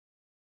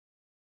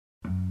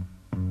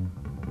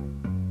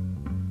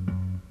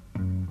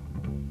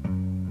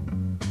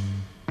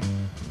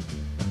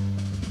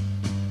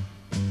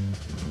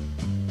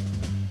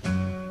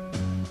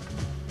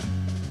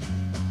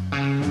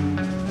Hi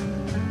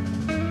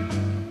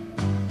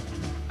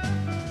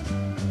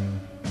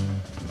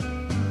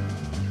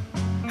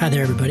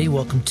there, everybody.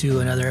 Welcome to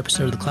another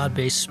episode of the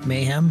Cloud-Based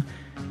Mayhem.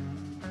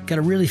 Got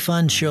a really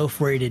fun show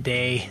for you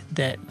today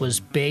that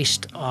was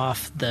based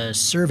off the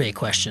survey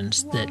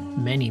questions that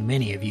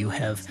many of you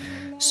have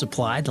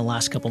supplied the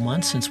last couple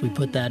months since we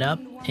put that up.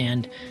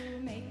 And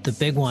the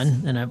big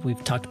one, and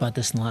we've talked about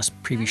this in the last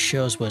previous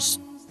shows, was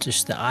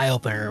just the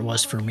eye-opener it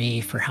was for me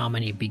for how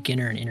many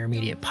beginner and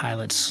intermediate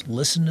pilots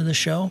listen to the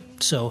show.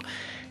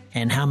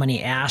 And how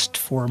many asked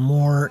for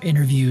more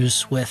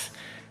interviews with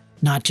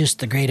not just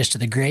the greatest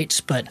of the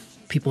greats, but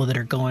people that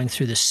are going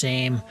through the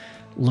same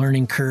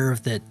learning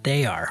curve that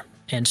they are.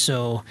 And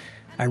so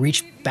I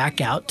reached back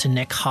out to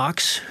Nick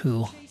Hawks,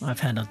 who I've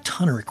had a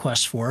ton of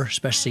requests for,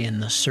 especially in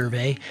the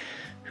survey,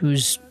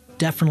 who's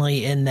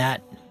definitely in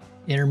that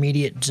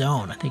intermediate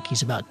zone. I think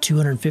he's about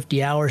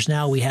 250 hours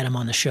now. We had him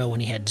on the show when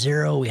he had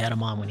 0. We had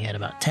him on when he had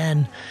about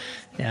 10.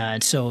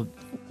 And so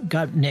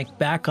got Nick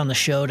back on the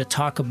show to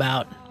talk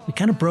about, we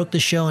kind of broke the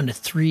show into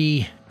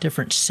 3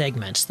 different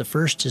segments. The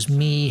first is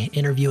me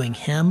interviewing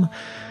him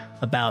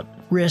about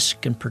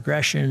risk and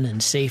progression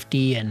and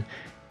safety and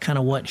kind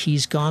of what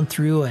he's gone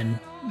through, and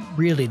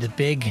really the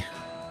big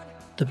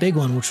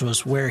one, which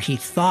was where he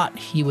thought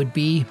he would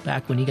be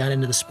back when he got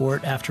into the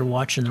sport after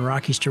watching the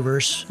Rockies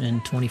Traverse in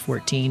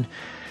 2014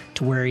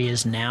 to where he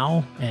is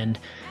now, and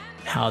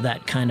how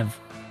that kind of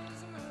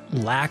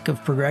lack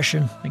of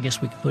progression, I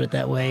guess we could put it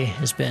that way,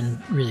 has been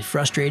really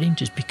frustrating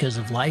just because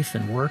of life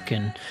and work,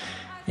 and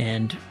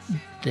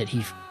that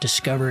he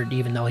discovered,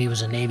 even though he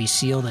was a Navy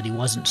SEAL, that he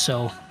wasn't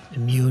so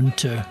immune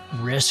to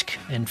risk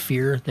and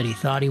fear that he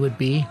thought he would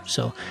be.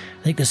 So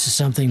I think this is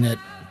something that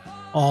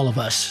all of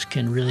us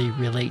can really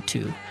relate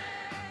to.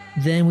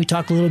 Then we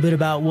talk a little bit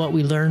about what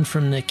we learned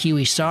from the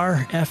Kiwi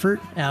SAR effort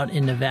out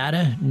in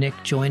Nevada. Nick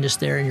joined us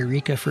there in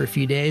Eureka for a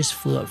few days,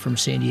 flew up from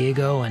San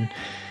Diego, and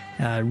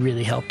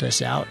really helped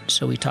us out.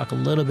 So we talk a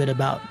little bit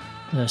about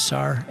the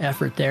SAR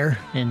effort there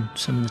and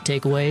some of the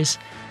takeaways.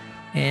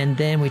 And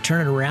then we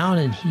turn it around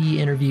and he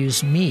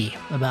interviews me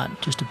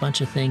about just a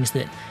bunch of things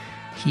that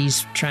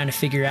he's trying to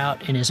figure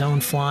out in his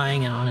own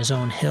flying and on his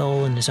own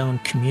hill and his own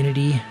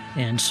community.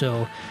 And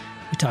so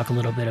we talk a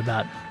little bit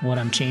about what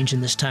I'm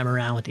changing this time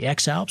around with the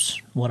X-Alps,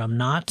 what I'm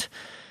not,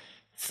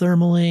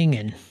 thermaling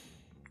and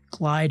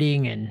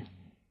gliding and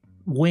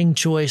wing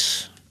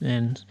choice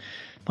and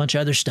a bunch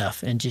of other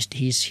stuff. And just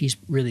he's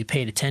really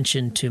paid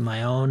attention to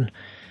my own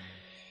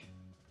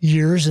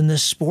years in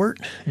this sport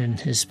and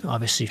has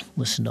obviously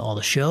listened to all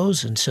the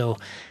shows. And so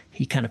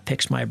he kind of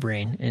picks my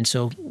brain. And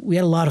so we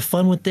had a lot of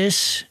fun with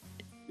this.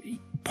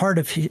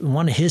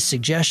 One of his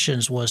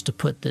suggestions was to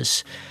put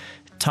this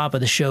top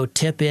of the show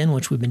tip in,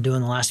 which we've been doing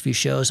the last few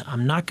shows.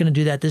 I'm not going to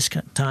do that this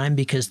time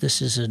because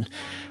this is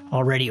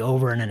already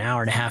over in an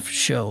hour and a half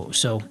show.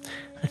 So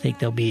I think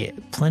there'll be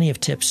plenty of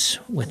tips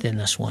within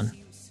this one.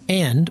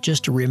 And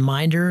just a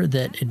reminder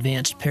that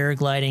Advanced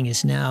Paragliding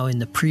is now in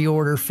the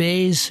pre-order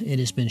phase. It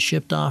has been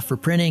shipped off for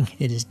printing.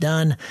 It is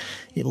done.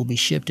 It will be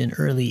shipped in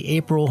early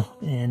April,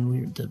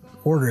 and the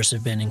orders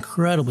have been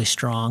incredibly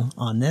strong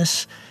on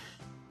this.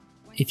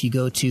 If you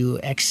go to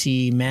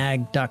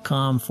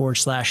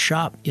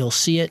xcmag.com/shop, you'll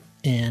see it.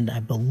 And I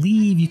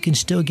believe you can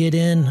still get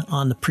in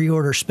on the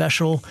pre-order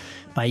special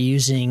by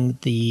using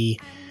the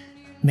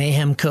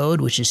Mayhem code,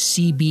 which is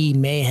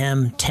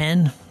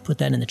CBMayhem10. Put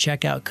that in the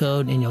checkout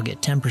code and you'll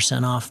get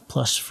 10% off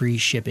plus free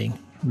shipping.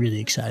 Really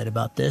excited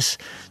about this.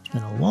 It's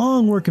been a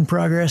long work in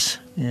progress,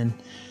 and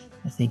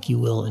I think you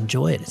will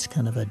enjoy it. It's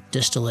kind of a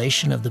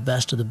distillation of the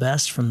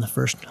best from the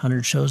first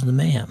 100 shows of the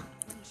Mayhem.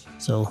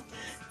 So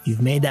if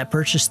you've made that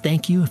purchase,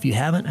 thank you. If you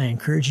haven't, I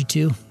encourage you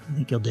to. I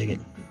think you'll dig it.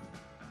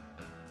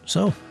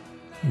 So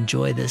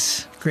enjoy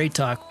this great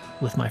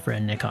talk with my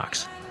friend Nick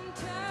Hawks.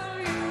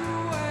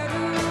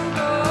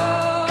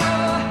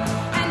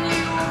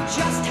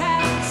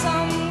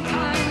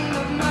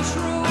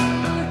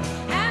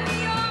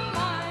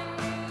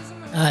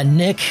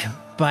 Nick,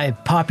 by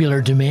popular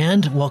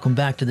demand, welcome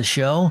back to the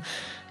show.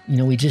 You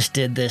know, we just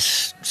did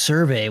this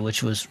survey,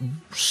 which was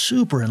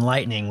super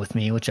enlightening with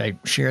me, which I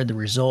shared the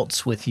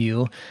results with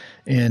you.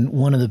 And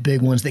one of the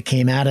big ones that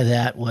came out of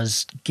that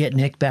was get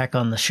Nick back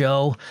on the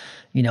show.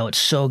 You know, it's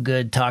so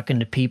good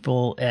talking to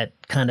people at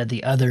kind of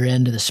the other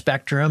end of the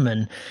spectrum.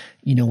 And,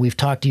 you know, we've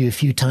talked to you a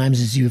few times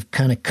as you've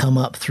kind of come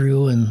up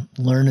through and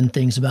learning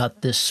things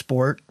about this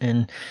sport.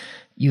 And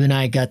you and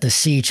I got to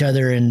see each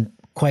other in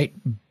quite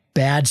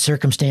bad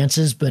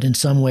circumstances, but in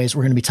some ways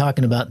we're going to be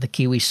talking about the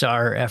Kiwi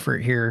SAR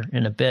effort here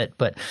in a bit,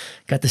 but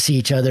got to see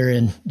each other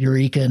in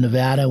Eureka,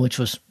 Nevada, which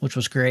was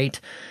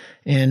great.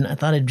 And I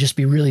thought it'd just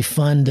be really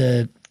fun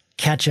to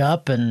catch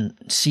up and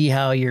see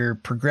how your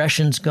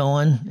progression's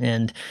going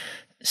and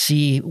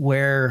see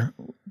where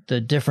the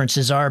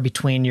differences are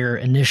between your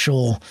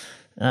initial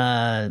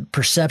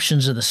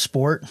perceptions of the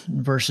sport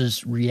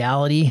versus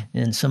reality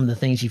and some of the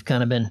things you've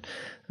kind of been,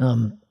 I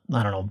don't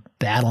know,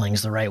 battling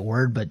is the right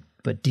word, but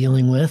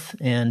dealing with.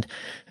 And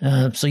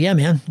so, yeah,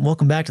 man,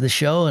 welcome back to the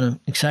show, and I'm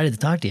excited to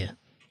talk to you.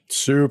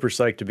 Super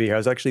psyched to be here. I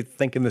was actually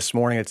thinking this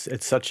morning,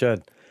 it's such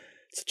a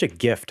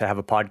gift to have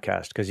a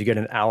podcast because you get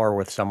an hour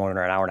with someone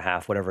or an hour and a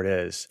half, whatever it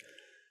is,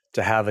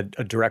 to have a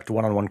direct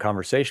one-on-one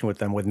conversation with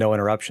them with no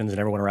interruptions, and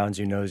everyone around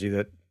you knows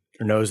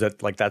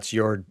that like that's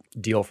your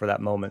deal for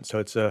that moment.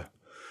 So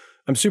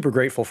I'm super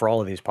grateful for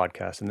all of these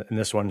podcasts, and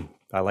this one,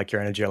 I like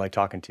your energy. I like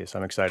talking to you, so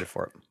I'm excited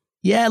for it.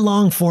 Yeah,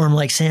 long form,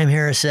 like Sam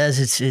Harris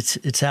says,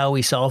 it's how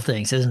we solve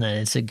things, isn't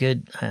it? It's a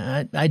good.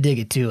 I dig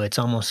it too. It's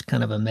almost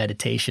kind of a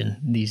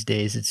meditation these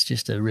days. It's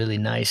just a really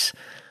nice.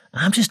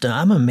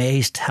 I'm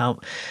amazed how,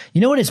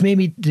 what it's made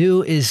me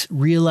do is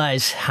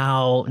realize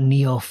how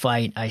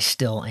neophyte I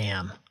still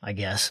am, I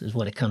guess, is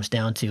what it comes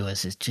down to.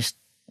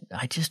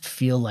 I just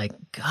feel like,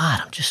 God,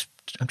 I'm just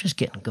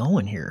getting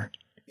going here.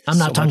 I'm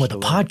not talking about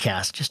the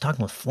podcast, just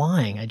talking about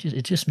flying.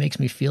 It just makes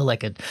me feel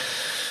like a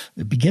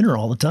beginner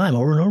all the time,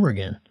 over and over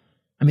again.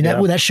 I mean,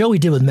 that show we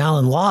did with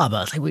Malin Wab,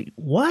 I was like, wait,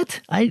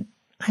 what? I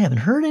haven't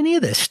heard any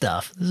of this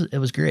stuff. It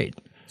was great.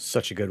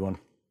 Such a good one.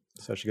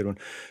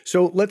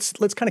 So let's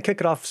kind of kick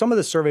it off. Some of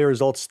the survey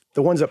results,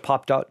 the ones that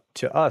popped out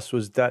to us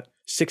was that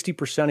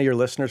 60% of your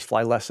listeners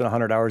fly less than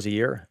 100 hours a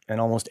year, and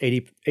almost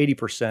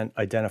 80%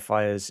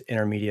 identify as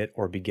intermediate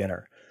or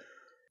beginner.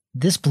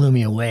 This blew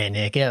me away,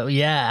 Nick.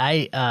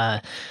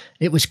 Yeah,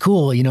 it was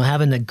cool,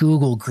 having the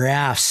Google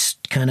graphs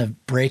kind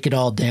of break it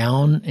all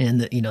down, and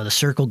the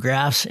circle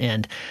graphs,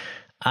 and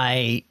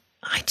I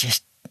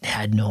just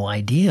had no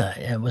idea.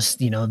 It was,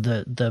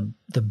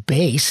 the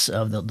base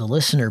of the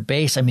listener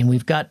base. I mean,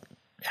 we've got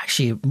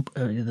actually,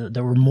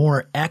 there were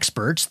more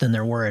experts than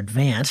there were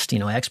advanced.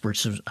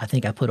 Experts, I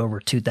think I put over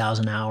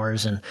 2,000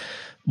 hours and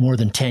more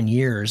than 10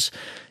 years.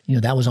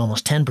 That was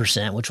almost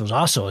 10%, which was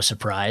also a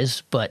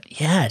surprise. But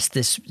yeah, it's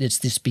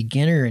this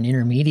beginner and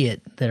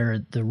intermediate that are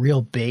the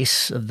real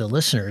base of the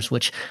listeners,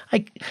 which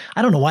I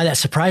don't know why that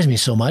surprised me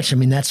so much. I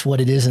mean, that's what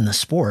it is in the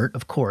sport,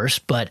 of course,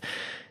 but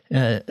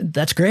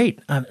that's great.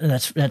 And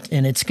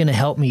it's going to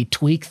help me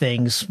tweak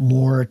things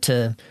more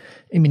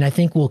I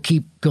think we'll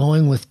keep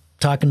going with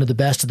talking to the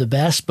best of the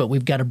best, but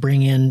we've got to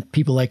bring in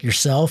people like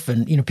yourself.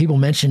 And, people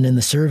mentioned in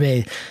the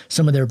survey,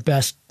 some of their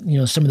best,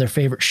 some of their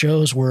favorite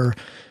shows were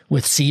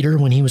with Cedar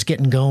when he was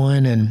getting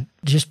going, and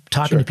just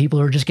talking to people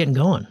who are just getting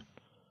going.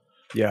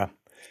 Yeah.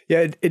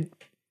 Yeah.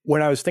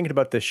 When I was thinking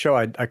about this show,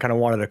 I kind of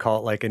wanted to call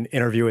it like an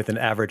interview with an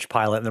average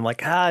pilot. And I'm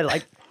like,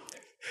 I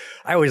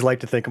always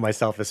like to think of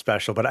myself as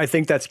special, but I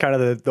think that's kind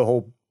of the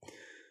whole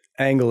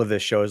angle of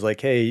this show is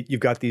like, hey,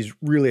 you've got these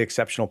really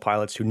exceptional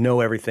pilots who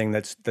know everything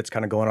that's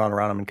kind of going on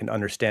around them and can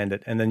understand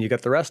it. And then you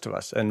got the rest of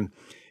us. And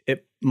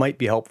it might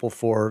be helpful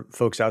for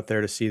folks out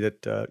there to see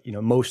that,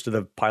 most of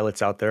the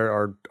pilots out there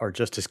are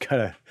just as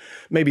kind of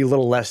maybe a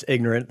little less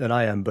ignorant than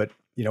I am, but,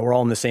 we're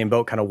all in the same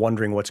boat, kind of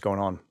wondering what's going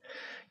on.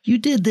 You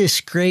did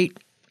this great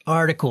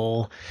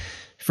article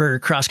for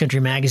Cross Country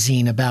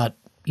Magazine about,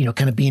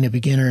 kind of being a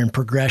beginner and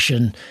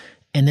progression.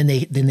 And then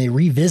they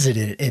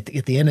revisited it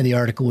at the end of the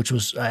article,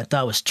 which I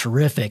thought was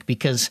terrific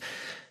because,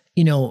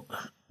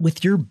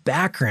 with your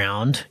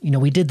background,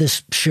 we did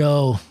this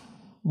show,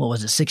 what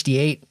was it,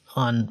 68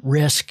 on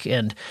risk,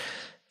 and,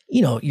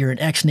 you're an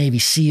ex-Navy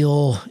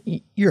SEAL,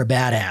 you're a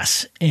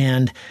badass.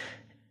 And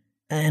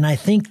I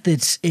think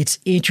that it's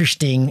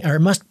interesting, or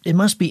it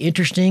must be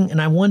interesting. And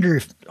I wonder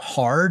if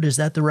hard, is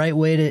that the right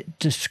way to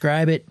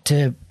describe it,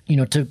 to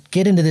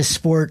get into this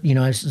sport,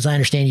 as I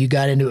understand, you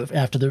got into it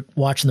after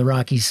watching the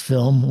Rockies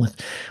film with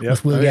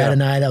Will Gadd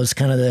and I. That was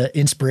kind of the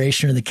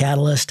inspiration or the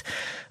catalyst.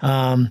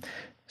 So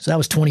that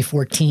was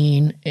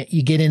 2014.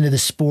 You get into the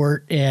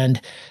sport,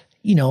 and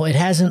it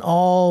hasn't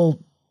all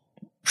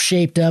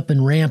shaped up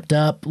and ramped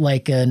up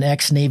like an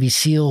ex-Navy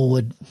SEAL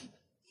would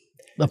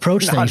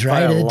approach things,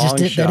 right? That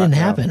didn't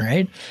happen,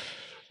 right?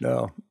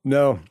 No,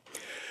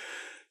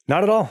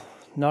 not at all.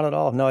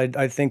 No,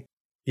 I think.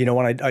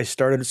 When I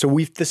started, so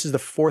this is the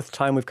fourth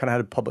time we've kind of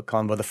had a public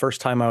convo. The first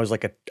time I was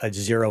like a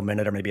 0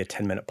 minute or maybe a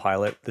 10-minute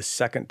pilot. The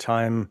second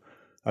time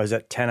I was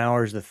at 10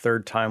 hours. The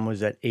third time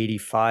was at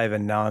 85,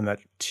 and now I'm at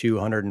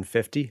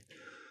 250.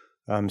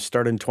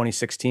 Started in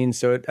 2016,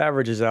 so it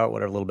averages out a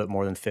little bit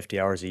more than 50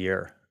 hours a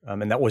year.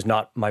 And that was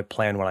not my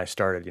plan when I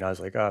started. I was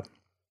like, I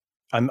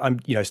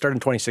started in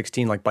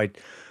 2016. I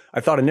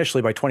thought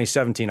initially by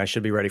 2017 I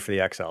should be ready for the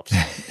X-Alps.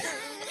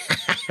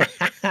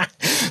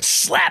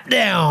 Slap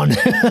down.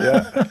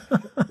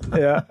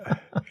 Yeah.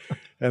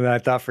 And I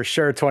thought for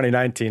sure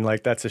 2019,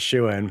 that's a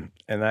shoo-in.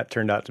 And that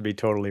turned out to be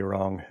totally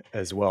wrong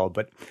as well.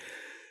 But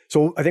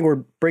so I think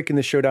we're breaking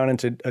the show down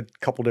into a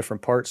couple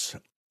different parts.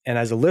 And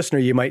as a listener,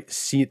 you might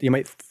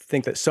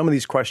think that some of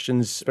these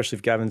questions, especially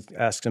if Gavin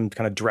asks them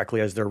kind of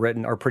directly as they're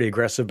written, are pretty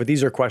aggressive. But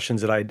these are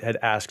questions that I had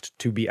asked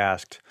to be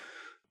asked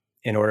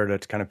in order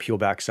to kind of peel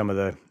back some of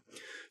the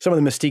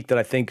mystique that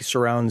I think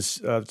surrounds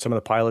some of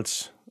the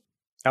pilots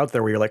out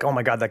there where you're like, oh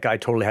my God, that guy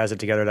totally has it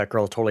together. That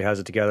girl totally has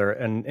it together.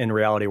 And in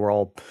reality, we're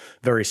all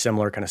very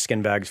similar, kind of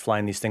skin bags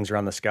flying these things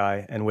around the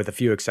sky. And with a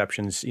few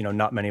exceptions,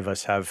 not many of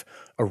us have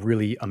a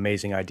really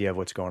amazing idea of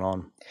what's going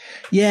on.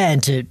 Yeah.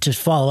 And to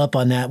follow up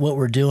on that, what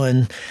we're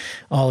doing,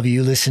 all of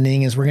you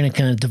listening, is we're going to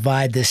kind of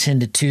divide this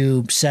into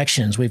two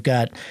sections. We've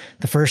got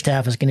the first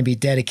half is going to be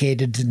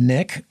dedicated to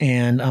Nick,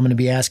 and I'm going to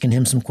be asking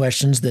him some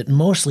questions that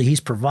mostly he's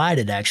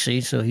provided,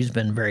 actually. So he's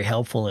been very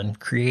helpful in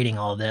creating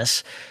all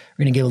this.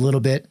 We're going to give a little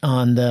bit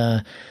on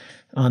the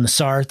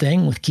SAR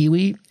thing with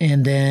Kiwi,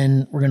 and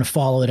then we're going to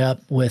follow it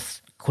up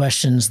with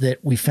questions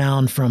that we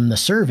found from the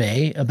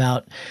survey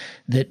about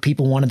that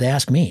people wanted to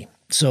ask me.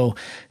 So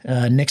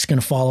Nick's going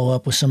to follow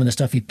up with some of the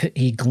stuff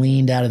he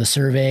gleaned out of the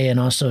survey, and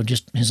also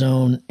just his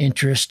own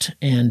interest.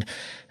 And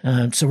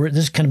so this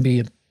is going to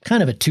be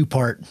kind of a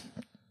two-part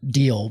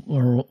deal.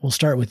 Or we'll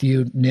start with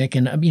you, Nick.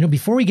 And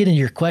before we get into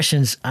your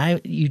questions,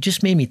 you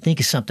just made me think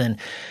of something.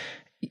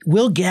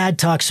 Will Gadd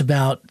talks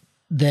about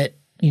that,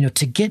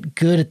 to get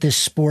good at this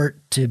sport,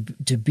 to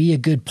be a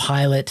good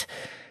pilot,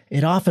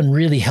 it often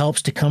really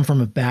helps to come from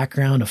a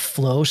background of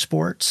flow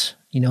sports.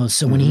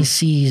 So when he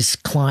sees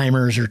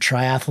climbers or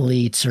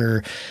triathletes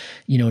or,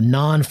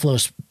 non-flow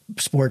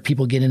sport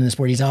people get into the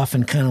sport, he's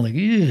often kind of like,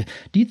 ew.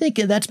 Do you think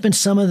that's been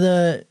some of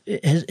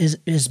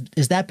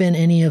has that been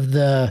any of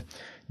the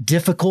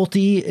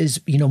difficulty?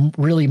 Is,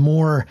 really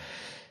more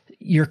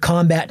your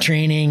combat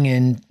training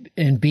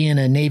and being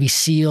a Navy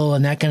SEAL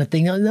and that kind of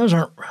thing? Those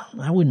aren't,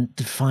 I wouldn't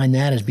define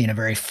that as being a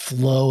very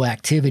flow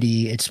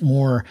activity. It's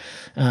more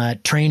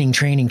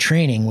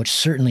training, which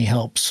certainly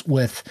helps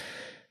with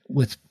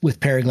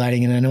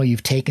paragliding. And I know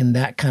you've taken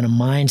that kind of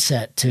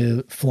mindset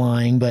to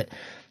flying, but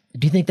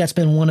do you think that's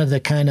been one of the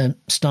kind of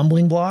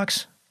stumbling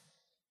blocks?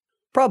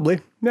 Probably.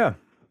 Yeah.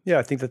 Yeah.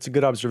 I think that's a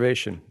good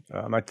observation.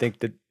 I think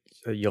that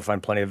you'll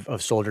find plenty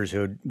of soldiers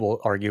who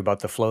will argue about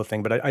the flow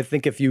thing, but I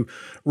think if you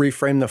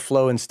reframe the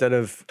flow instead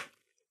of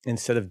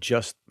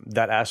just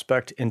that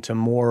aspect into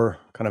more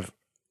kind of,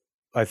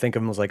 I think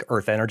of them as like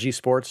earth energy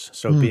sports.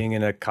 So being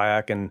in a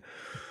kayak and,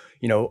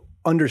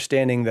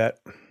 understanding that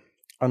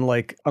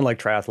unlike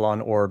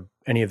triathlon or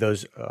any of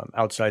those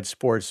outside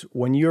sports,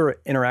 when you're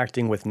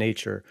interacting with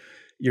nature,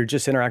 you're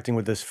just interacting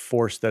with this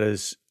force that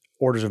is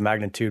orders of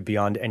magnitude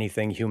beyond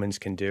anything humans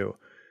can do.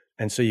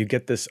 And so you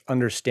get this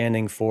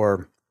understanding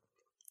for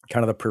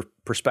kind of the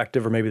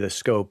perspective or maybe the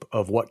scope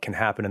of what can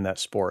happen in that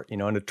sport.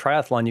 In a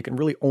triathlon, you can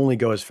really only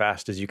go as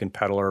fast as you can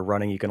pedal, or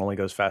running, you can only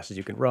go as fast as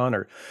you can run,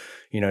 or,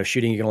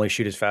 shooting, you can only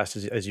shoot as fast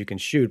as you can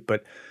shoot.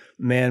 But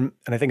man,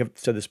 and I think I've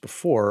said this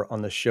before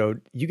on the show,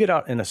 you get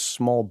out in a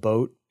small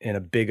boat in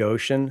a big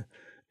ocean,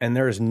 and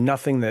there is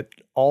nothing that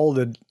all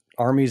the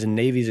armies and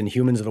navies and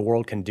humans of the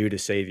world can do to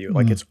save you.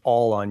 Like it's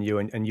all on you.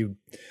 And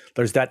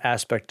there's that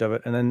aspect of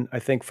it. And then I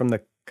think from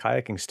the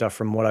kayaking stuff,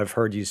 from what I've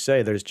heard you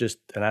say, there's just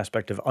an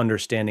aspect of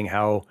understanding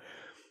how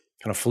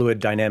kind of fluid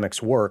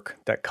dynamics work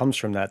that comes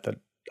from that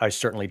I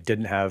certainly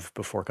didn't have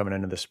before coming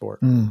into the sport.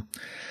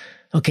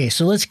 Okay,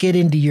 so let's get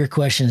into your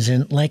questions.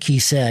 And like he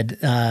said,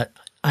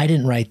 I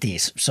didn't write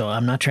these, so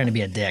I'm not trying to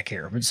be a dick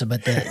here. So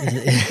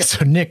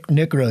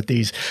Nick wrote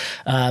these.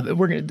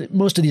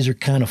 Most of these are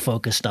kind of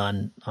focused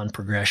on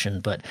progression,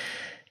 but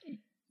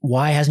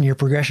why hasn't your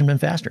progression been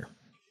faster?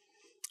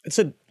 It's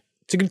a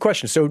good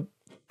question. So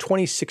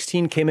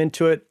 2016 came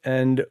into it,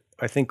 and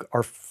I think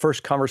our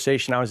first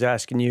conversation, I was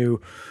asking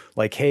you,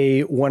 like,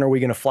 hey, when are we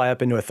going to fly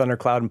up into a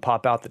thundercloud and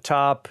pop out the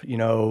top?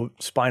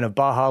 Spine of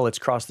Baja, let's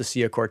cross the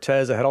Sea of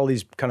Cortez. I had all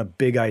these kind of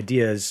big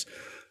ideas,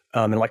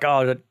 and like,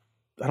 I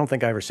don't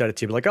think I ever said it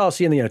to you, but like, I'll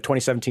see you in the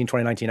 2017,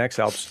 2019 X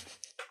Alps.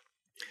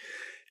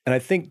 And I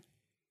think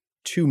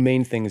two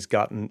main things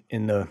got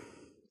in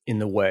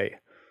the way.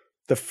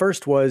 The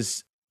first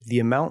was the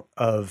amount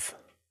of,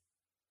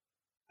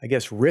 I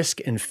guess, risk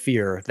and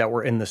fear that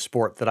were in the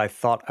sport that I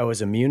thought I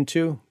was immune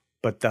to,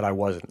 but that I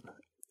wasn't.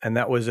 And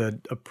that was a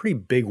pretty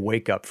big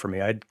wake up for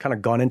me. I'd kind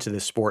of gone into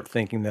this sport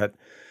thinking that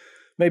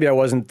maybe I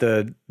wasn't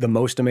the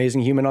most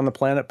amazing human on the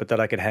planet, but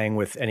that I could hang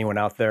with anyone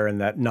out there, and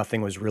that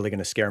nothing was really going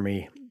to scare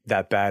me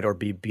that bad or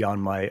be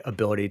beyond my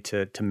ability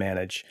to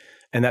manage.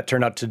 And that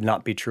turned out to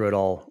not be true at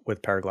all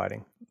with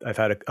paragliding. I've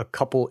had a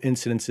couple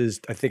incidences,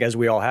 I think, as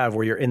we all have,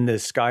 where you're in the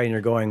sky and you're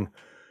going,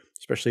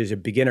 especially as a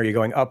beginner, you're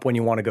going up when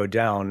you want to go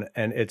down.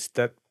 And it's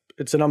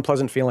an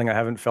unpleasant feeling I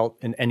haven't felt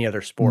in any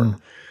other sport.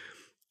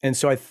 And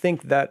so I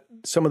think that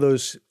some of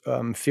those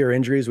fear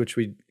injuries, which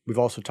we've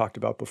also talked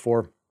about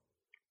before,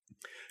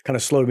 kind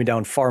of slowed me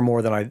down far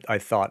more than I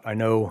thought. I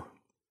know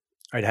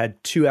I'd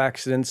had 2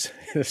 accidents.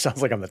 It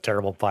sounds like I'm a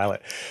terrible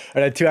pilot.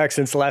 I had 2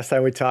 accidents the last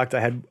time we talked. I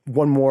had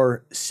one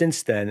more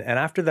since then. And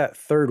after that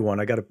third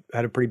one, I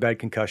had a pretty bad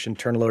concussion,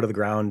 turned low to the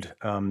ground,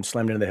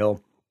 slammed into the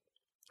hill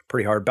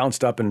pretty hard,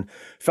 bounced up and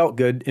felt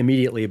good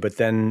immediately. But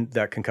then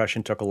that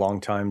concussion took a long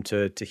time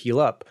to heal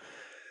up.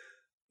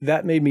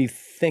 That made me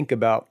think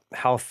about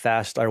how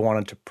fast I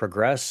wanted to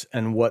progress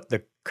and what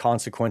the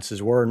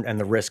consequences were and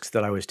the risks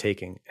that I was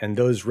taking. And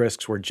those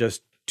risks were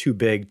just too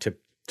big to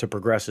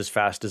progress as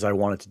fast as I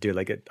wanted to do.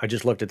 I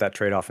just looked at that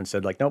trade-off and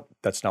said, like, nope,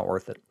 that's not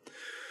worth it.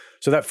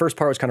 So that first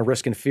part was kind of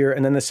risk and fear.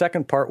 And then the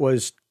second part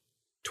was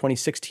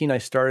 2016, I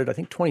started. I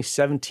think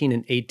 2017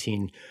 and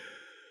 18,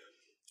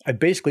 I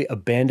basically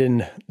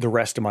abandoned the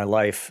rest of my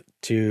life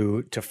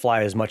to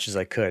fly as much as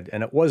I could.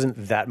 And it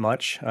wasn't that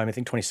much. I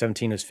think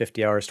 2017 was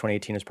 50 hours.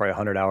 2018 is probably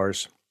 100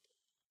 hours.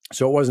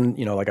 So it wasn't,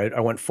 like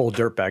I went full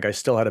dirtbag. I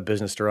still had a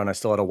business to run. I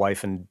still had a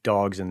wife and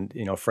dogs and,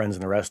 friends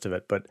and the rest of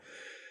it. But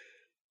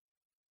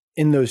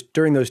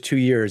during those 2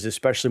 years,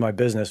 especially my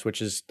business,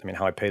 which is,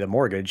 how I pay the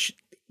mortgage,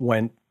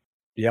 went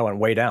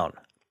way down.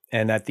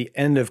 And at the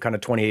end of kind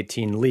of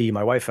 2018, Lee,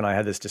 my wife and I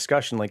had this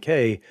discussion like,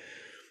 hey,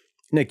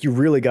 Nick, you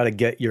really got to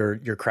get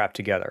your crap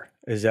together.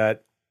 Is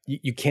that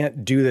you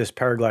can't do this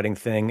paragliding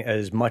thing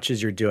as much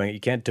as you're doing it. You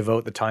can't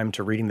devote the time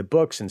to reading the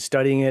books and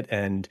studying it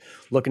and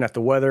looking at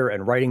the weather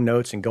and writing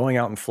notes and going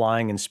out and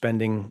flying and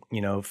spending,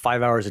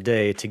 5 hours a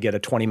day to get a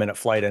 20-minute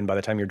flight in by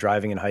the time you're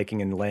driving and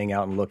hiking and laying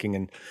out and looking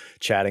and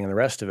chatting and the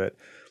rest of it.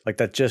 Like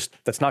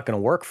that's not going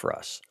to work for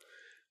us.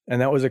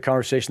 And that was a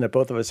conversation that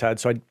both of us had.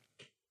 So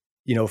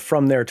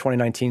from there,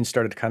 2019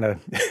 started to kind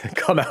of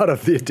come out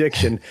of the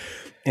addiction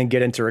and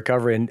get into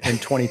recovery. And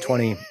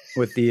 2020,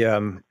 with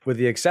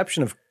the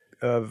exception of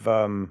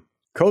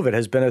COVID,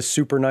 has been a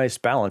super nice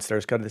balance.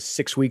 There's kind of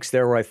 6 weeks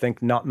there where I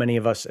think not many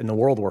of us in the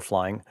world were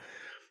flying.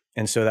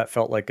 And so that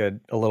felt like a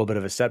little bit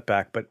of a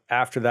setback. But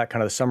after that,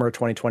 kind of the summer of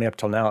 2020 up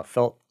till now,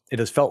 it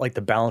has felt like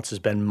the balance has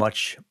been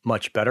much,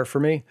 much better for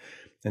me.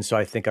 And so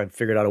I think I've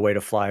figured out a way to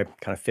fly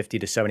kind of 50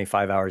 to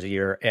 75 hours a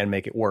year and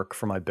make it work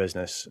for my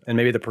business. And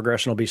maybe the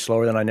progression will be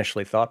slower than I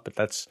initially thought, but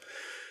that's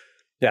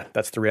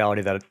the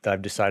reality that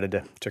I've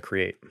decided to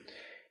create.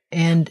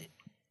 And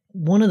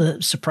one of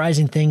the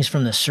surprising things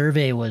from the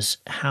survey was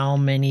how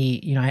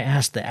many, I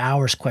asked the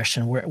hours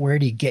question, where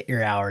do you get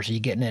your hours? Are you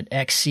getting it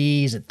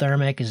XC? Is it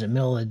thermic? Is it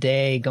middle of the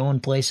day,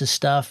 going places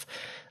stuff?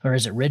 Or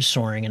is it ridge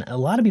soaring? And a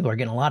lot of people are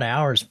getting a lot of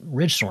hours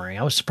ridge soaring.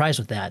 I was surprised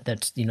with that.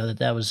 That's,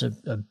 that was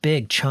a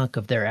big chunk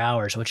of their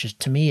hours, which is,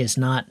 to me, it's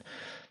not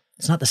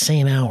the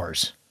same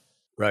hours.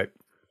 Right.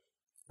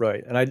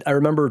 And I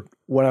remember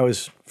when I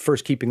was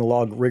first keeping the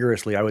log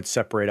rigorously, I would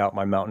separate out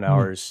my mountain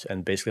hours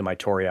and basically my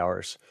Tory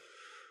hours.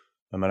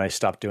 And I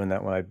stopped doing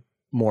that when I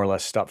more or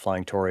less stopped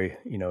flying Tory,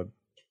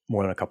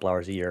 more than a couple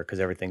hours a year, because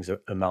everything's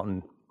a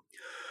mountain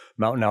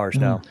hours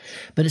now.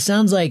 But it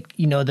sounds like,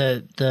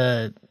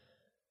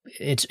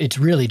 it's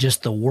really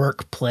just the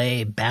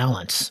work-play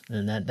balance,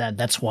 and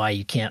that's why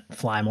you can't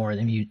fly more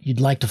than you'd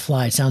like to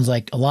fly. It sounds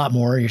like a lot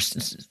more.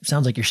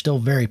 Sounds like you're still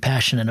very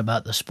passionate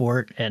about the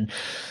sport and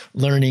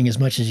learning as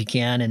much as you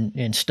can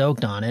and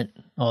stoked on it,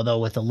 although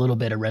with a little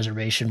bit of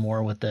reservation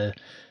more with the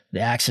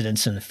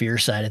accidents and the fear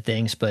side of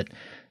things. But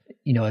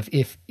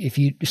if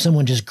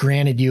someone just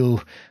granted you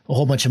a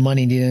whole bunch of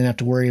money and you didn't have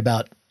to worry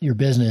about your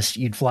business,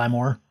 you'd fly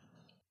more?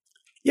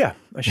 Yeah,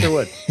 I sure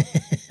would.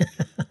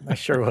 I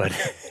sure would.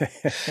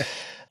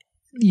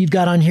 You've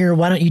got on here,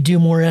 why don't you do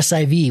more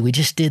SIV? We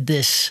just did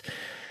this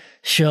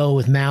show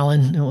with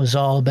Malin. It was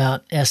all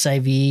about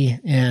SIV.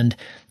 And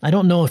I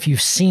don't know if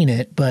you've seen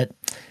it, but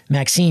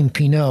Maxime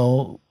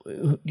Pinot,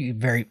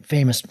 very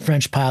famous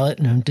French pilot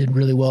and did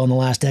really well in the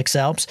last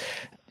X-Alps,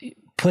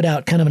 put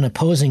out kind of an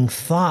opposing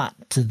thought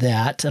to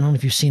that. I don't know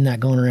if you've seen that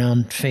going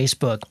around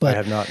Facebook, but I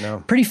have not,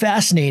 no. Pretty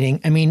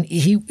fascinating.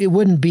 It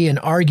wouldn't be an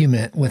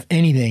argument with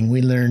anything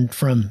we learned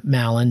from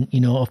Malin.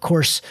 Of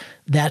course,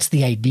 that's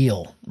the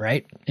ideal,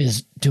 right?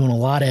 Is doing a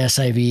lot of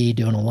SIV,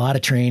 doing a lot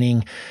of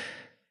training.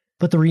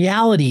 But the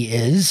reality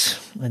is,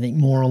 I think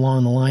more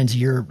along the lines of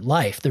your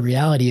life, the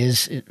reality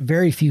is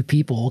very few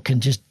people can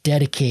just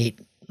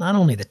dedicate not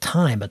only the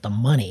time, but the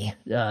money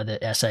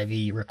that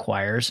SIV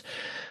requires.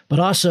 But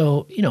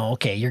also,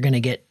 okay, you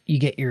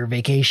get your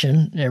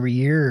vacation every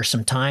year or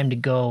some time to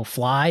go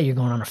fly. You're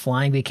going on a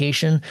flying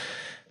vacation.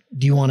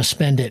 Do you want to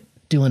spend it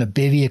doing a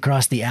bivvy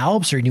across the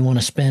Alps, or do you want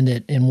to spend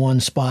it in one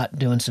spot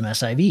doing some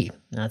SIV?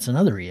 That's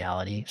another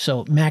reality.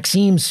 So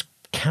Maxime's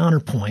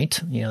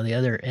counterpoint, the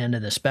other end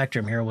of the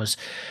spectrum here was,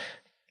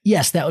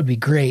 yes, that would be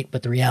great,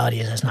 but the reality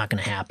is that's not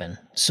going to happen.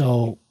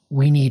 So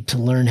we need to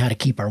learn how to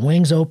keep our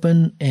wings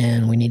open,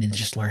 and we need to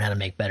just learn how to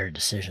make better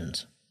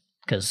decisions,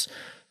 because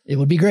it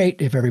would be great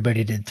if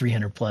everybody did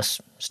 300 plus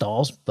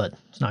stalls, but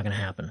it's not going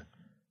to happen.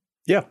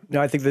 Yeah,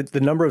 no, I think that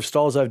the number of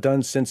stalls I've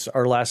done since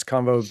our last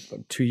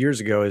convo 2 years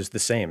ago is the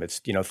same. It's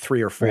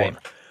 3 or 4, right.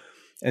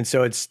 And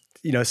so it's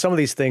some of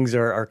these things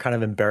are kind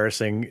of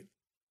embarrassing,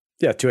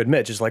 to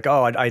admit. Just like,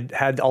 I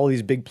had all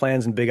these big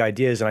plans and big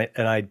ideas,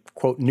 and I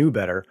quote knew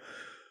better,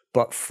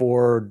 but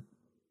for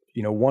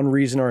one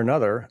reason or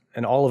another,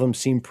 and all of them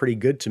seem pretty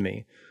good to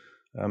me,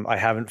 I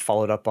haven't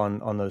followed up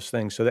on those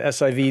things. So the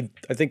SIV,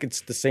 I think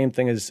it's the same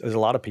thing as a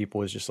lot of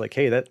people, is just like,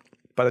 hey, that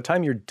by the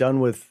time you're done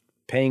with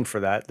paying for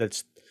that,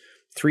 that's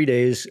 3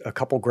 days, a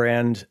couple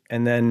grand.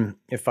 And then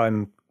if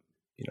I'm,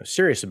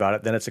 serious about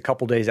it, then it's a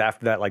couple days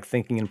after that, like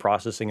thinking and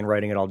processing and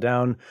writing it all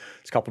down.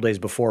 It's a couple days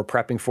before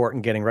prepping for it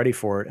and getting ready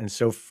for it. And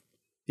so,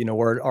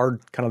 where our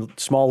kind of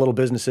small little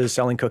businesses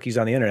selling cookies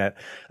on the internet,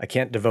 I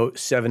can't devote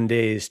 7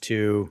 days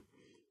to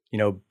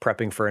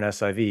prepping for an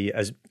SIV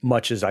as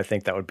much as I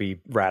think that would be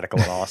radical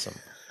and awesome.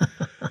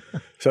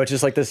 So it's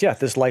just like this,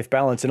 this life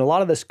balance. And a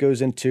lot of this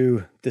goes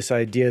into this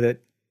idea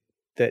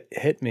that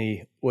hit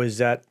me was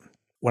that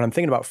when I'm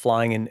thinking about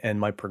flying and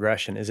my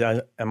progression is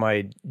am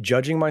I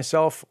judging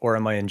myself or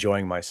am I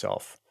enjoying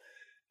myself?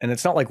 And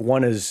it's not like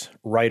one is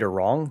right or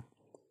wrong,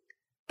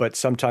 but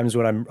sometimes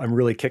when I'm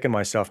really kicking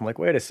myself, I'm like,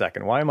 wait a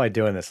second, why am I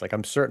doing this? Like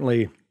I'm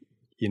certainly,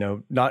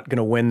 not going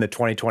to win the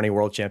 2020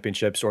 World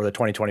Championships or the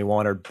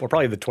 2021 or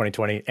probably the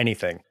 2020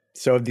 anything.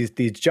 So these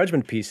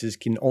judgment pieces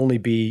can only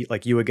be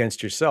like you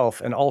against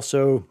yourself. And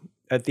also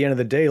at the end of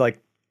the day,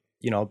 like,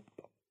 I'll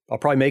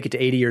probably make it to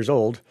 80 years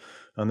old.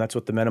 That's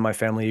what the men in my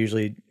family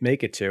usually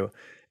make it to.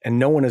 And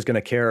no one is going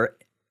to care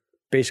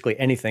basically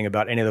anything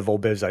about any of the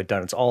VolBivs I've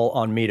done. It's all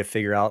on me to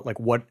figure out like,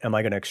 what am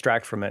I going to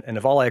extract from it? And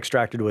if all I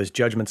extracted was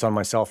judgments on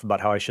myself about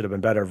how I should have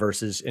been better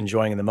versus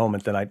enjoying in the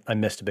moment, then I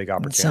missed a big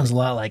opportunity. It sounds a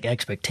lot like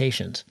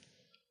expectations.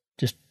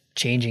 Just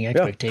changing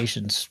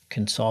expectations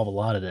can solve a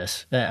lot of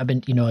this. I've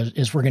been,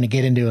 as we're going to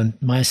get into in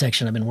my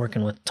section, I've been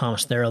working with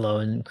Thomas Therileau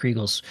and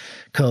Kriegel's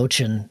coach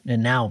and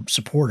now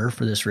supporter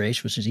for this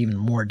race, which is even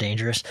more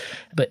dangerous.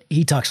 But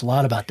he talks a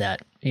lot about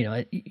that.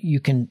 You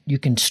can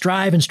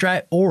strive,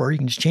 or you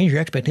can just change your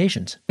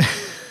expectations.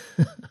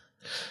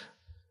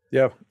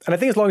 Yeah. And I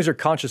think as long as you're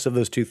conscious of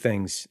those two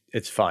things,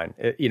 it's fine.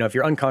 If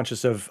you're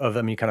unconscious of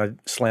them, you kind of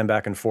slam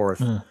back and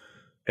forth.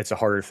 It's a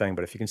harder thing.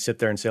 But if you can sit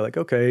there and say like,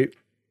 okay,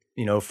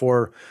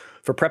 for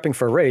prepping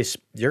for a race,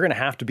 you're going to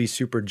have to be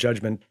super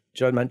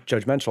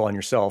judgmental on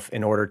yourself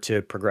in order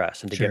to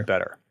progress and to get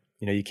better.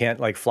 You can't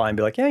like fly and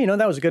be like, yeah,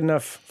 that was a good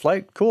enough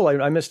flight. Cool.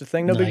 I missed a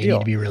thing. No big deal. You need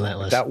to be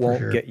relentless. That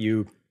won't get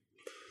you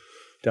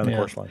down the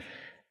course line.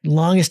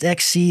 Longest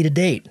XC to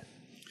date.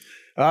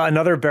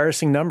 Another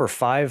embarrassing number,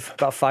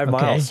 about 5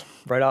 miles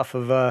right off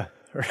of,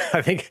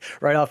 I think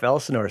right off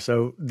Elsinore.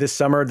 So this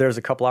summer, there's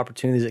a couple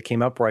opportunities that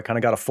came up where I kind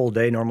of got a full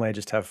day. Normally I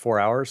just have 4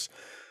 hours.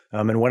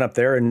 And went up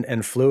there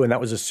and flew, and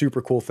that was a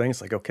super cool thing. It's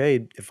like,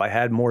 okay, if I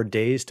had more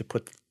days to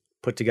put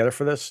together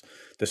for this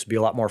would be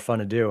a lot more fun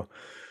to do.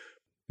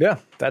 Yeah,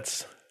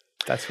 that's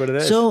what it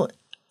is. So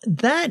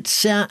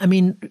that's,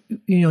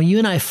 you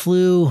and I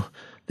flew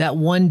that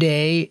one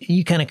day.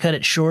 You kind of cut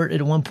it short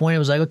at one point. It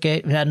was like,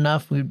 okay, we had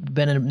enough. We've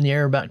been in the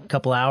air about a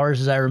couple hours,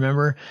 as I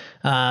remember,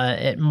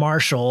 at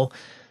Marshall.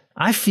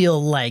 I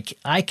feel like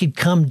I could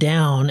come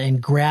down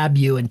and grab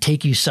you and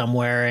take you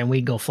somewhere, and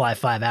we'd go fly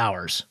 5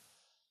 hours.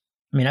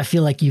 I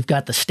feel like you've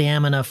got the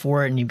stamina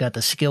for it and you've got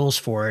the skills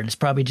for it. It's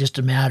probably just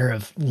a matter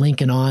of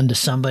linking on to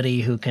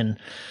somebody who can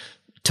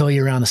tow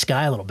you around the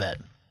sky a little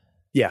bit.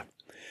 Yeah.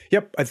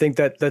 Yep. I think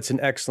that's an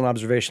excellent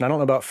observation. I don't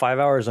know about 5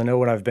 hours. I know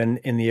when I've been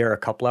in the air a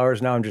couple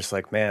hours now, I'm just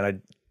like, man,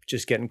 I'm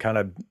just getting kind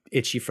of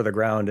itchy for the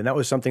ground. And that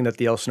was something that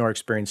the Elsinore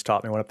experience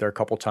taught me. I went up there a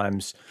couple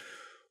times,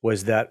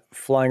 was that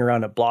flying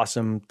around at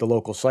Blossom, the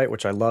local site,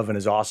 which I love and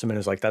is awesome. And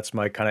is like, that's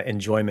my kind of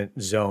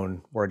enjoyment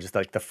zone where just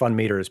like the fun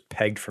meter is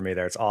pegged for me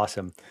there. It's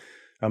awesome.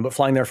 But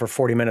flying there for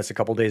 40 minutes a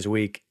couple days a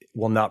week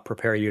will not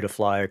prepare you to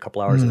fly a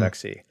couple hours of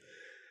XC.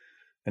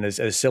 And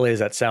as silly as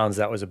that sounds,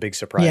 that was a big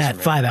surprise. Yeah, for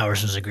me. 5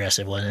 hours was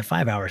aggressive, wasn't it?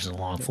 5 hours is a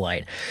long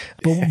flight,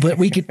 but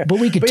we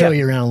could tow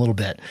you around a little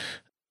bit.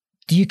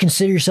 Do you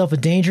consider yourself a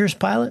dangerous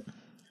pilot?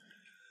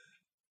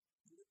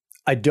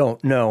 I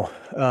don't know.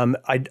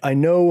 I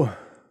know.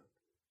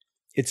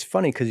 It's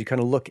funny because you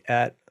kind of look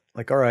at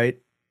like, all right,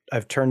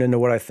 I've turned into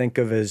what I think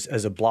of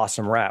as a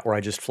Blossom rat, where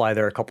I just fly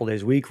there a couple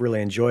days a week,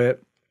 really enjoy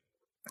it.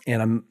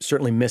 And I'm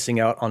certainly missing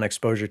out on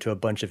exposure to a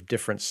bunch of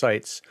different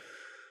sites.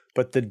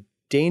 But the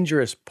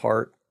dangerous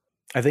part,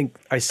 I think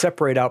I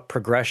separate out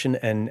progression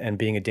and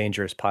being a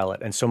dangerous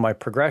pilot. And so my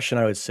progression,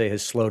 I would say,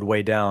 has slowed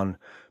way down,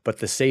 but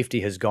the safety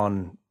has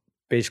gone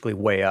basically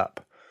way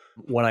up.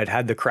 When I'd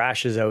had the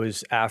crashes, I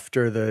was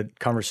after the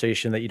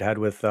conversation that you'd had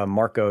with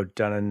Marco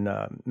down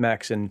in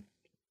Mex, and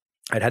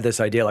I'd had this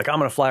idea like, I'm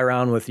going to fly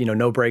around with,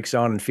 no brakes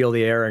on and feel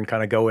the air and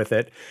kind of go with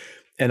it.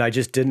 And I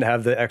just didn't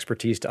have the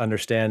expertise to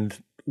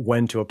understand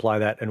when to apply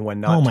that and when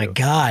not. Oh my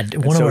God.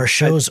 One of our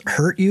shows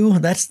hurt you?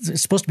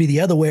 It's supposed to be the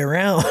other way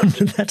around.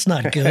 That's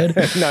not good.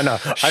 No.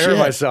 I hurt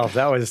myself.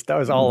 That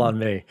was all on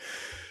me.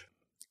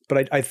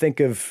 But I think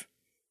of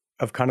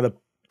kind of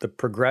the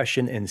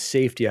progression in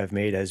safety I've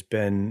made has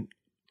been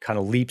kind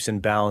of leaps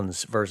and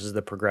bounds versus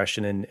the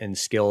progression in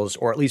skills,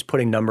 or at least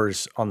putting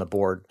numbers on the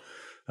board,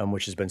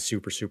 which has been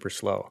super, super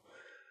slow.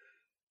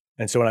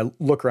 And so when I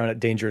look around at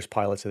dangerous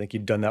pilots, I think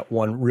you'd done that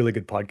one really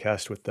good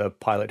podcast with the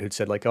pilot who'd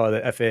said like, oh,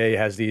 the FAA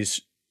has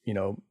these,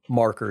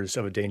 markers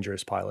of a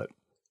dangerous pilot.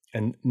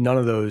 And none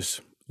of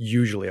those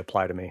usually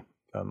apply to me,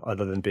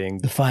 other than being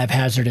the 5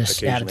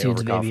 hazardous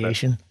attitudes of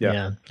aviation.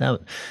 Yeah.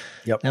 That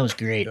was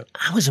great. Yep.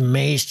 I was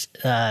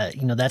amazed.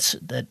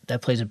 That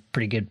plays a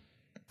pretty good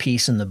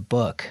piece in the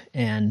book.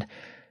 And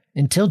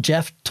until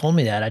Jeff told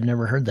me that, I'd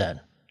never heard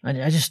that.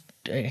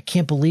 I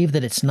can't believe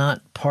that it's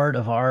not part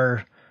of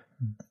our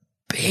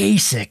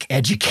basic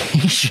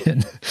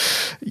education.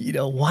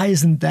 Why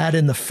isn't that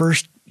in the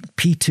first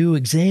P2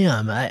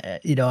 exam?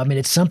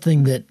 It's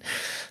something that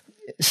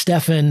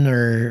Stefan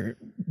or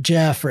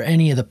Jeff or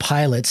any of the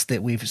pilots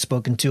that we've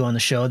spoken to on the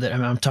show that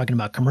I'm talking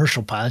about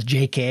commercial pilots,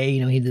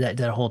 JK, he did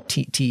that whole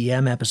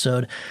TEM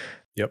episode.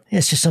 Yep.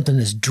 It's just something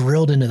that's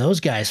drilled into those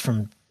guys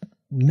from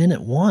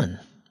minute one.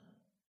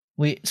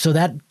 So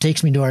that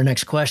takes me to our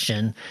next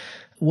question.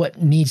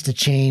 What needs to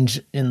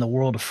change in the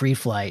world of free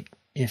flight,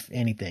 if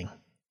anything?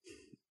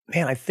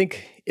 Man, I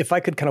think if I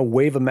could kind of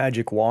wave a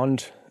magic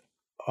wand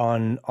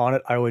on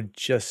it, I would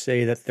just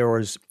say that there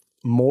was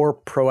more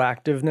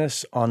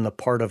proactiveness on the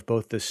part of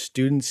both the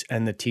students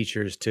and the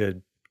teachers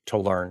to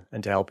learn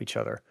and to help each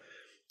other.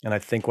 And I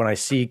think when I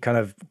see kind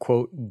of,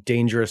 quote,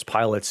 dangerous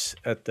pilots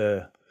at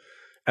the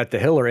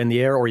hill or in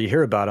the air, or you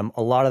hear about them,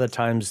 a lot of the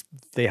times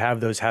they have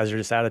those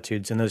hazardous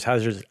attitudes, and those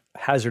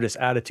hazardous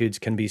attitudes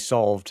can be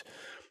solved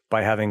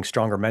by having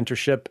stronger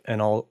mentorship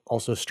and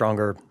also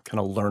stronger kind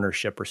of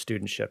learnership or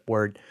studentship,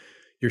 where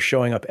you're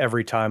showing up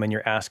every time and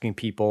you're asking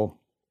people,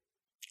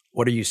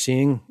 what are you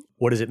seeing?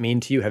 What does it mean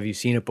to you? Have you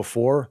seen it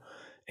before?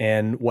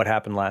 And what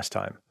happened last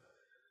time?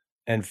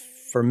 And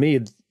for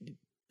me,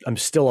 I'm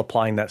still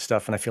applying that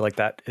stuff. And I feel like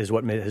that is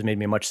what has made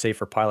me a much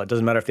safer pilot. It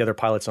doesn't matter if the other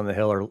pilots on the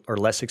hill are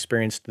less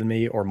experienced than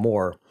me or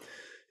more.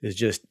 Is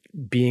just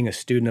being a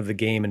student of the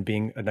game and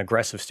being an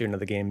aggressive student of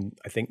the game,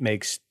 I think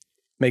makes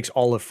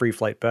all of free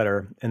flight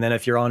better. And then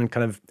if you're on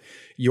kind of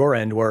your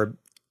end where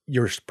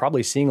you're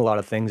probably seeing a lot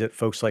of things that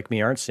folks like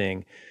me aren't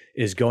seeing,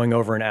 is going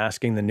over and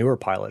asking the newer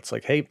pilots,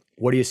 like, hey,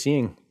 what are you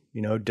seeing?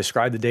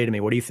 Describe the day to me.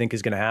 What do you think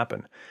is going to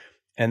happen?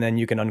 And then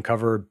you can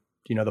uncover,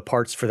 the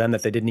parts for them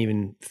that they didn't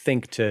even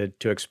think to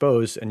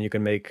expose. And you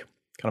can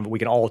we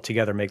can all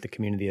together make the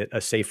community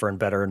a safer and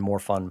better and more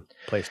fun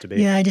place to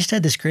be. Yeah, I just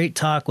had this great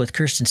talk with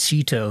Kirsten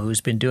Cito,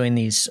 who's been doing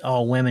these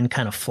all women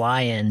kind of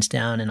fly-ins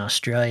down in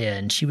Australia.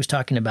 And she was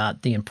talking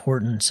about the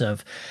importance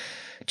of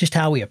just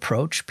how we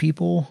approach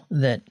people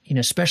that,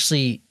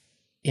 especially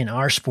in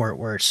our sport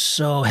where it's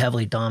so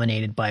heavily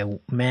dominated by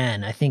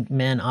men. I think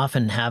men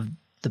often have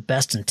the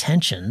best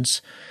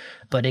intentions,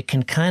 but it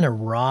can kind of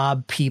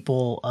rob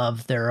people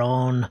of their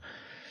own.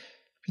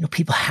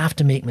 People have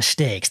to make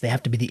mistakes. They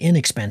have to be the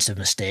inexpensive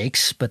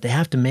mistakes, but they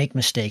have to make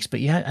mistakes. But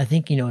yeah, I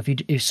think,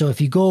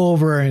 if you go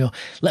over and go,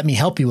 let me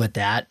help you with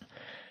that,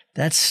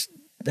 that's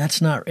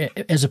not,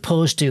 as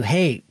opposed to,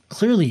 hey,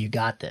 clearly you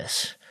got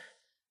this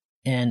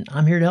and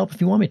I'm here to help if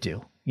you want me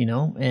to,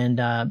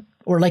 and,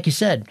 or like you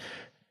said,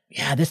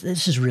 yeah, this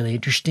is really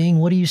interesting.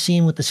 What are you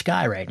seeing with the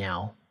sky right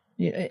now?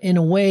 In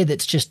a way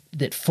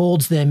that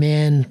folds them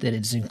in, that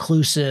is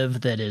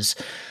inclusive, that is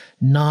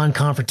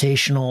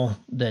non-confrontational,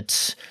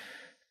 that's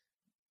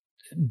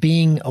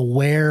being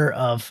aware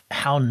of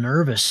how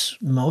nervous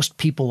most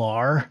people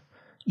are,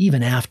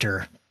 even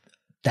after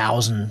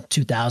 1,000,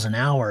 2,000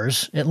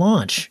 hours at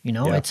launch.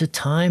 Yeah. It's a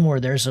time where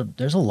there's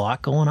a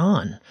lot going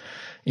on,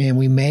 and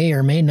we may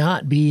or may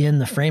not be in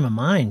the frame of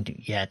mind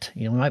yet.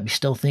 We might be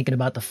still thinking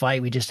about the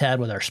fight we just had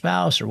with our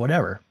spouse or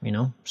whatever.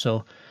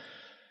 So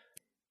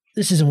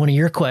this isn't one of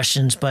your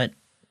questions, but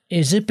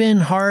has it been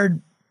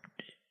hard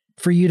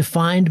for you to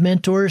find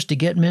mentors, to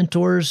get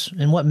mentors,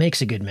 and what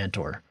makes a good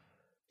mentor?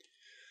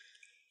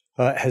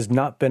 It has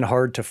not been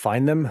hard to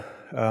find them,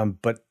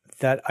 but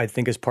that I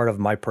think is part of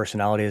my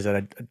personality, is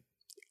that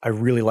I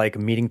really like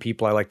meeting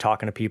people. I like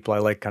talking to people. I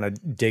like kind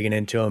of digging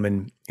into them.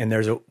 And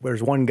there's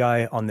one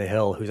guy on the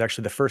hill who's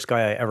actually the first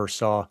guy I ever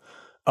saw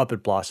up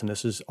at Blossom.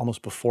 This is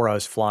almost before I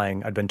was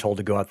flying. I'd been told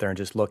to go out there and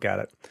just look at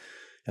it.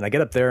 And I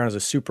get up there and it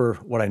was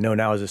what I know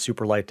now is a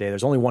super light day.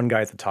 There's only one guy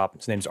at the top.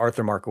 His name's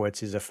Arthur Markowitz.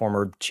 He's a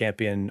former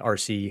champion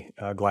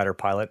RC glider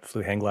pilot,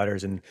 flew hang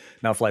gliders and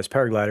now flies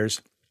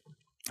paragliders.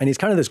 And he's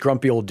kind of this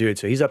grumpy old dude.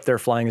 So he's up there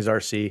flying his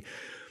RC.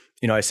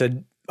 I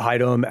said hi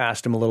to him,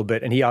 asked him a little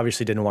bit, and he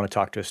obviously didn't want to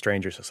talk to a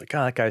stranger. So it's like,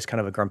 that guy's kind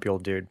of a grumpy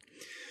old dude.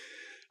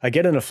 I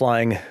get into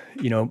flying,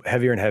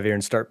 heavier and heavier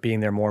and start being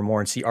there more and more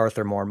and see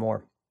Arthur more and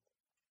more.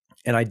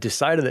 And I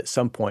decided at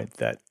some point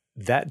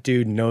that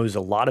dude knows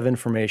a lot of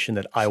information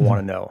that I want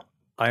to know.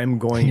 I am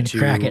going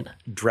to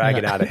drag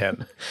it out of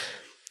him.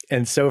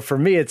 And so for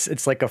me,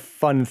 it's like a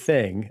fun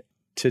thing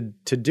to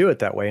do it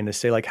that way and to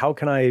say, like, how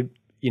can I,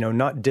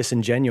 not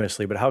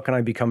disingenuously, but how can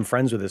I become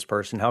friends with this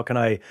person? How can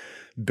I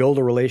build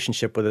a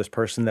relationship with this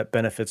person that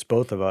benefits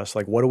both of us?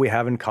 Like, what do we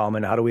have in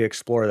common? How do we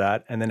explore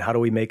that? And then how do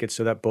we make it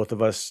so that both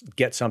of us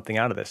get something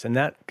out of this? And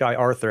that guy,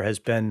 Arthur, has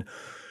been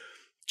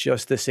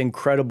just this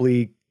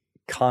incredibly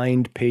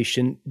kind,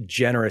 patient,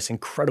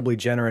 incredibly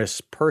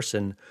generous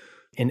person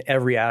in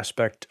every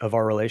aspect of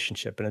our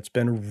relationship. And it's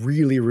been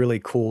really, really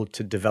cool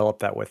to develop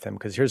that with him,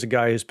 because here's a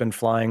guy who's been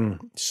flying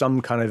some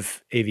kind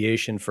of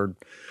aviation for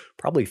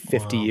probably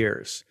 50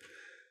 years.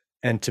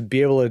 And to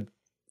be able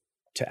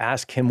to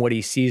ask him what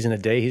he sees in a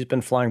day, he's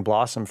been flying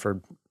Blossom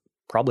for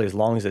probably as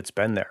long as it's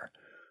been there.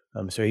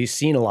 So he's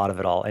seen a lot of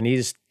it all. And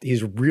he's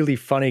a really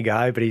funny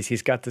guy, but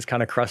he's got this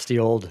kind of crusty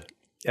old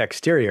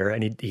exterior,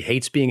 and he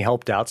hates being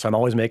helped out. So I'm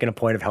always making a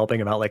point of helping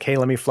him out. Like, hey,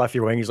 let me fluff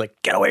your wing. He's like,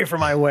 get away from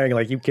my wing.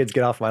 Like, you kids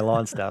get off my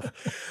lawn stuff.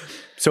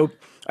 So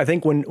I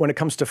think when it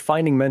comes to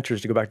finding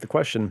mentors, to go back to the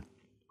question,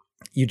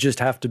 you just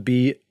have to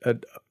be,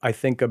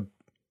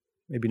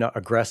 maybe not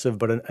aggressive,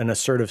 but an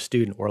assertive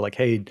student, or like,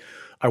 hey,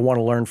 I want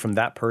to learn from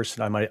that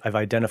person. I've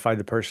identified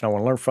the person I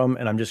want to learn from,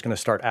 and I'm just going to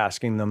start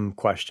asking them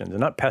questions and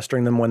not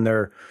pestering them when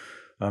they're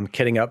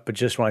kidding up, but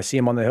just when I see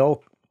them on the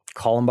hill,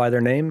 call them by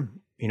their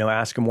name,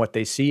 ask them what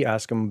they see,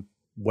 ask them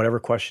whatever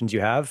questions you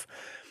have.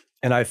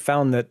 And I've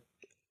found that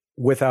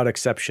without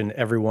exception,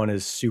 everyone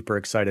is super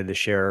excited to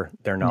share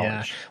their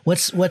knowledge. Yeah.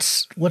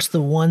 What's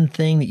the one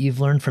thing that you've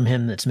learned from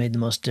him that's made the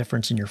most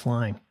difference in your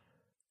flying?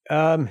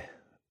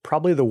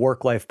 Probably the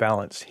work-life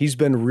balance. He's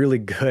been really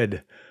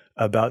good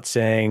about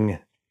saying,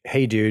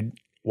 hey, dude,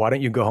 why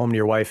don't you go home to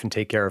your wife and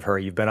take care of her?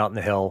 You've been out in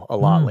the hill a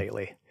lot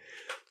lately.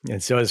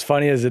 And so as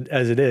funny as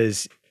it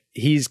is,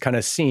 he's kind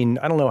of seen,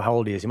 I don't know how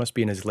old he is. He must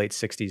be in his late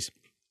 60s.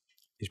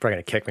 He's probably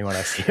going to kick me when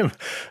I see him.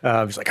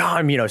 He's like,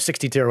 I'm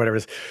 62 or whatever it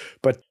is.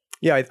 But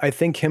yeah, I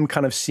think him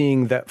kind of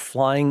seeing that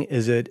flying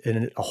is a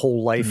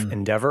whole life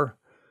endeavor,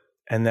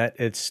 and that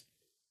it's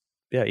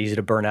easy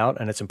to burn out,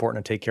 and it's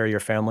important to take care of your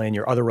family and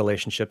your other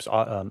relationships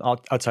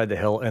outside the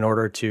hill in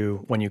order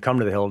to, when you come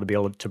to the hill, to be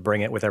able to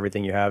bring it with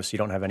everything you have so you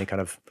don't have any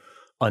kind of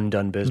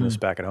undone business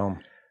back at home.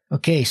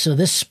 Okay, so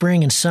this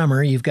spring and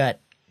summer,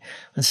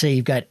 let's say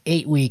you've got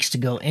 8 weeks to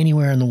go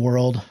anywhere in the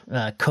world.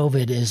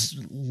 COVID is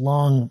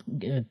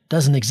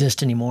doesn't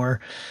exist anymore.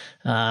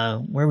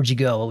 Where would you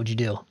go? What would you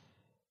do?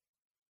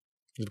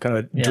 It's kind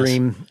of a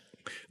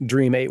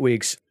dream 8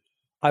 weeks.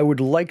 I would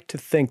like to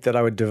think that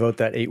I would devote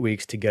that 8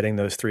 weeks to getting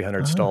those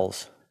 300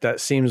 stalls. That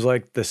seems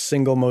like the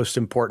single most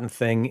important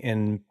thing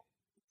in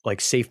like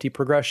safety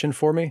progression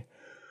for me.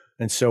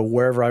 And so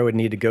wherever I would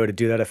need to go to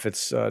do that, if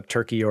it's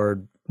Turkey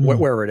or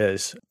wherever it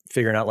is,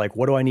 figuring out like,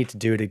 what do I need to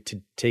do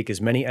to take as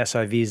many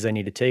SIVs as I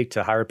need to take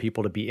to hire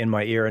people to be in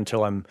my ear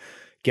until I'm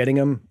getting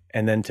them,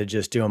 and then to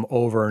just do them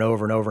over and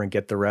over and over and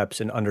get the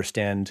reps and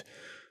understand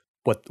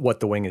what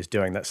the wing is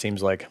doing. That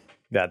seems like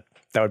that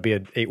would be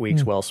 8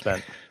 weeks well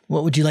spent.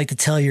 What would you like to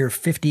tell your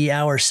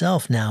 50-hour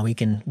self now? We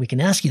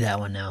can ask you that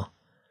one now.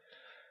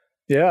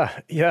 Yeah.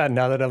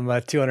 Now that I'm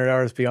 200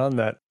 hours beyond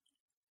that,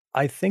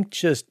 I think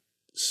just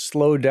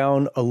slow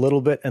down a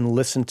little bit and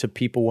listen to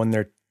people when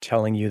they're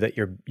telling you that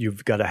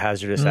you've got a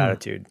hazardous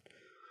attitude.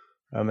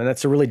 And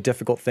that's a really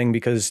difficult thing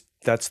because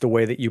that's the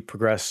way that you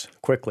progress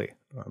quickly.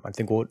 I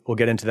think we'll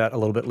get into that a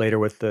little bit later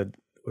with the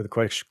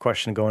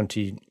question going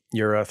to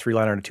your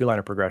 3-liner and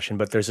 2-liner progression.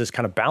 But there's this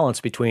kind of balance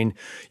between,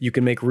 you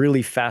can make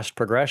really fast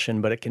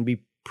progression, but it can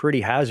be pretty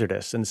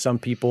hazardous. And some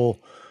people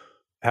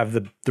have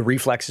the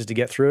reflexes to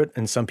get through it,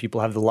 and some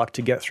people have the luck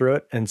to get through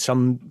it, and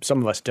some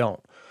of us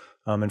don't.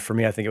 And for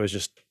me, I think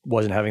it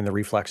wasn't having the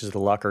reflexes, the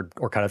luck,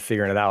 or kind of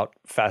figuring it out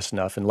fast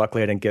enough. And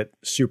luckily I didn't get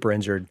super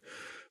injured.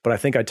 But I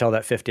think I'd tell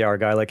that 50-hour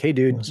guy, like, hey,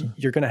 dude,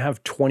 you're going to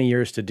have 20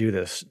 years to do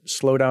this.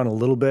 Slow down a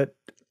little bit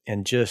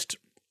and just,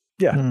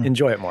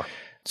 enjoy it more.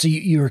 So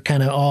you were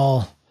kind of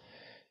all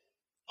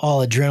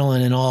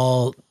adrenaline and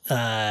all,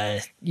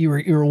 you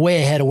were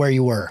way ahead of where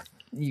you were.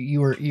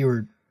 You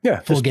were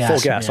full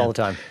gas all the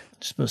time.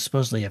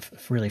 Supposedly a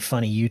really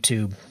funny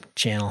YouTube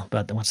channel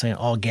about the one saying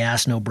all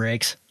gas, no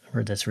brakes. I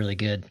heard that's really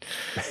good.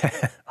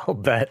 I'll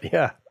bet.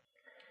 Yeah.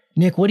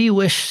 Nick, what do you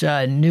wish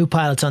new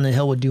pilots on the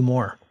hill would do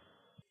more?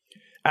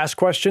 Ask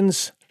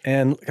questions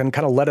and kind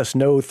of let us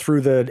know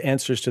through the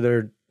answers to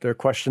their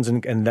questions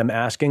and them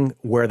asking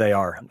where they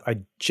are. I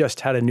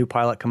just had a new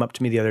pilot come up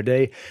to me the other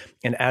day,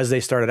 and as they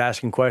started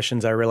asking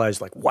questions, I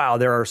realized like, wow,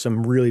 there are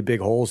some really big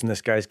holes in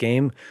this guy's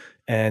game,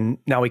 and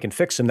now we can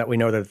fix them that we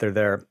know that they're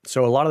there.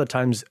 So a lot of the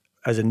times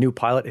as a new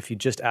pilot, if you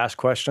just ask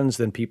questions,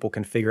 then people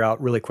can figure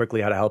out really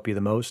quickly how to help you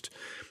the most.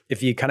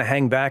 If you kind of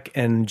hang back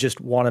and just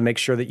want to make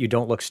sure that you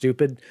don't look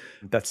stupid,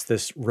 that's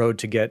this road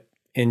to get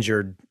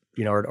injured,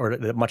 or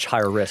a much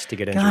higher risk to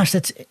get injured. Gosh,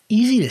 that's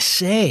easy to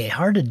say,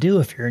 hard to do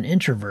if you're an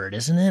introvert,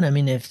 isn't it? I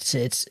mean, it's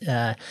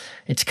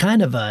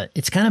kind of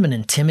an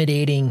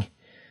intimidating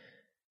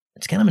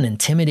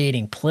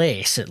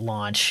place at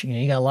launch.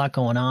 You got a lot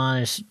going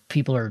on.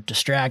 People are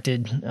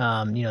distracted.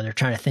 They're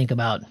trying to think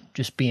about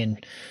just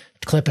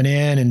clipping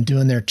in and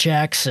doing their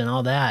checks and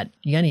all that.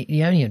 You have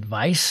any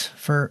advice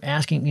for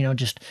asking,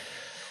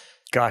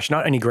 Gosh,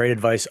 not any great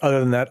advice other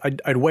than that.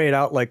 I'd weigh it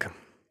out like,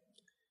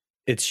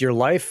 it's your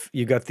life.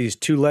 You got these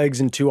 2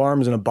 legs and 2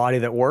 arms and a body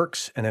that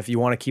works. And if you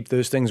want to keep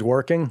those things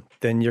working,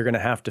 then you're going to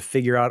have to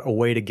figure out a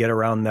way to get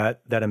around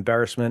that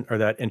embarrassment or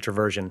that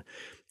introversion.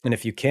 And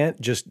if you can't,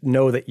 just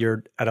know that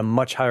you're at a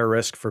much higher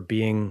risk for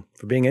being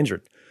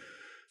injured.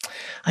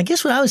 I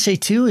guess what I would say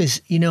too is,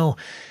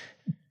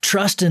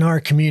 trust in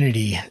our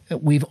community.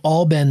 We've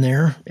all been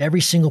there.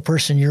 Every single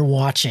person you're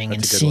watching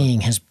and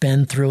seeing has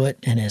been through it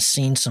and has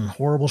seen some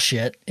horrible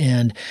shit.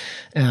 And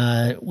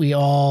we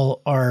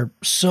all are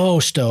so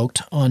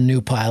stoked on new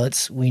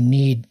pilots. We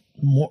need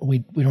more. We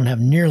don't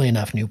have nearly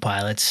enough new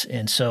pilots.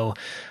 And so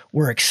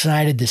we're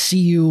excited to see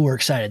you. We're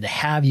excited to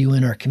have you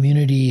in our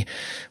community.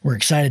 We're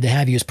excited to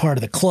have you as part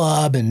of the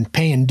club and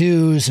paying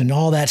dues and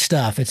all that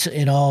stuff. It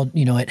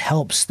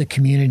helps the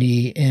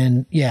community.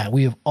 And yeah,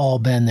 we've all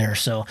been there.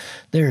 So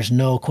there's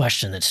no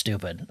question that's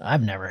stupid.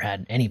 I've never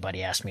had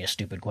anybody ask me a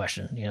stupid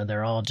question.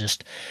 They're all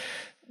just,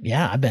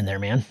 I've been there,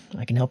 man.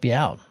 I can help you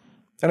out.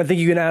 And I think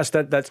you can ask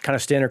that kind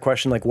of standard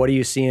question, like, what are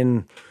you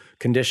seeing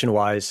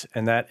condition-wise?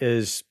 And that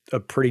is a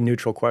pretty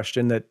neutral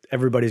question that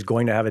everybody's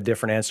going to have a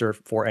different answer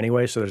for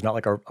anyway. So there's not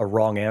like a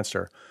wrong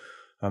answer.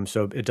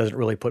 So it doesn't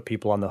really put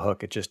people on the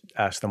hook. It just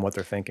asks them what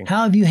they're thinking.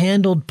 How have you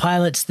handled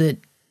pilots that,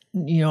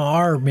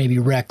 are maybe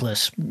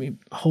reckless,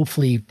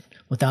 hopefully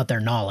without their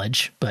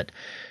knowledge, but,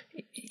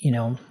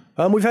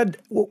 We've had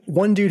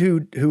one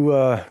dude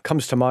who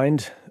comes to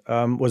mind,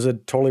 was a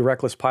totally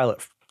reckless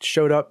pilot.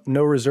 Showed up,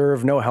 no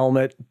reserve, no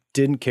helmet,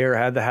 didn't care,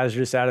 had the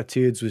hazardous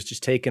attitudes, was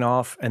just taking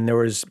off, and there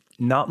was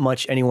not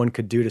much anyone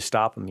could do to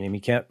stop him. I mean,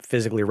 you can't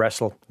physically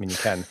wrestle. I mean, you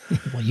can.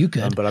 Well, you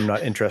could. But I'm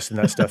not interested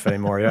in that stuff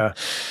anymore, yeah.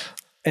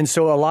 And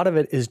so a lot of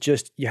it is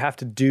just you have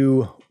to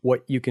do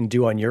what you can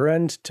do on your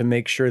end to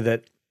make sure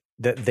that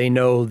they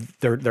know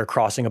they're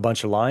crossing a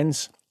bunch of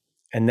lines.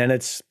 And then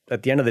it's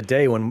at the end of the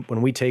day, when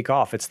we take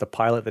off, it's the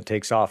pilot that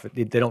takes off.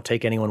 They don't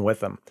take anyone with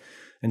them.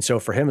 And so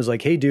for him, it's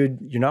like, hey, dude,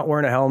 you're not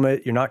wearing a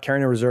helmet. You're not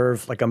carrying a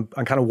reserve. Like, I'm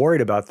kind of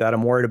worried about that.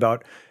 I'm worried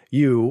about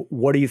you.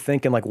 What are you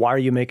thinking? Like, why are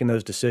you making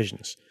those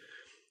decisions?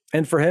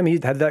 And for him, he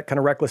had that kind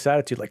of reckless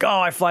attitude, like, oh,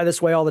 I fly this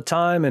way all the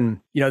time. And,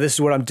 this is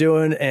what I'm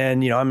doing.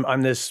 And,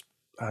 I'm this,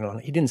 I don't know.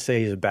 He didn't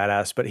say he's a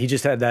badass, but he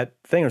just had that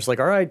thing. It's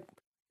like, all right,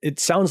 it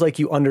sounds like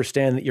you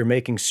understand that you're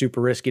making super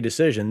risky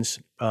decisions,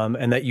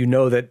 and that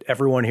that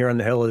everyone here on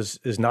the Hill is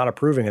not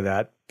approving of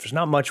that. There's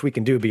not much we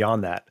can do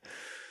beyond that.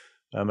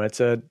 That's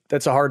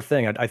a hard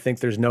thing. I think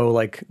there's no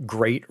like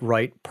great,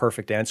 right,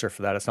 perfect answer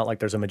for that. It's not like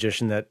there's a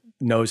magician that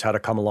knows how to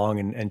come along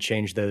and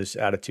change those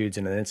attitudes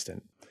in an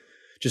instant.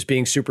 Just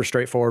being super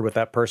straightforward with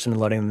that person and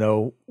letting them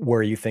know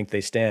where you think they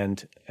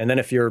stand. And then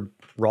if you're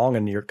wrong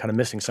and you're kind of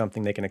missing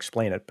something, they can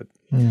explain it, but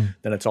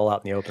then it's all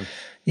out in the open.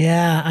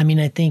 Yeah. I mean,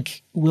 I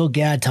think Will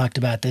Gadd talked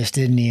about this,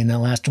 didn't he? In the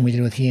last one we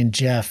did with he and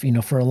Jeff,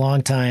 for a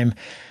long time,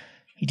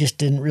 he just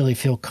didn't really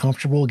feel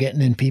comfortable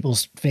getting in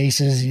people's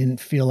faces. He didn't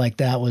feel like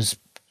that was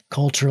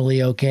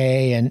culturally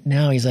okay. And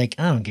now he's like,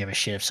 I don't give a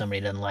shit if somebody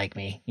doesn't like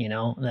me,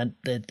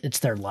 that it's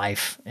their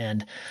life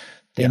and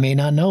they may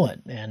not know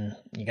it. And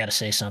you got to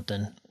say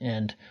something.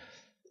 And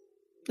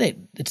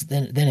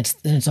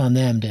it's on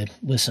them to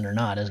listen or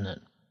not, isn't it?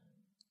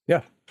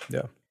 Yeah.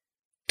 Yeah.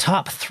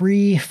 Top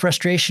 3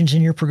 frustrations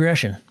in your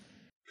progression.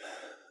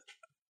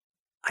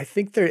 I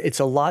think it's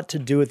a lot to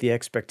do with the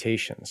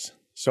expectations.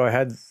 So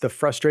the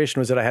frustration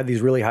was that I had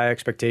these really high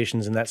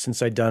expectations, and that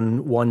since I'd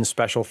done one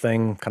special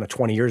thing kind of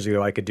 20 years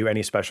ago, I could do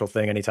any special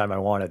thing anytime I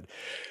wanted.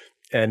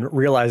 And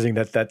realizing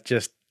that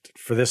just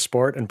for this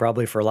sport and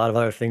probably for a lot of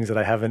other things that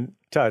I haven't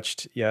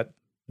touched yet,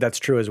 that's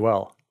true as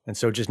well. And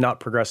so just not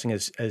progressing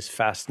as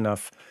fast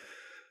enough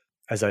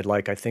as I'd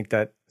like, I think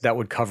that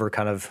would cover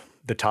kind of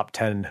the top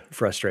 10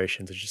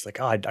 frustrations. It's just like,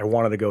 I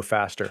wanted to go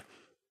faster.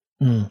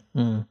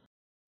 Mm-hmm.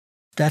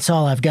 That's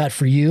all I've got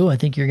for you. I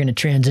think you're going to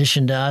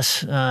transition to us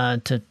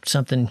to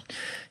something,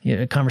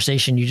 a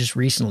conversation you just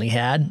recently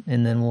had,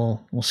 and then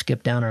we'll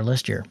skip down our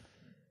list here.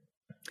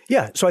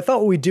 Yeah. So I thought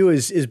what we'd do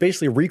is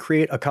basically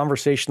recreate a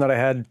conversation that I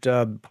had,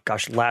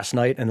 last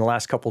night and the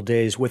last couple of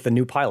days with a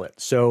new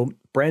pilot. So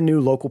brand new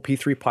local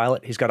P3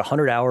 pilot. He's got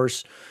 100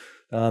 hours,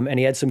 and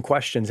he had some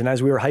questions. And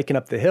as we were hiking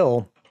up the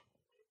hill,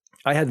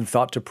 I hadn't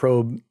thought to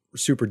probe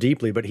super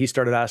deeply, but he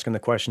started asking the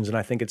questions, and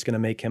I think it's going to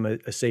make him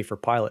a safer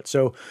pilot.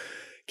 So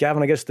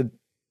Gavin, I guess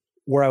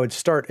where I would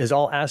start is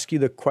I'll ask you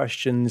the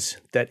questions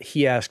that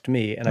he asked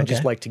me, and I'd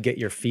just like to get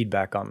your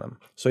feedback on them.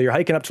 So you're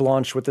hiking up to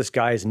launch with this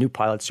guy. He's a new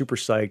pilot, super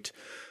psyched.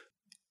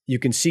 You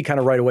can see kind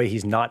of right away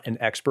he's not an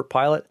expert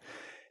pilot.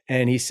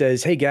 And he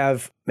says, hey,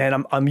 Gav,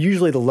 man, I'm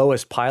usually the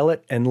lowest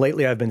pilot, and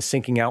lately I've been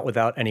sinking out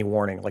without any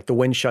warning. Like the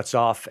wind shuts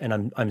off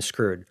and I'm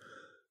screwed.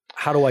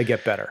 How do I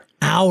get better?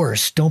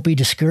 Hours. Don't be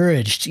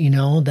discouraged.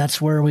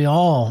 That's where we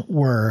all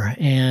were.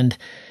 And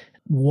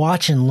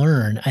watch and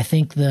learn. I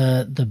think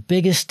the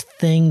biggest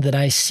thing that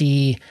I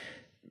see,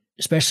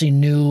 especially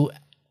new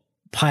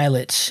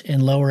pilots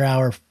and lower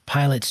hour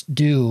pilots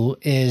do,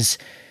 is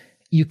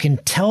you can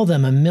tell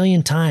them a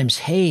million times,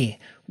 hey,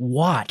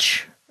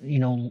 watch,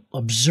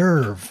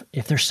 observe.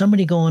 If there's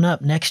somebody going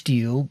up next to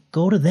you,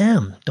 go to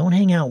them. Don't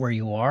hang out where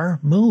you are.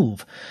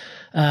 Move.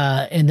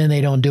 And then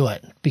they don't do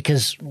it,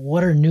 because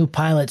what are new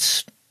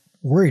pilots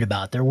worried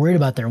about? They're worried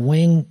about their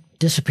wing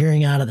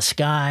disappearing out of the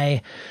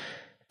sky.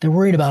 They're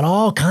worried about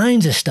all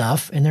kinds of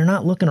stuff, and they're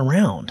not looking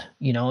around.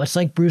 It's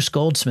like Bruce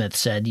Goldsmith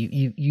said,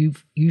 you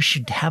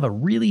should have a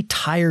really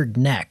tired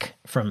neck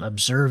from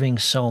observing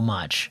so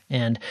much.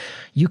 And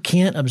you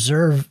can't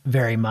observe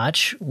very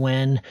much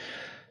when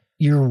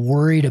you're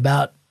worried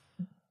about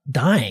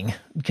dying,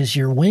 because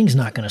your wing's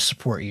not going to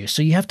support you.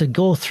 So you have to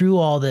go through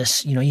all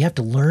this, you have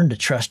to learn to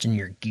trust in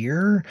your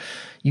gear.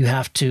 You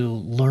have to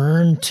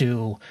learn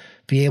to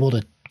be able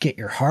to get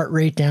your heart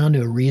rate down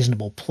to a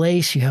reasonable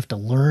place. You have to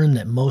learn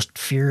that most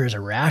fear is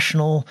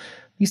irrational.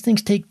 These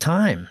things take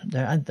time.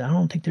 I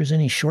don't think there's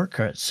any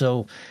shortcuts.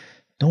 So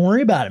don't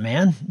worry about it,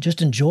 man.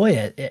 Just enjoy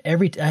it.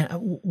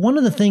 One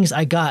of the things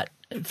I got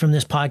from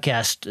this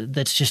podcast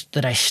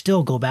that I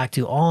still go back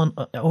to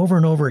over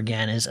and over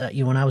again is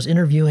when I was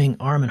interviewing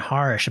Armin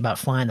Harish about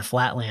flying the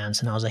flatlands,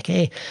 and I was like,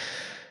 hey,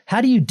 how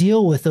do you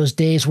deal with those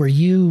days where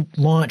you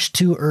launch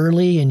too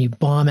early and you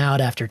bomb out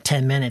after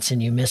 10 minutes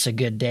and you miss a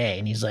good day?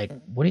 And he's like,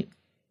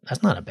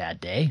 that's not a bad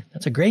day.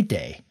 That's a great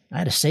day. I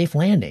had a safe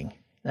landing.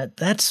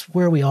 That's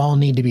where we all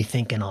need to be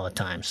thinking all the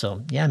time.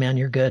 So yeah, man,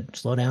 you're good.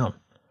 Slow down.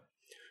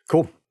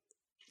 Cool.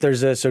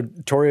 So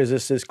Torrey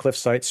is this cliff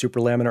site, super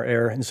laminar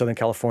air in Southern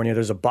California.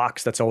 There's a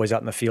box that's always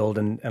out in the field,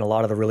 and a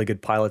lot of the really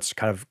good pilots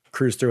kind of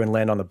cruise through and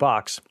land on the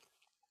box.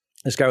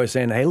 This guy was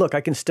saying, hey, look,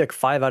 I can stick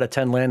 5 out of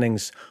 10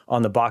 landings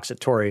on the box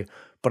at Torrey,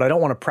 but I don't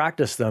want to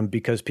practice them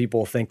because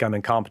people think I'm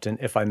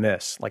incompetent if I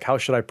miss. Like, how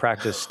should I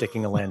practice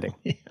sticking a landing?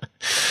 Yeah.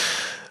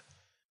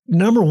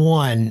 Number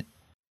one,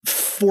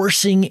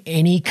 forcing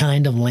any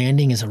kind of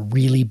landing is a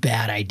really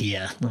bad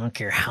idea. I don't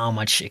care how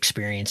much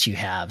experience you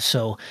have.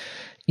 So,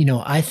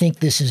 I think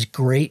this is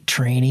great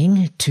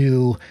training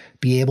to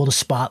be able to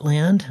spot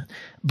land,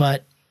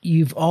 but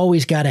you've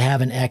always got to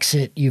have an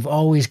exit. You've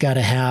always got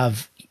to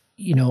have,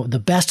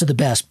 the best of the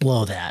best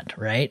blow that,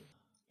 right?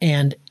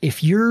 And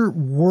if you're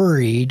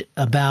worried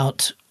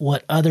about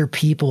what other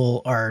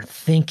people are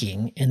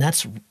thinking, and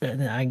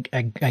I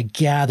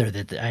gather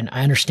that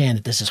I understand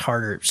that this is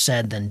harder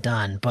said than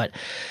done, but,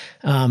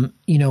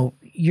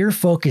 your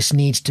focus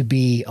needs to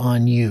be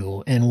on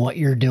you and what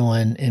you're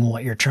doing and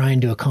what you're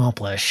trying to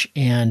accomplish.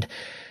 And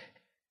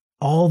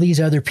all these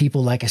other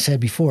people, like I said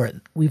before,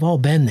 we've all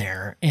been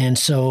there. And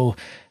so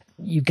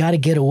you got to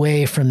get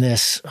away from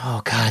this,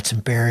 oh God, it's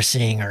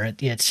embarrassing, or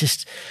it's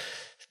just,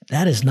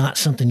 that is not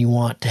something you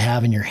want to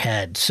have in your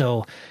head.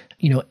 So,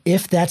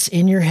 if that's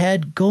in your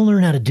head, go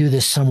learn how to do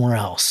this somewhere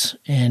else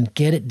and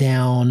get it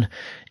down.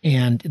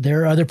 And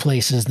there are other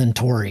places than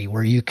Torrey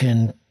where you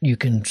can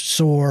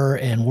soar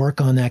and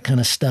work on that kind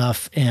of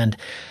stuff and,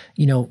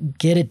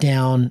 get it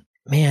down.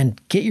 Man,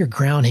 get your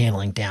ground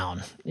handling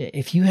down.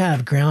 If you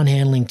have ground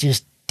handling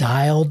just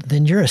dialed,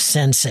 then you're a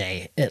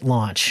sensei at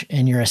launch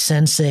and you're a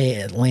sensei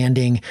at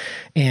landing.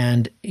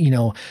 And,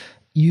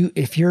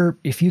 if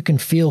you can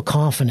feel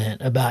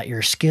confident about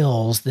your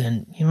skills,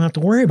 then you don't have to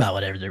worry about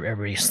what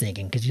everybody's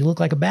thinking because you look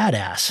like a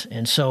badass.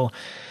 And so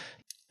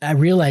I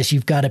realize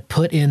you've got to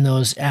put in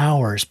those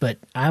hours, but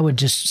I would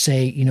just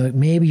say,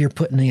 maybe you're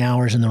putting the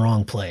hours in the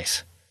wrong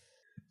place.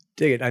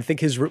 Dig it. I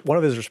think one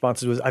of his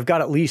responses was, I've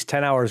got at least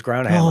 10 hours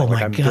ground handling. Oh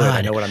my I'm God. good.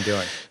 I know what I'm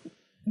doing.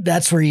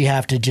 That's where you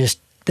have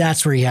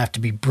to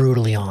be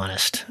brutally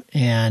honest.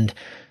 And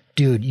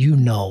dude,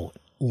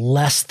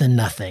 less than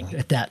nothing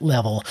at that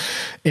level.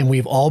 And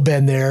we've all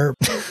been there.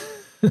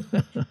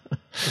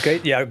 Okay.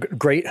 Yeah.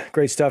 Great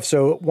stuff.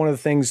 So one of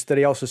the things that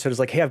he also said is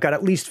like, hey, I've got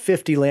at least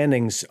 50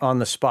 landings on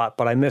the spot,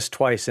 but I missed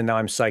twice and now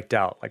I'm psyched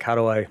out. Like, how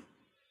do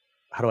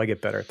I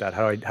get better at that?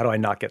 How do I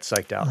not get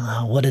psyched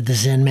out? What did the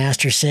Zen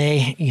master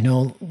say?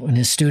 When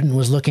his student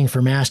was looking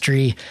for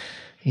mastery,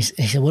 he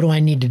said, what do I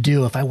need to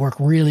do if I work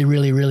really,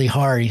 really, really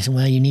hard? He said,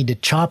 well, you need to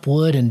chop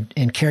wood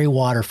and carry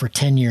water for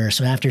 10 years.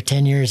 So after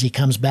 10 years, he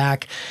comes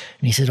back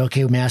and he said,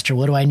 okay, master,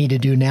 what do I need to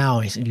do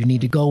now? He said, you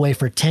need to go away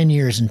for 10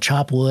 years and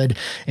chop wood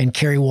and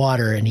carry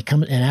water. And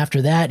and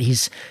after that, he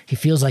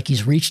feels like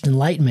he's reached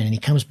enlightenment, and he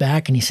comes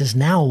back and he says,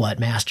 now what,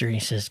 master? And he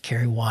says,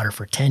 carry water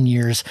for 10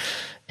 years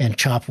and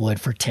chop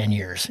wood for 10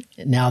 years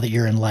now that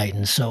you're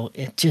enlightened. So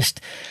it just,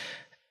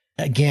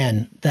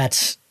 again,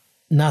 that's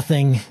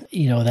nothing,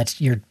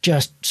 you're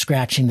just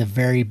scratching the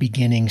very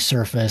beginning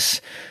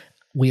surface.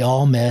 We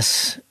all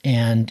miss,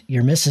 and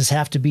your misses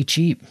have to be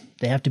cheap.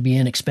 They have to be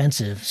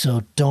inexpensive.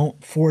 So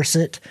don't force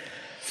it.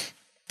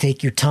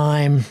 Take your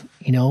time.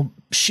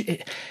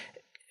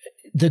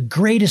 The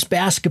greatest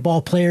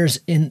basketball players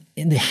in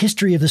the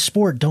history of the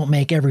sport don't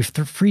make every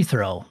free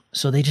throw.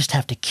 So they just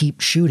have to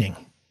keep shooting.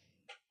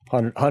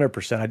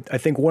 100%. I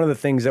think one of the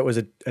things that was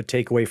a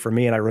takeaway for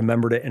me, and I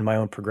remembered it in my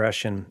own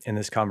progression in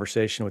this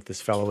conversation with this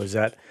fellow, is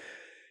that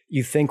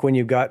you think when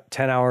you've got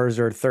 10 hours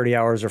or 30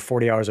 hours or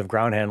 40 hours of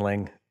ground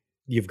handling,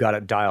 you've got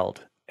it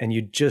dialed. And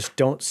you just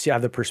don't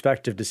have the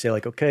perspective to say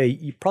like, okay,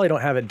 you probably don't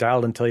have it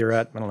dialed until you're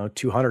at,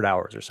 200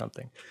 hours or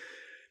something.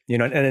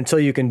 And until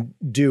you can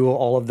do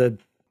all of the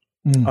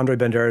Andre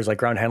Bandera's like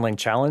ground handling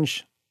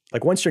challenge,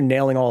 like once you're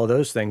nailing all of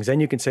those things, then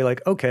you can say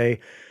like,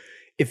 okay,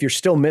 if you're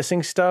still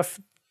missing stuff,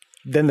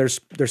 then there's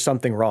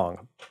something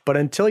wrong. But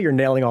until you're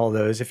nailing all of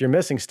those, if you're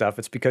missing stuff,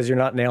 it's because you're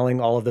not nailing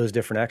all of those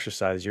different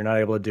exercises. You're not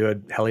able to do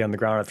a heli on the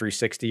ground at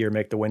 360 or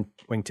make the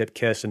wingtip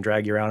kiss and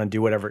drag you around and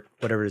do whatever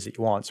it is that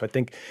you want. So I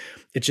think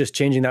it's just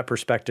changing that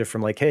perspective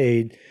from like,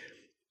 hey,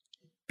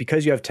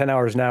 because you have 10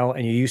 hours now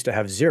and you used to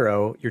have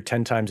 0, you're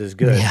 10 times as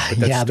good. Yeah, but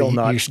that's still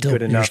not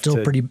good enough.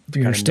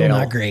 You're still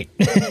not great.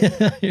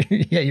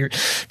 Yeah, you're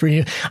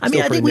pretty. I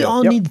think we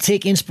all need to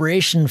take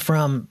inspiration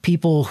from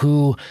people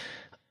who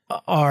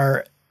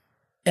are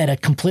at a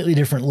completely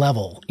different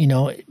level.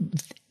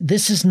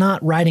 This is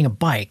not riding a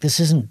bike.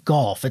 This isn't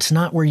golf. It's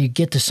not where you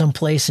get to some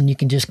place and you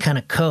can just kind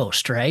of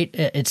coast, right?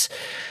 It's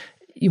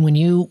when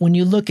you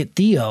look at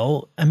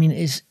Theo,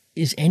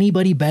 is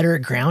anybody better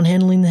at ground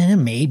handling than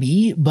him?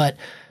 Maybe, but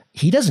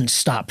he doesn't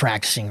stop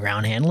practicing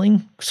ground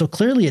handling. So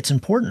clearly it's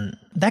important.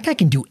 That guy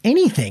can do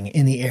anything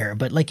in the air,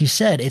 but like you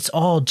said, it's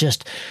all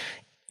just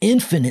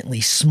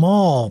infinitely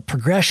small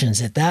progressions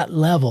at that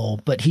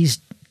level, but he's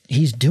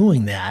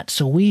doing that.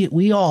 So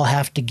we all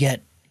have to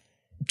get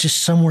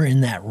just somewhere in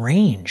that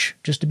range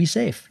just to be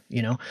safe,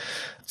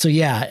 So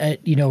yeah,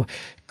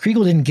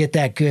 Kriegel didn't get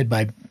that good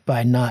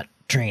by not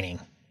training.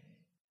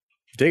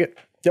 Dig it.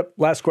 Yep.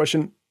 Last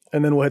question,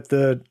 and then we'll hit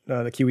the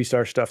Kiwi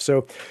Star stuff.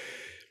 So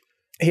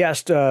he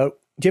asked, do you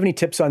have any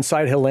tips on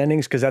side hill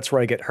landings? Because that's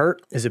where I get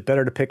hurt. Is it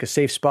better to pick a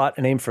safe spot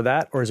and aim for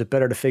that? Or is it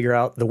better to figure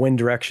out the wind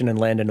direction and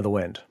land into the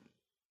wind?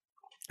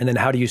 And then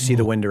how do you see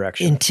the wind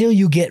direction? Until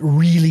you get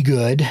really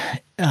good,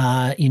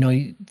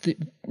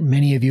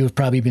 many of you have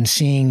probably been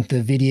seeing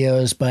the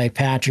videos by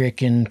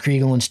Patrick and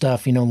Kriegel and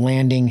stuff,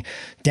 landing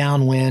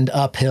downwind,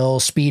 uphill,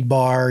 speed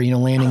bar,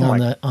 landing on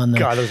the.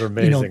 God, those are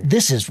amazing.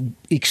 This is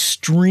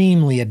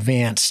extremely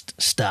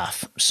advanced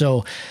stuff.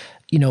 So,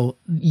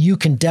 you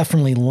can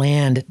definitely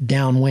land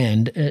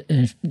downwind,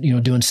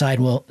 doing side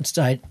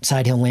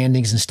hill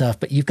landings and stuff,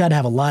 but you've got to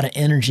have a lot of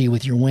energy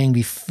with your wing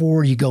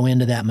before you go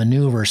into that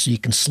maneuver so you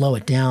can slow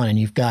it down and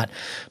you've got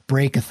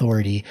brake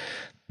authority.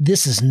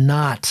 This is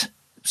not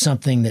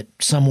something that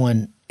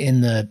someone in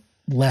the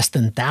less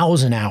than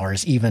 1,000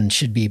 hours even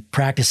should be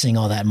practicing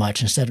all that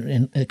much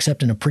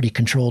except in a pretty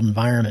controlled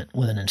environment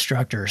with an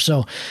instructor.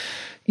 So,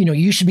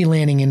 you should be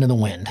landing into the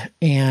wind.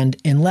 And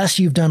unless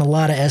you've done a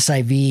lot of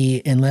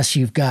SIV, unless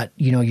you've got,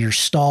 your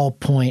stall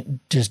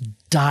point just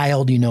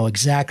dialed,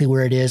 exactly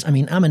where it is. I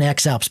mean, I'm an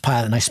X-Alps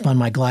pilot and I spun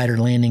my glider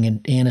landing in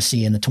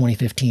Annecy in the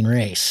 2015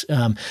 race.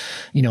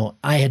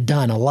 I had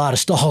done a lot of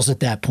stalls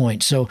at that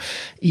point. So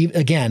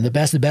again, the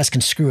best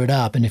can screw it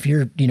up. And if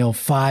you're,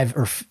 5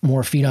 or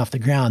more feet off the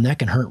ground, that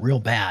can hurt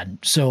real bad.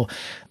 So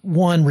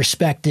 1,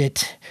 respect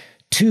it.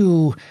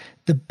 2,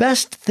 the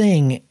best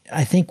thing,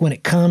 I think, when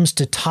it comes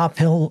to top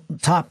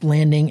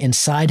landing and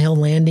side hill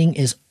landing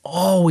is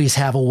always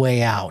have a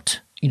way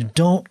out.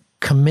 Don't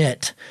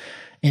commit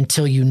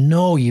until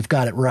you've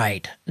got it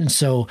right. And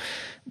so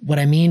what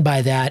I mean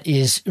by that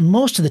is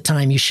most of the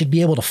time you should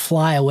be able to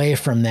fly away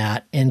from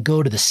that and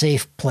go to the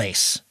safe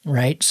place,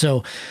 right?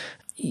 So,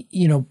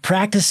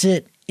 practice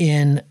it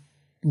in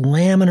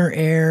laminar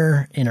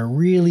air in a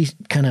really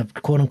kind of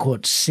quote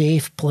unquote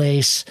safe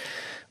place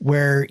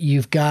where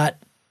you've got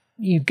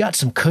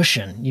some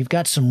cushion, you've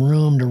got some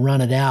room to run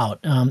it out.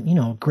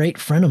 A great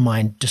friend of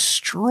mine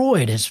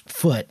destroyed his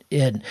foot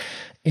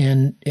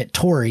at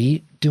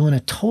Torrey doing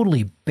a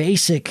totally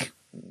basic,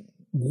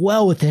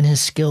 well within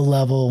his skill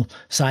level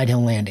side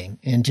hill landing,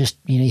 and just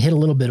he hit a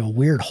little bit of a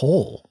weird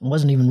hole. It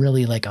wasn't even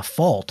really like a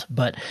fault,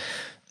 but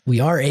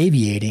we are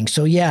aviating,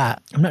 so yeah.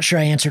 I'm not sure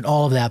I answered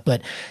all of that,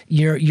 but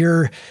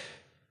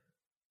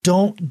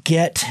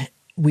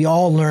we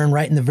all learn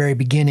right in the very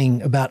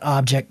beginning about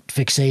object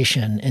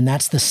fixation, and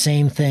that's the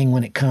same thing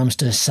when it comes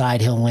to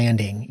side hill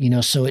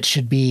landing. So it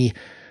should be,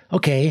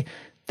 okay,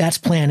 that's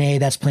plan A,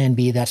 that's plan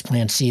B, that's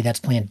plan C, that's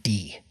plan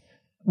D.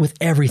 With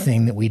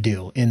everything that we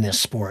do in this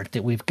sport,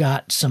 that we've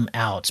got some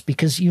outs,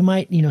 because you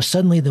might,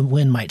 suddenly the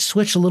wind might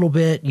switch a little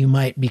bit. You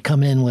might be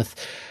coming in with,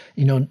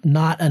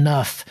 not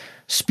enough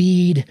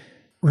speed.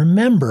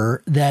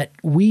 Remember that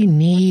we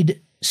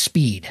need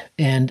speed.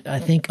 And I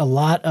think a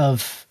lot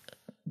of,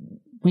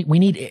 we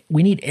need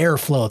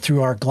airflow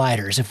through our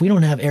gliders. If we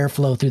don't have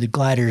airflow through the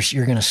gliders,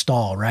 you're going to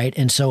stall, right?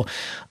 And so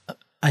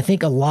I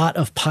think a lot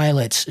of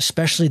pilots,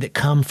 especially that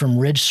come from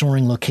ridge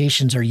soaring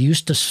locations, are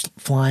used to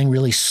flying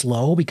really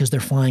slow because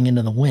they're flying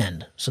into the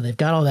wind. So they've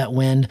got all that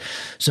wind,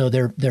 so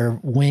their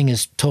wing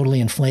is totally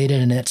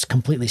inflated and it's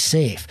completely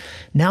safe.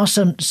 Now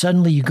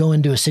suddenly you go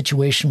into a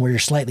situation where you're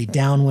slightly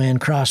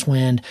downwind,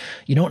 crosswind,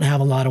 you don't have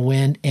a lot of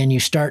wind, and you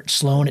start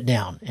slowing it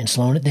down and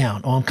slowing it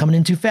down. Oh, I'm coming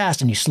in too fast,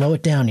 and you slow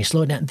it down,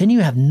 Then you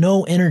have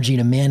no energy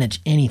to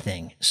manage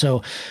anything.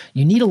 So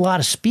you need a lot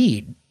of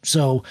speed.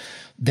 So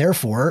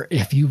therefore,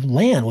 if you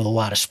land with a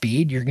lot of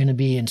speed, you're going to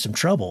be in some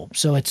trouble.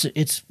 So it's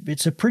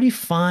a pretty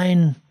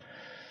fine,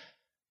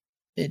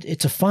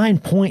 it's a fine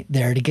point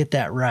there to get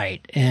that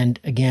right. And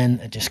again,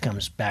 it just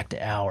comes back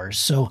to hours.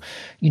 So,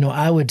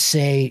 I would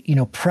say,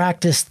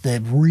 practice the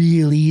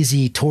real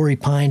easy Torrey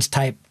Pines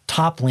type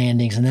top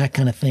landings and that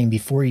kind of thing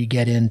before you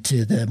get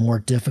into the more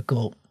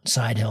difficult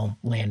side hill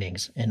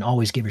landings, and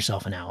always give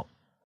yourself an out.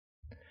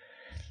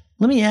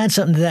 Let me add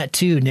something to that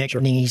too, Nick.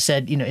 Sure. He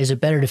said, is it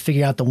better to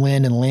figure out the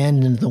wind and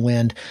land into the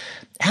wind?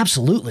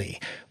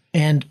 Absolutely.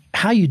 And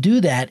how you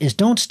do that is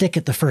don't stick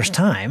it the first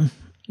time.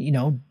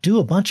 Do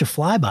a bunch of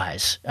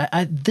flybys.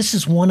 This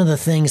is one of the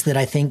things that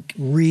I think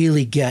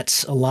really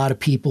gets a lot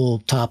of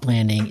people top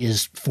landing,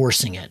 is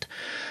forcing it.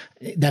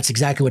 That's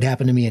exactly what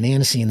happened to me in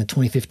Annecy in the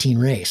 2015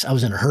 race. I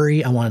was in a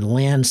hurry. I wanted to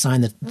land,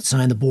 sign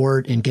the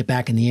board, and get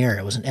back in the air.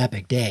 It was an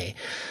epic day.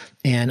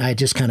 And I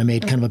just kind of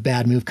made kind of a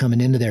bad move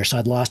coming into there. So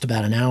I'd lost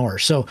about an hour.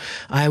 So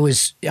I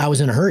was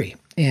in a hurry,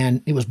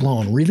 and it was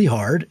blowing really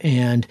hard,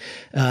 and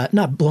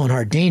not blowing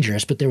hard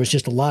dangerous, but there was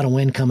just a lot of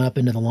wind coming up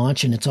into the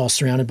launch, and it's all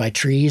surrounded by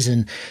trees.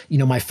 And,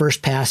 my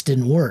first pass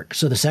didn't work.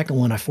 So the second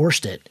one, I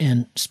forced it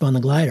and spun the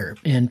glider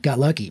and got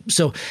lucky.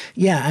 So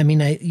yeah,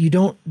 you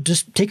don't,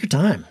 just take your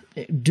time.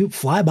 Do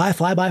fly by,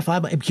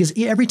 because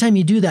every time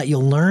you do that,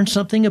 you'll learn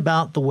something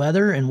about the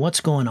weather and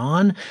what's going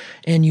on.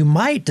 And you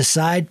might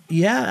decide,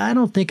 yeah, I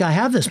don't think I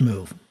have this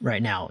move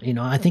right now.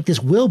 I think this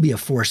will be a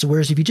force.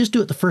 Whereas if you just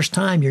do it the first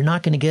time, you're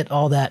not going to get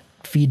all that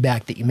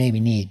feedback that you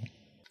maybe need.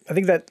 I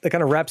think that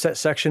kind of wraps that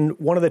section.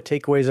 One of the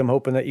takeaways I'm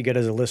hoping that you get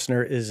as a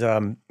listener is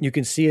you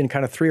can see in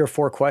kind of 3 or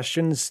 4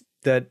 questions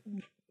that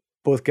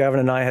both Gavin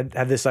and I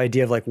had this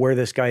idea of like where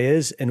this guy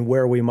is and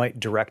where we might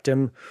direct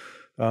him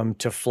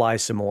to fly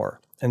some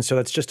more. And so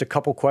that's just a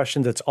couple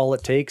questions. That's all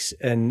it takes.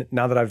 And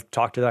now that I've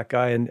talked to that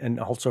guy and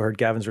also heard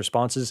Gavin's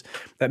responses,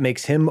 that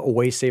makes him a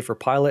way safer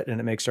pilot and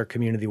it makes our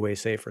community way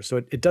safer. So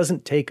it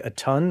doesn't take a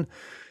ton.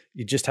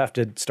 You just have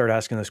to start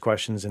asking those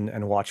questions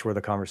and watch where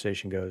the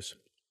conversation goes.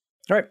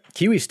 All right,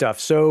 Kiwi stuff.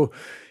 So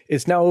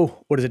it's now,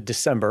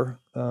 December.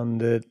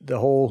 The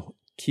whole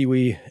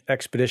Kiwi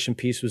expedition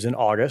piece was in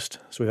August.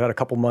 So we've had a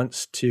couple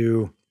months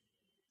to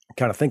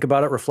kind of think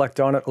about it, reflect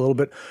on it a little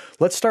bit.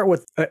 Let's start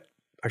with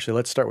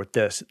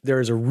this. There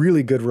is a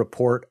really good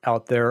report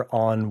out there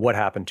on what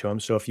happened to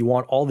him. So if you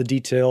want all the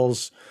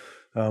details,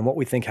 what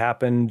we think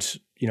happened,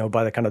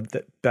 by the kind of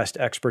the best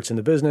experts in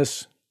the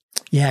business.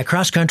 Yeah,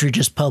 Cross Country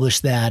just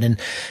published that. And,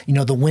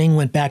 the wing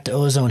went back to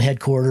Ozone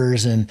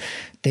headquarters and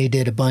they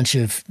did a bunch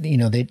of, they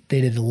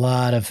did a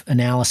lot of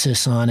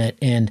analysis on it.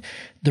 And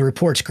the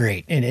report's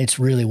great and it's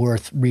really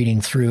worth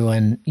reading through.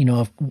 And,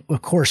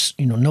 of course,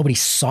 nobody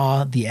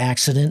saw the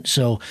accident.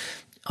 So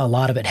a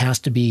lot of it has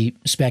to be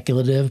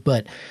speculative,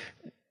 but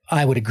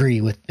I would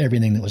agree with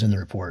everything that was in the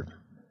report.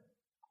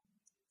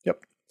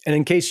 Yep. And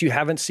in case you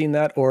haven't seen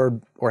that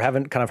or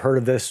haven't kind of heard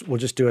of this, we'll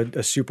just do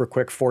a super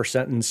quick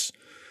 4-sentence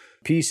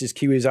piece. Is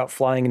Kiwi was out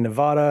flying in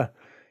Nevada,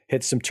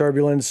 hit some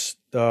turbulence.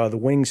 The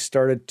wings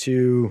started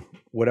to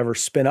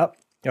spin up,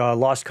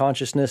 lost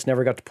consciousness,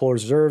 never got to pull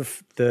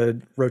reserve.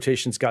 The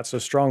rotations got so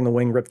strong, the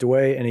wing ripped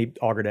away and he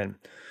augered in.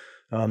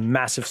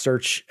 Massive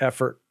search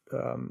effort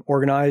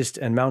organized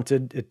and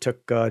mounted. It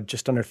took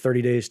just under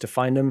 30 days to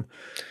find him,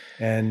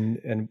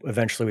 and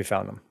eventually we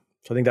found him.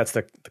 So I think that's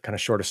the kind of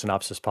shortest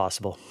synopsis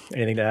possible.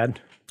 Anything to add?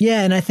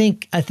 Yeah, and I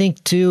think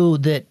too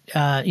that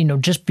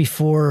just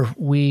before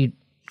we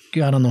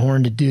got on the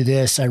horn to do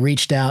this, I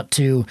reached out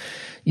to,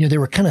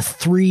 there were kind of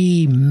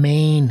 3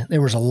 main,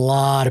 there was a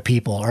lot of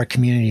people, our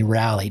community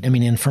rallied. I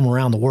mean, and from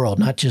around the world,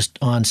 not just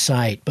on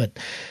site, but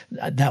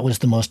that was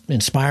the most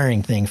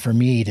inspiring thing for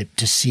me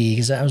to see,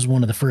 because I was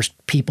one of the first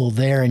people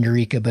there in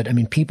Eureka. But I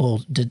mean,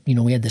 people did,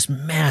 we had this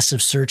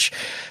massive search,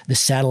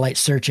 this satellite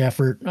search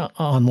effort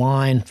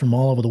online from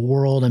all over the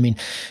world. I mean,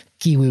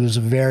 Kiwi was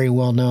a very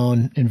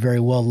well-known and very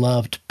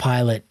well-loved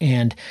pilot.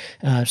 And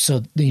so,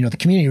 the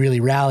community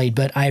really rallied.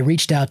 But I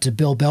reached out to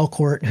Bill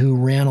Belcourt, who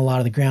ran a lot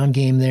of the ground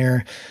game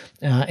there,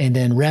 and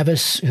then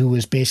Revis, who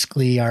was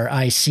basically our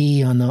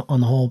IC on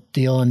the whole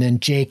deal, and then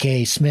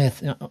J.K.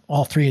 Smith.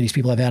 All 3 of these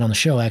people I've had on the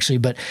show, actually.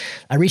 But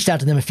I reached out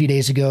to them a few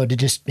days ago to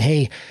just,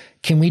 hey,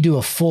 can we do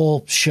a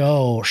full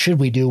show? Should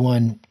we do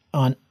one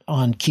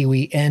on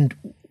Kiwi? And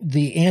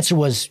the answer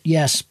was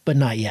yes, but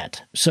not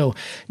yet. So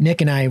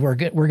Nick and I, we're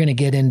going to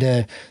get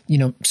into,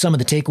 some of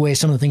the takeaways,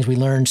 some of the things we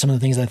learned, some of the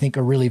things I think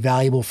are really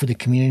valuable for the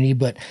community.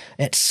 But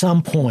at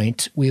some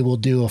point we will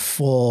do a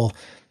full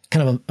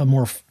kind of a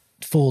more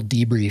full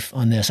debrief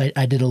on this.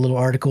 I did a little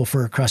article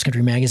for Cross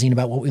Country Magazine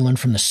about what we learned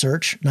from the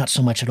search, not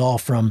so much at all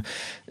from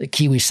the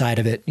Kiwi side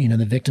of it,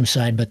 the victim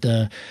side, but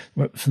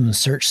from the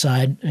search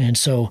side. And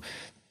so,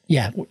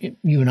 yeah,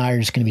 you and I are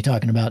just going to be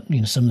talking about,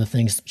 some of the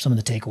things, some of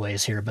the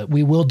takeaways here, but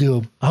we will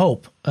do, I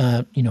hope,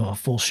 a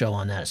full show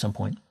on that at some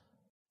point.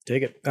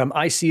 Take it.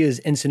 IC is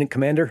Incident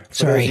Commander.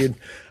 Sorry.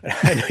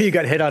 I know you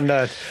got hit on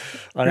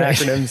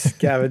acronyms,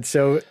 Gavin.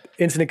 So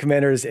Incident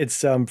Commander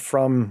it's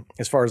from,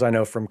 as far as I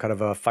know, from kind of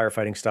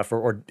firefighting stuff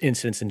or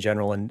incidents in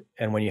general. And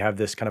when you have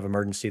this kind of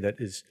emergency that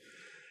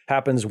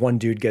happens, one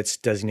dude gets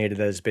designated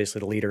as basically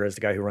the leader, as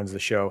the guy who runs the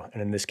show.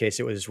 And in this case,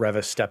 it was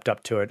Revis stepped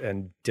up to it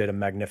and did a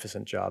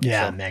magnificent job.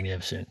 Yeah, so,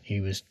 magnificent. He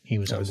was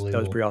unbelievable. That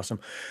was pretty awesome.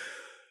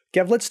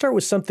 Gav, let's start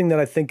with something that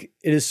I think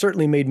it has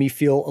certainly made me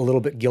feel a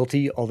little bit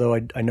guilty, although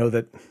I know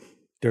that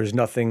there's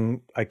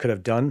nothing I could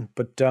have done.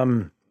 But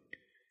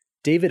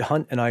David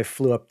Hunt and I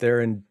flew up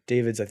there in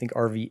David's, I think,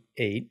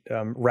 RV-8,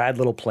 rad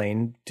little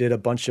plane, did a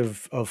bunch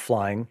of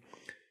flying.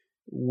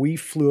 We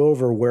flew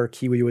over where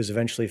Kiwi was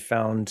eventually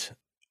found,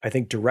 I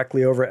think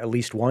directly over at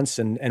least once,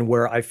 and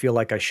where I feel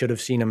like I should have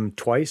seen him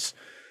twice.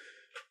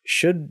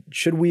 Should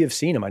we have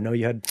seen him? I know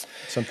you had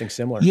something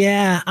similar.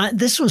 Yeah,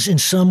 this was in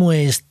some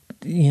ways,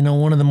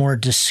 one of the more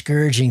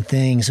discouraging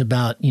things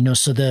about,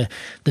 so the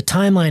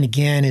timeline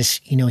again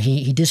is,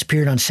 he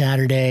disappeared on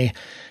Saturday.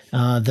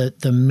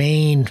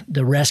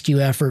 The rescue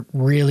effort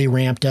really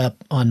ramped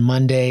up on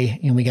Monday,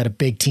 and we got a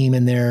big team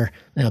in there,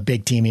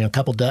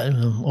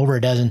 over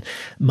a dozen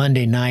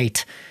Monday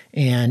night,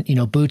 and,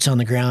 boots on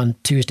the ground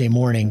Tuesday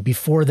morning.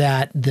 Before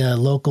that, the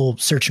local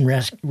search and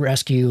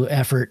rescue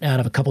effort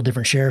out of a couple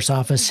different sheriff's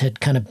office had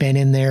kind of been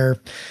in there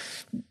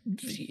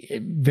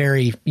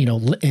very, in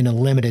a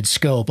limited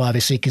scope,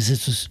 obviously, because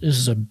this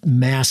is a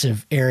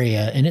massive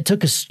area. And it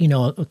took us,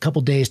 a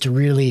couple days to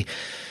really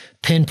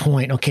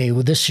pinpoint, okay,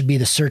 well, this should be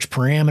the search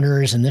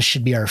parameters and this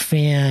should be our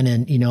fan,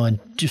 and, and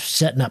just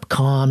setting up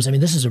comms. I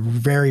mean, this is a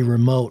very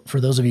remote,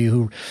 for those of you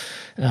who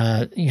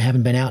you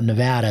haven't been out in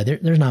Nevada,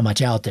 there's not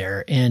much out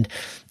there. And,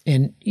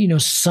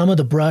 some of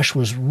the brush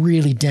was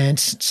really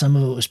dense. Some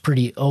of it was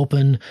pretty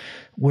open,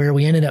 where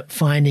we ended up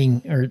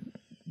finding, or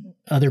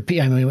other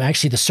people, I mean,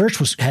 actually the search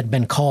had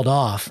been called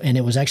off, and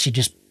it was actually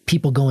just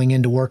people going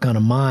in to work on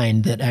a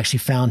mine that actually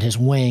found his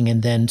wing.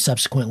 And then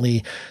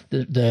subsequently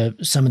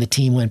some of the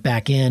team went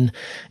back in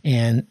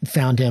and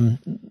found him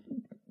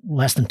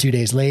less than 2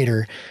 days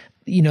later.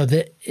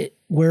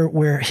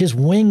 Where his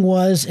wing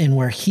was and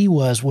where he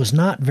was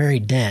not very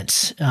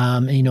dense.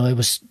 It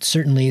was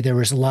certainly, there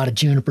was a lot of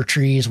juniper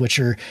trees, which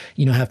are,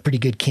 have pretty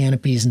good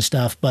canopies and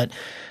stuff. But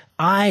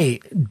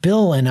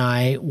Bill and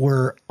I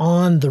were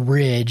on the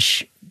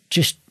ridge,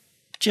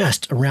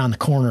 just around the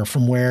corner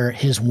from where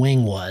his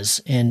wing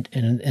was, and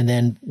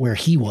then where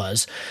he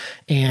was.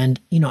 And,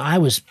 I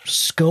was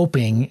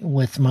scoping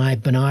with my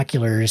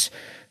binoculars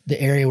the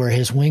area where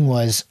his wing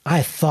was,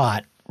 I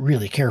thought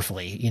really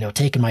carefully,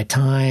 taking my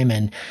time.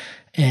 And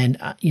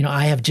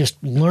I have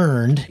just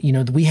learned,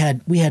 we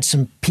had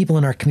some people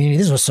in our community.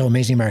 This was so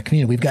amazing in our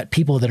community. We've got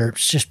people that are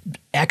just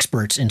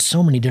experts in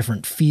so many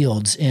different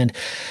fields. And,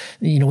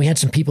 we had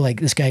some people like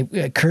this guy,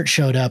 Kurt,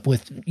 showed up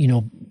with,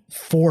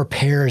 4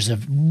 pairs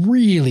of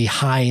really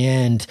high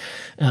end,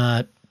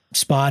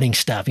 spotting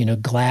stuff,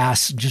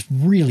 glass, just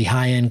really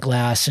high end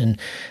glass, and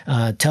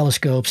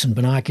telescopes and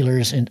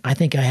binoculars. And I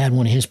think I had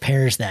one of his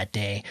pairs that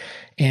day.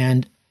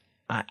 And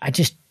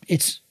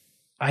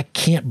I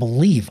can't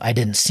believe I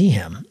didn't see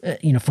him,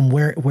 from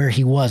where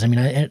he was. I mean,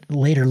 I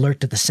later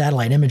looked at the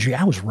satellite imagery.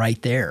 I was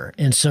right there.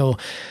 And so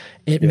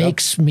it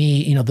makes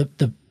me,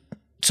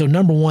 so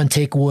number one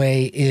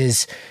takeaway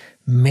is,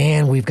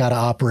 man, we've got to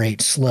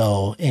operate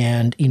slow.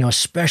 And,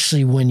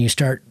 especially when you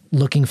start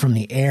looking from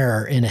the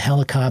air in a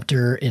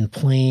helicopter, in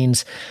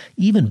planes,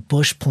 even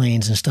bush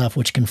planes and stuff,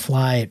 which can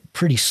fly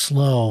pretty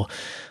slow,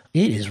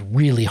 it is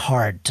really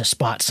hard to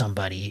spot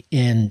somebody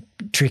in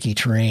tricky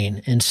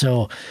terrain. And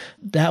so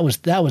that was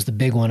the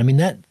big one. I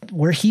mean,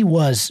 where he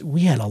was, we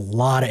had a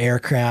lot of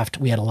aircraft,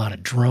 we had a lot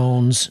of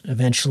drones.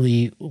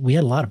 Eventually, we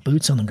had a lot of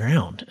boots on the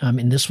ground. I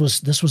mean, this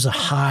was a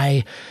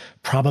high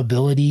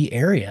probability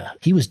area.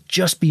 He was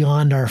just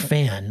beyond our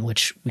fan,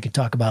 which we could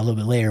talk about a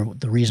little bit later,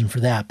 the reason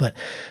for that. But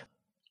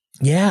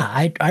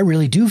yeah, I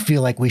really do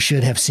feel like we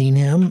should have seen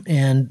him,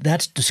 and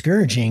that's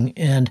discouraging,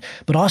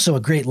 but also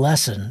a great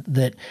lesson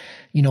that,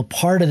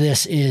 part of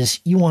this is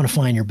you want to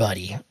find your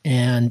buddy,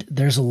 and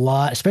there's a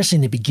lot, especially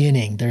in the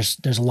beginning, there's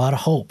a lot of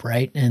hope,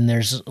 right? And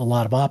there's a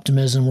lot of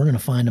optimism. We're going to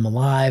find him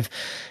alive.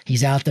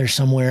 He's out there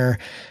somewhere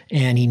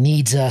and he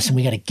needs us, and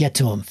we got to get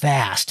to him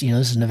fast.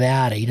 This is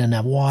Nevada. He doesn't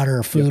have water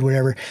or food,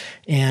 whatever.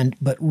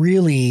 But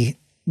really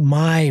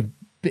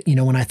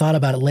when I thought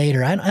about it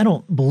later, I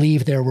don't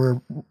believe there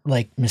were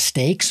like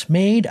mistakes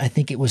made. I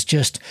think it was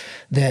just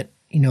that,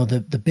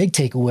 the big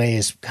takeaway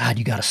is, God,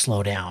 you got to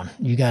slow down.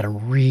 You got to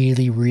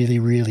really, really,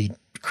 really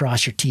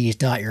cross your T's,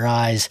 dot your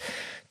I's,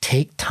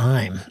 take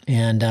time,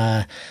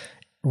 and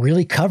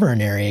really cover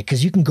an area,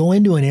 because you can go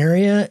into an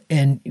area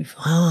and,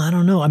 I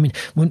don't know. I mean,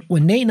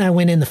 when Nate and I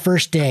went in the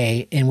first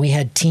day, and we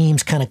had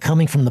teams kind of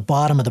coming from the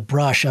bottom of the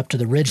brush up to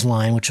the ridge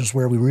line, which was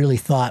where we really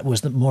thought was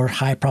the more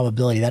high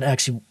probability. That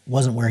actually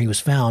wasn't where he was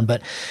found.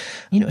 But,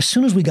 as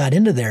soon as we got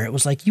into there, it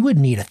was like you would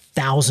need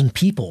 1,000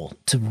 people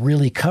to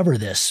really cover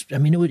this. I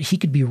mean, he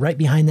could be right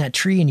behind that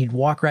tree and you'd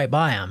walk right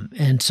by him.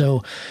 And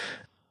so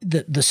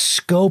the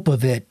scope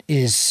of it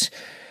is,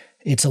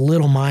 it's a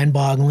little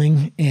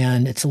mind-boggling,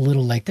 and it's a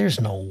little like, there's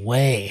no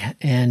way.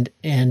 And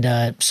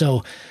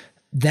so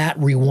that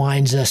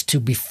rewinds us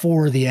to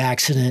before the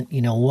accident,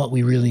 what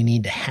we really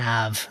need to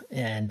have,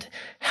 and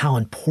how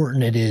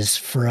important it is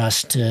for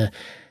us to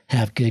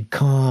have good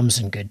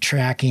comms and good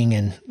tracking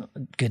and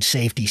good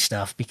safety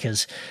stuff,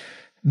 because,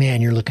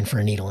 man, you're looking for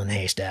a needle in a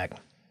haystack.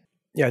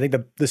 Yeah, I think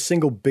the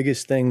single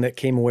biggest thing that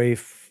came away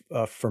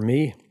for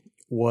me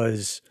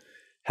was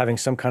having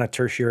some kind of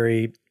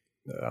tertiary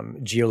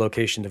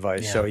geolocation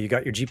device. Yeah. So you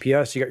got your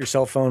GPS, you got your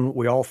cell phone.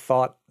 We all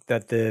thought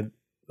that the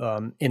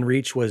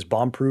inReach was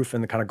bomb-proof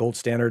and the kind of gold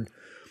standard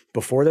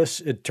before this.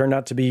 It turned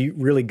out to be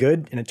really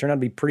good, and it turned out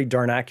to be pretty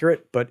darn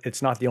accurate, but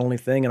it's not the only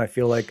thing. And I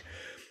feel like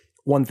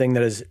one thing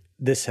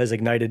this has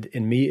ignited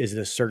in me is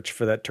the search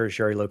for that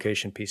tertiary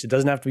location piece. It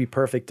doesn't have to be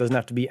perfect, doesn't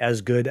have to be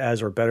as good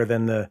as or better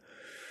than the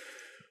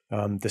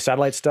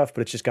satellite stuff,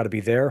 but it's just got to be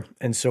there.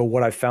 And so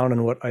what I found,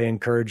 and what I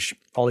encourage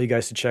all you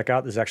guys to check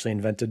out, is actually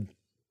invented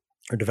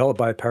or developed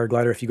by a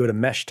paraglider. If you go to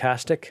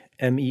Meshtastic,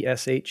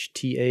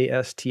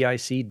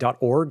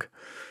 meshtastic.org,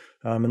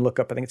 and look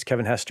up, I think it's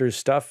Kevin Hester's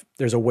stuff,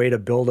 there's a way to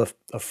build a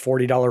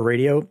 $40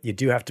 radio. You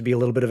do have to be a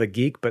little bit of a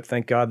geek, but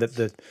thank God that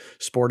the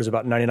sport is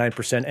about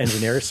 99%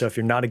 engineers. So if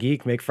you're not a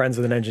geek, make friends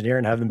with an engineer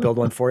and have them build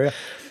one for you.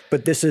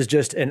 But this is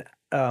just an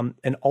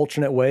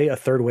alternate way, a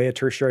third way, a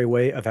tertiary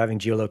way of having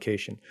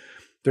geolocation.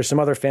 There's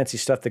some other fancy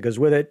stuff that goes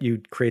with it. You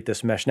create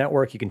this mesh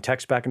network. You can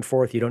text back and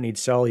forth. You don't need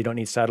cell. You don't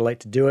need satellite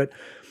to do it.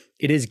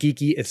 it is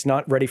geeky. It's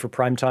not ready for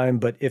prime time,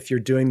 but if you're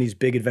doing these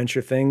big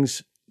adventure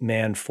things,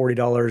 man,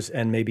 $40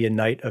 and maybe a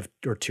night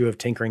or two of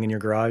tinkering in your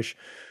garage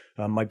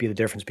might be the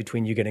difference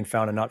between you getting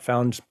found and not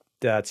found.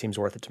 That seems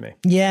worth it to me.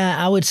 Yeah,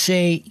 I would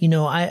say,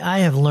 I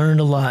have learned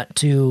a lot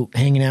too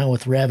hanging out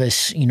with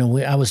Revis.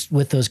 I was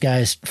with those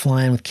guys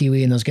flying with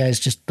Kiwi and those guys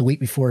just the week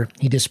before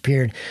he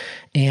disappeared.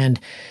 And,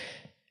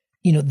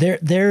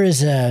 there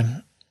is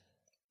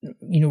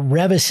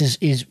Revis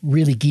is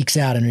really geeks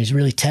out and he's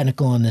really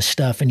technical on this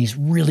stuff and he's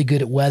really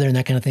good at weather and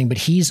that kind of thing. But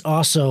he's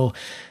also,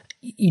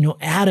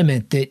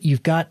 adamant that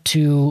you've got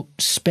to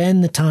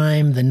spend the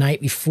time the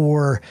night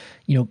before,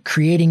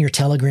 creating your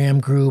Telegram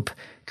group,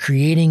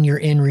 creating your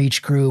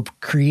InReach group,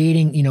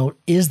 creating,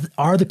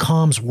 are the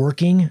comms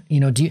working?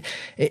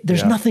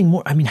 There's nothing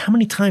more. I mean, how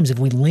many times have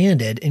we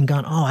landed and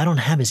gone, oh, I don't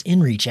have his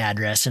InReach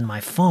address in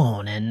my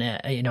phone and,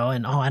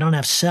 oh, I don't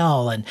have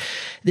cell. And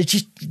it's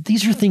just,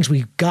 these are things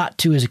we've got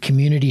to, as a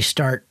community,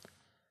 start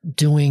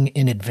doing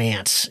in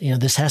advance.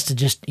 This has to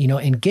just,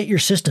 and get your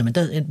system. It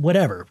does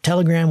whatever,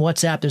 Telegram,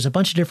 WhatsApp, there's a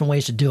bunch of different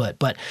ways to do it,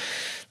 but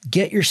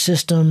get your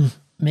system.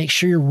 Make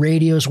sure your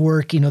radios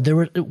work.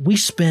 We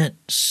spent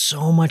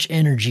so much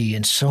energy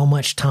and so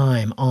much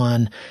time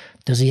on,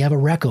 does he have a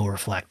Reco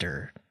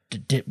reflector?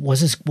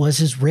 Was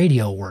his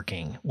radio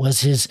working?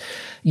 Was his,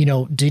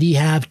 did he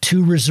have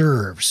 2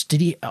 reserves?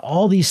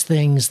 All these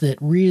things that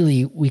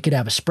really we could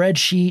have a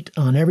spreadsheet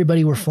on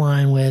everybody we're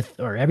flying with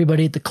or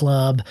everybody at the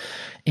club.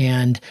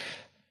 And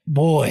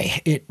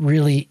boy, it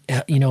really,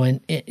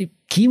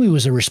 Kiwi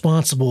was a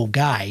responsible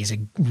guy. He's a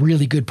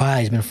really good pilot.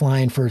 He's been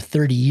flying for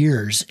 30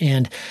 years.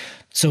 And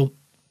so,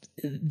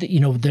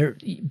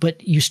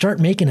 but you start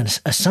making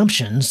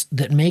assumptions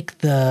that make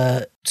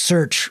the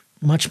search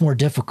much more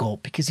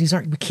difficult because we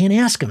can't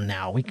ask him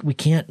now.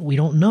 We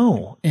don't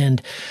know.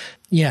 And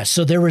yeah,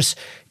 so there was,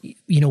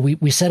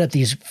 we set up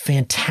these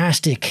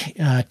fantastic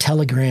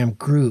Telegram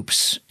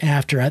groups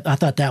after. I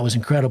thought that was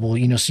incredible.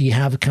 So you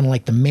have kind of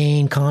like the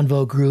main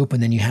convo group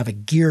and then you have a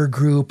gear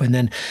group. And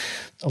then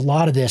a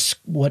lot of this,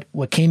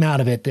 what came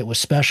out of it that was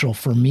special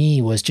for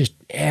me was just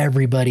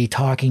everybody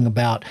talking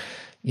about,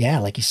 yeah,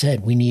 like you said,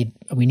 we need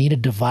a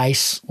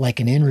device like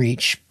an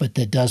InReach, but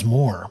that does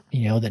more,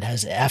 that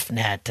has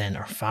FNet and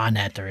or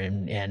FANET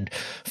and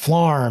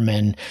FLARM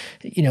and,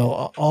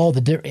 all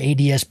the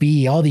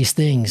ADSB, all these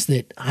things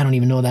that I don't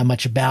even know that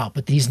much about,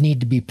 but these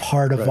need to be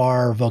part of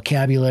our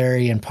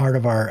vocabulary and part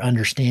of our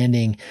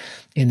understanding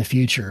in the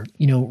future.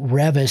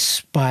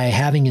 Revis, by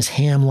having his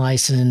ham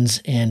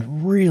license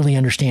and really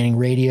understanding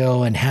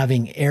radio and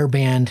having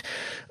airband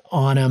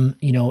on him,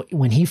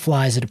 when he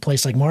flies at a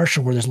place like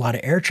Marshall where there's a lot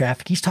of air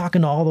traffic, he's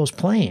talking to all those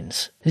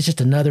planes. It's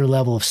just another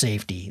level of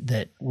safety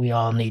that we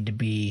all need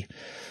to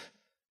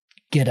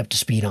get up to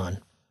speed on.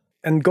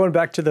 And going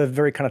back to the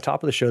very kind of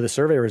top of the show, the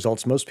survey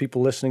results, most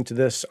people listening to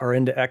this are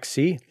into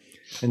XC.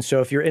 And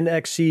so if you're into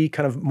XC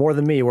kind of more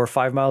than me, where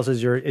 5 miles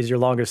is your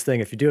longest thing,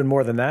 if you're doing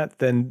more than that,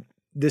 then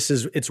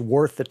it's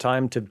worth the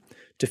time to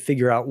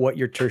figure out what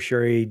your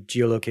tertiary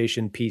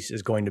geolocation piece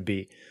is going to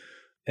be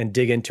and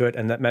dig into it.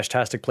 And that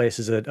Meshtastic place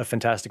is a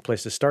fantastic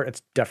place to start.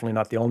 It's definitely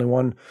not the only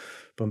one,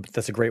 but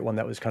that's a great one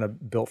that was kind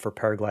of built for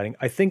paragliding.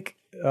 I think,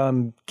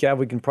 Gav,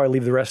 we can probably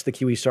leave the rest of the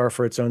Kiwi SAR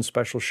for its own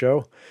special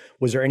show.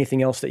 Was there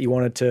anything else that you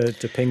wanted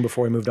to ping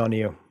before we moved on to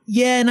you?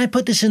 Yeah, and I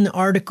put this in the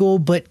article,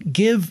 but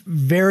give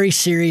very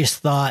serious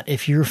thought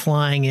if you're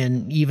flying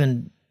in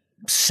even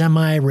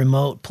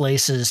semi-remote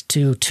places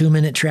to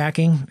 2-minute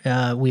tracking.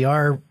 We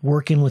are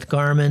working with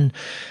Garmin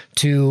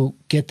to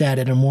get that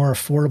at a more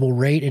affordable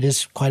rate. It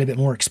is quite a bit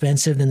more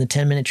expensive than the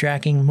 10-minute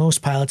tracking.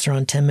 Most pilots are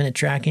on 10-minute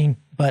tracking,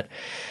 but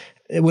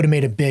it would have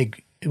made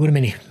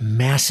a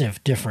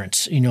massive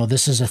difference.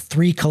 This is a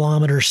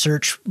 3-kilometer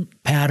search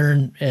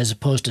pattern as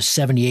opposed to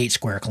 78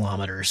 square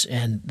kilometers.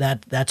 And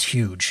that's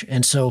huge.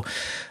 And so,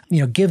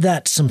 give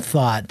that some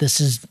thought.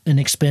 This is an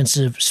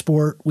expensive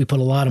sport. We put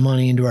a lot of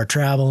money into our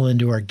travel,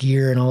 into our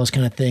gear and all those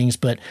kind of things.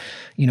 But,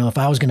 if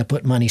I was going to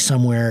put money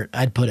somewhere,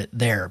 I'd put it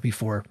there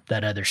before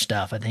that other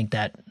stuff. I think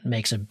that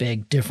makes a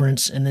big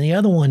difference. And then the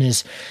other one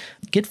is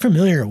get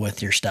familiar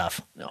with your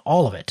stuff,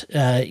 all of it.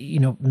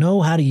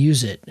 Know how to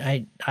use it.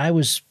 I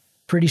was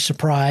pretty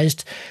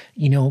surprised,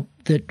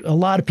 that a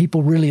lot of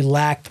people really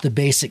lacked the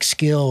basic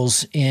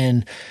skills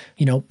in,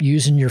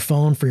 using your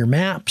phone for your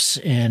maps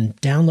and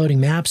downloading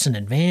maps in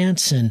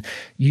advance and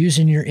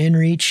using your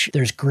InReach.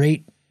 There's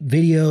great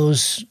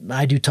videos.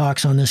 I do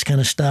talks on this kind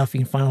of stuff.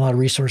 You can find a lot of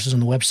resources on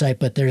the website,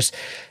 but there's,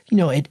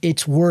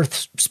 it's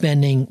worth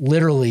spending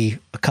literally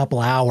a couple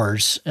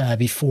hours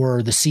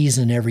before the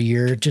season every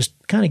year, just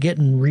kind of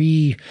getting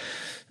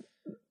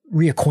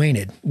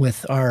reacquainted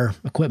with our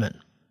equipment.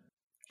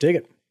 Dig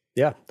it.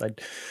 Yeah,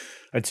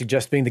 I'd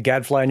suggest being the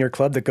gadfly in your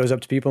club that goes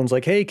up to people and is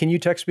like, hey, can you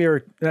text me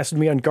or message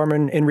me on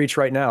Garmin InReach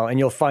right now? And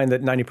you'll find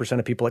that 90%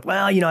 of people are like,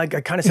 well, I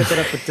kind of set that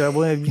up,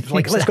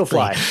 but let's go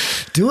fly.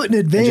 Do it in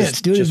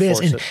advance.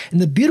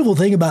 And the beautiful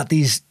thing about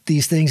these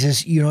things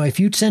is, if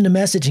you send a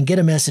message and get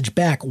a message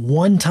back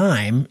one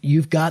time,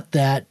 you've got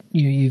that,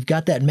 you've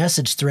got that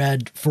message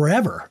thread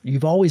forever.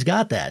 You've always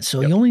got that.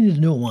 So You only need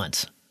to do it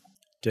once.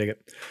 Dig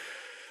it.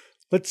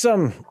 Let's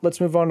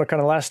move on to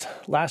kind of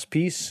last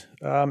piece,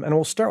 and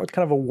we'll start with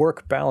kind of a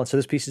work balance. So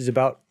this piece is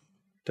about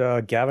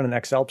Gavin and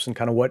X-Alps and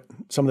kind of what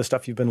some of the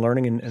stuff you've been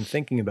learning and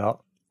thinking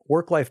about.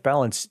 Work-life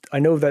balance. I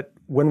know that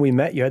when we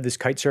met, you had this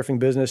kite surfing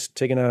business,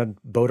 taking a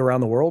boat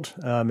around the world,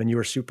 and you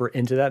were super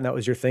into that, and that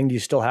was your thing. Do you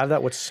still have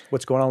that? What's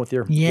going on with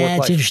your work life?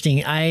 It's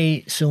interesting.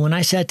 So when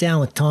I sat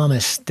down with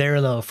Thomas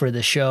Thurlow for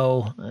the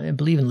show, I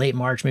believe in late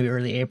March, maybe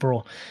early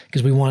April,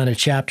 because we wanted a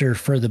chapter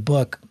for the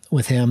book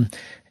with him.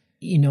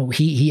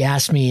 He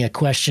asked me a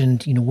question.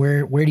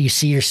 Where do you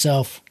see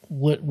yourself?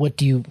 What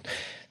do you?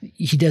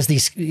 He does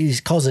these, he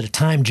calls it a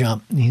time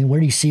jump.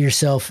 Where do you see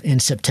yourself in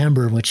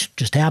September, which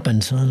just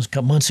happened? So it was a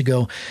couple months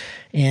ago.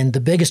 And the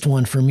biggest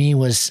one for me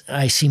was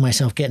I see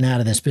myself getting out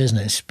of this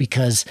business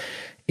because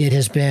it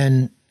has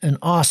been an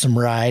awesome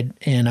ride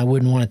and I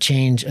wouldn't want to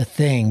change a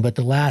thing. But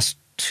the last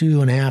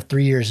 2.5,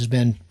 3 years has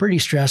been pretty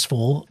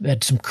stressful. I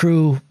had some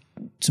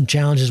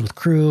challenges with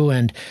crew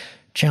and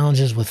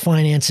challenges with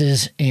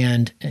finances,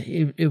 and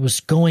it was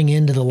going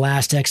into the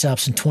last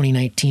X-Alps in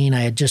 2019.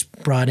 I had just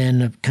brought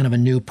in a kind of a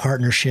new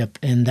partnership,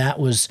 and that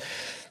was,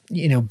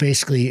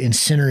 basically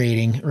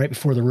incinerating right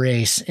before the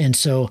race. And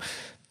so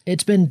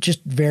it's been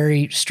just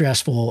very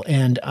stressful,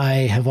 and I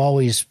have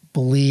always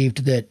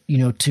believed that,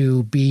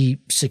 to be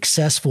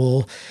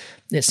successful,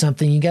 it's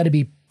something you got to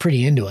be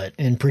pretty into it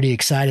and pretty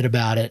excited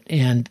about it.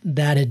 And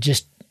that had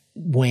just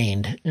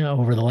waned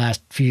over the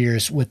last few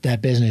years with that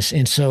business.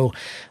 And so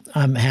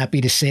I'm happy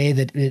to say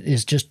that it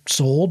is just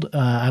sold.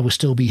 I will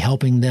still be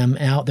helping them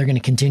out. They're going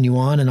to continue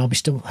on, and I'll be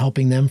still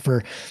helping them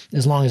for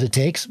as long as it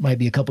takes. Might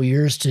be a couple of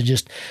years to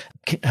just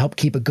help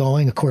keep it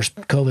going. Of course,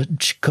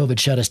 COVID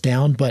shut us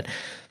down, but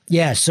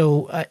yeah,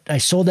 so I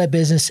sold that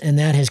business, and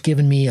that has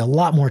given me a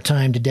lot more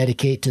time to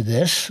dedicate to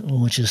this,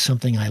 which is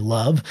something I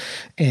love,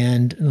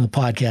 and the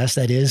podcast,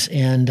 that is,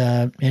 and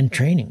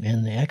training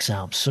and the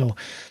X-Alps. So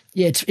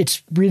yeah,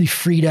 it's really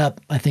freed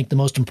up, I think, the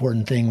most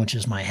important thing, which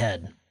is my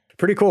head.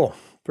 Pretty cool.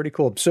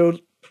 So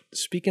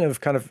speaking of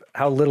kind of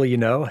how little you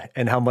know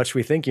and how much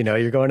we think you know,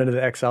 you're going into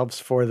the X-Alps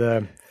for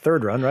the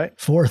third run, right?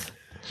 Fourth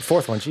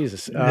one,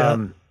 Jesus.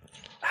 Yeah.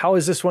 How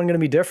is this one going to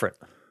be different?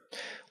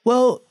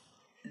 Well,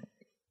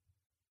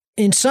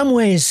 in some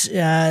ways,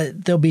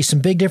 there'll be some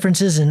big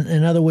differences. And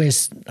in other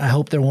ways, I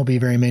hope there won't be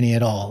very many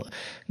at all.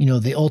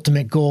 The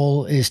ultimate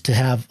goal is to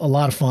have a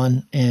lot of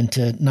fun and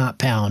to not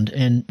pound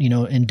and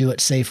do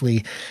it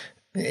safely.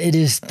 It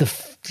is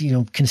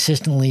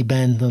consistently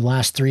been, the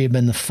last three have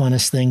been the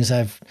funnest things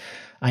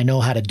I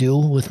know how to do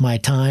with my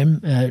time.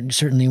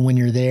 Certainly when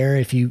you're there,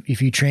 if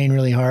you train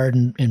really hard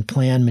and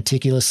plan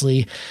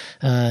meticulously,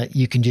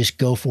 you can just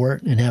go for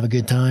it and have a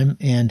good time.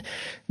 And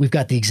we've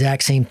got the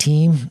exact same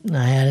team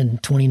I had in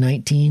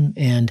 2019.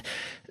 And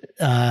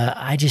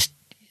I just,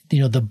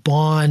 the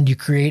bond you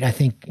create,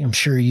 I'm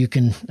sure you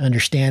can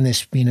understand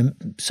this being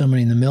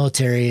somebody in the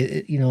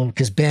military,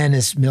 because Ben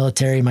is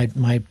military,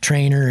 my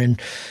trainer, and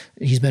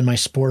he's been one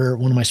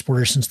of my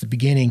sporters since the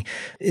beginning.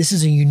 This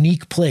is a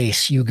unique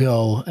place you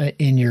go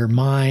in your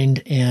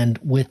mind and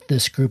with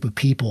this group of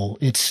people.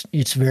 It's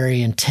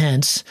very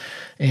intense.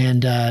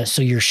 And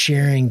so you're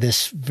sharing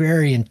this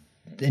very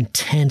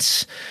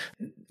intense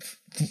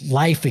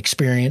life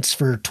experience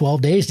for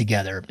 12 days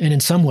together, and in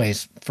some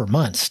ways for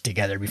months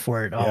together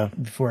before it all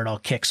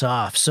kicks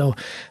off. So,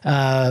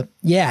 I've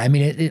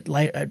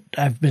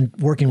been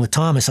working with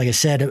Thomas, like I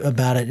said,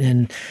 about it,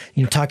 and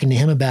talking to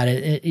him about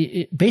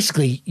it.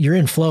 Basically, you're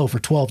in flow for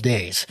 12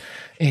 days,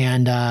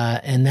 and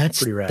that's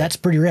pretty rad. That's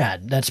pretty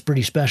rad. That's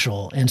pretty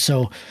special. And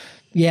so,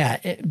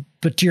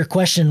 but to your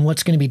question,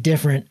 what's going to be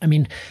different?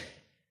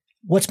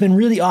 What's been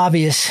really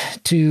obvious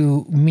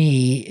to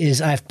me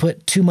is I've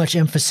put too much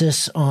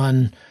emphasis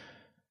on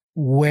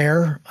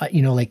where,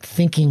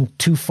 thinking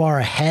too far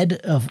ahead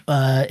of,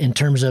 in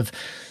terms of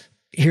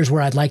here's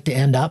where I'd like to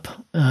end up,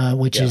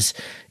 which is,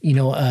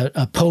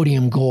 a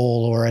podium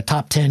goal or a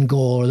top 10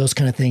 goal or those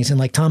kind of things. And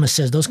like Thomas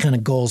says, those kind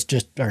of goals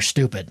just are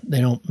stupid.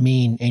 They don't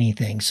mean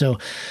anything. So,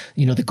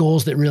 the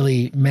goals that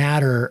really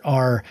matter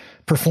are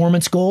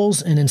performance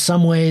goals. And in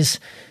some ways,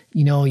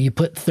 you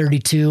put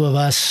 32 of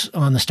us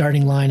on the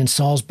starting line in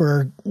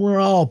Salzburg, we're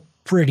all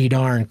pretty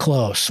darn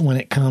close when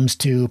it comes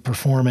to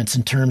performance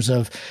in terms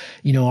of,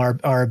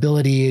 our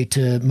ability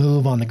to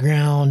move on the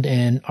ground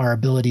and our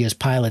ability as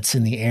pilots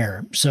in the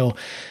air. So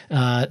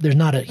there's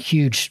not a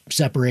huge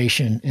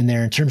separation in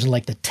there in terms of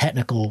like the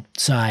technical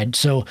side.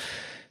 So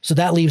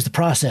that leaves the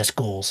process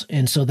goals.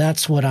 And so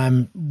that's what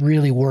I'm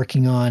really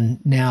working on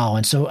now.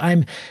 And so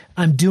I'm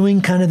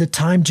doing kind of the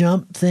time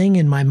jump thing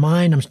in my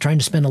mind. I'm trying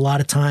to spend a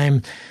lot of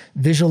time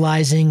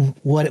visualizing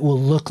what it will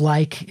look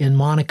like in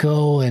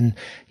Monaco and,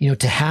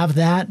 to have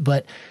that.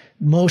 But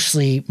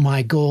mostly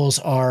my goals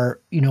are,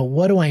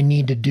 what do I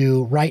need to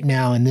do right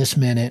now in this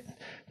minute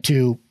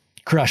to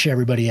crush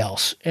everybody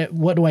else?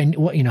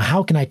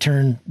 How can I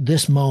turn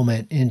this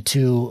moment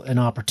into an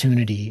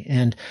opportunity?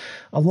 And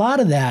a lot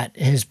of that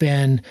has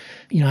been,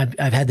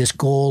 I've had this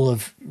goal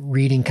of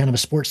reading kind of a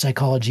sports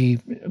psychology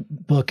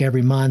book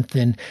every month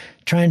and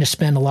trying to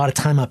spend a lot of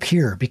time up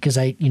here because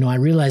I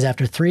realized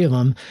after 3 of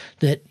them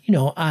that,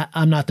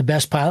 I'm not the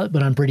best pilot,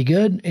 but I'm pretty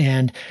good.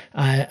 And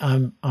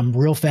I'm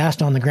real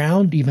fast on the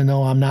ground, even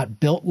though I'm not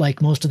built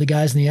like most of the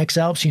guys in the X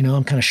Alps.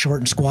 I'm kind of short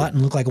and squat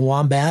and look like a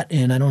wombat,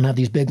 and I don't have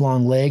these big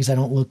long legs. I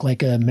don't look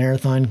like a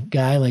marathon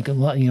guy, like a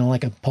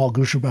Paul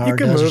Gusherbauer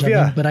does move, or something,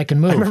 yeah. but I can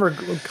move. I remember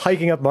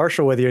hiking up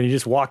Marshall with you and you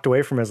just walked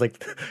away from it. I was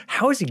like,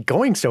 how is he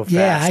going so fast?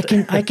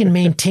 Yeah, I can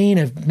maintain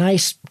a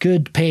nice,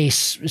 good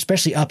pace,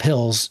 especially up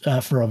hills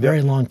for a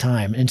very long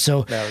time. And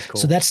so, that was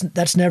cool. so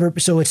that's never,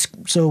 so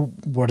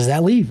where does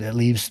that leave? That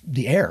leaves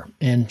the air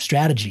and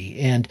strategy.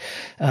 And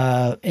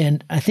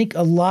I think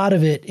a lot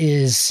of it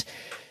is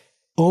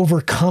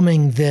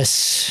overcoming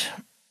this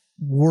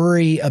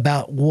worry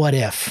about what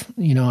if.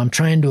 I'm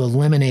trying to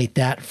eliminate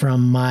that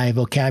from my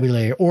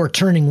vocabulary, or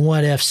turning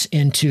what ifs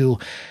into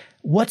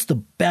what's the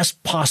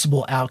best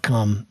possible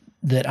outcome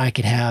that I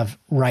could have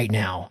right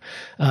now.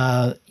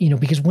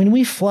 Because when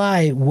we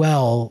fly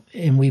well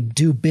and we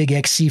do big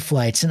XC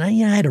flights, and I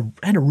had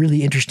a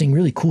really interesting,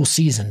 really cool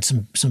season,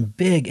 some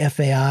big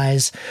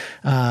FAIs.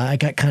 I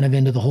got kind of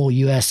into the whole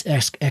US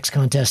X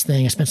contest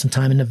thing. I spent some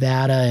time in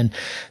Nevada,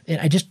 and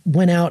I just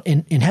went out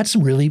and had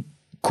some really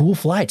cool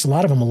flights, a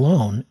lot of them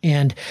alone.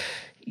 And,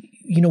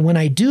 when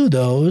I do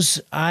those,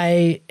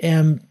 I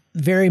am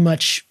very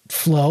much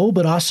flow,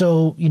 but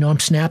also, I'm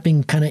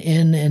snapping kind of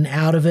in and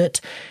out of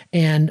it.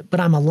 But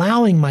I'm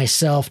allowing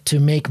myself to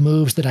make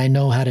moves that I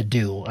know how to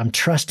do. I'm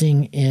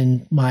trusting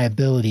in my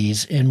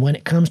abilities. And when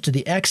it comes to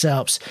the X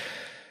Alps,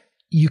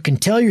 you can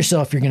tell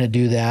yourself you're going to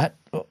do that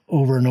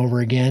over and over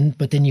again,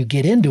 but then you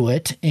get into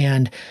it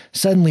and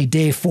suddenly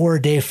day 4,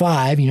 day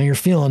 5, you're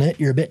feeling it,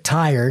 you're a bit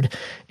tired.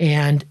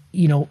 And,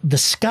 the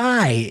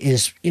sky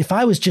is, if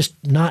I was just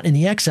not in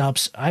the X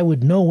Alps, I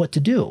would know what to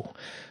do.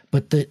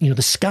 But the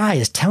sky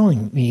is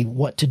telling me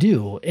what to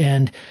do.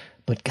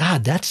 But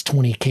God, that's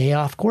 20K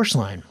off course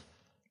line.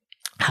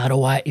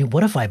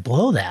 What if I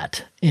blow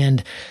that?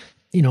 And,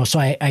 so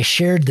I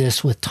shared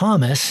this with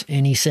Thomas,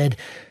 and he said,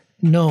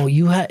 no,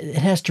 it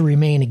has to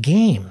remain a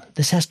game.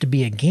 This has to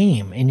be a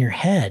game in your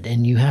head.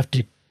 And you have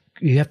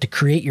to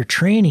create your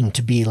training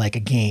to be like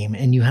a game.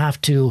 And you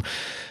have to,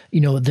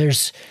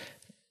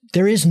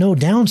 there is no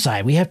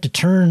downside. We have to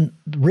turn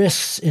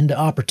risks into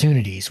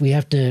opportunities. We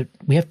have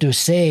to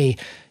say,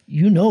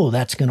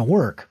 that's going to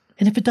work.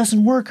 And if it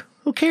doesn't work,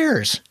 who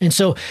cares? And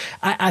so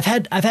I've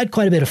had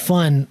quite a bit of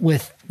fun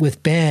with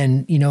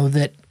Ben,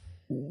 that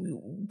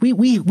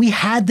we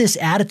had this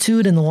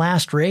attitude in the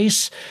last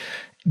race,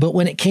 but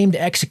when it came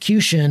to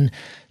execution,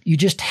 you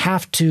just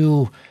have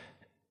to,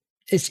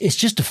 it's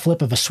just a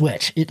flip of a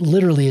switch. It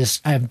literally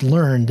is. I've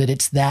learned that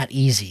it's that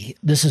easy.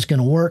 This is going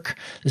to work.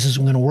 This is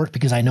going to work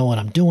because I know what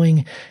I'm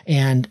doing.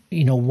 And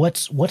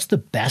what's the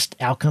best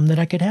outcome that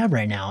I could have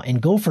right now, and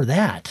go for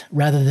that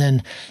rather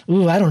than,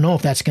 I don't know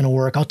if that's going to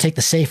work. I'll take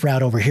the safe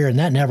route over here. And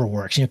that never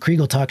works.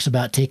 Kriegel talks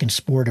about taking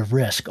sportive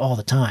risk all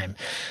the time.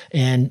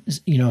 And,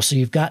 so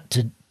you've got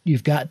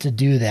to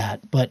do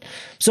that. But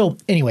so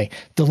anyway,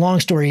 the long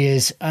story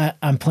is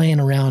I'm playing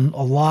around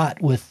a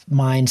lot with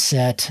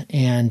mindset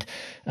and,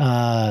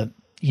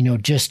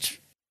 just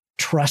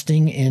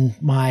trusting in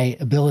my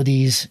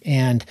abilities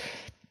and,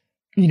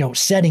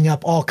 setting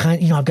up all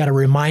kinds, I've got a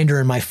reminder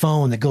in my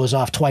phone that goes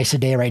off twice a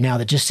day right now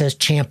that just says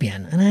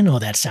champion. And I know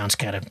that sounds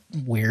kind of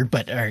weird,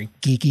 or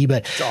geeky,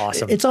 but it's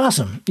awesome. It's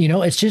awesome.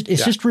 It's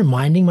just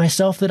reminding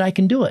myself that I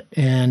can do it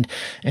and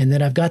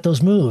that I've got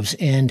those moves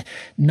and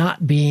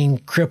not being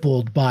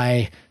crippled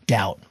by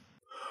doubt.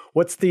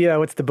 What's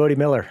the Bodie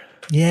Miller?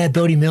 Yeah,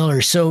 Bodie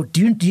Miller. So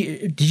did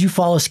you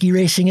follow ski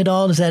racing at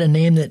all? Is that a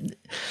name that?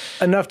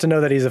 Enough to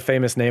know that he's a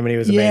famous name and he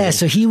was amazing. Yeah,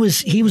 so he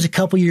was a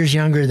couple years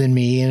younger than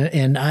me,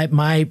 and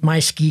my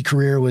ski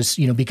career was,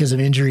 because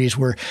of injuries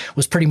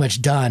was pretty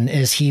much done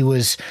as he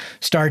was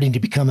starting to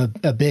become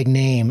a big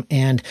name.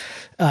 And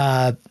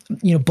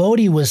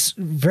Bodie was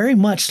very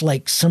much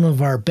like some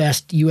of our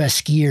best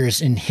U.S.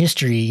 skiers in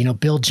history,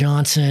 Bill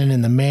Johnson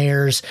and the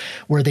Mayers,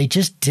 where they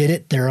just did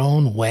it their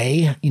own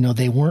way.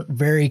 They weren't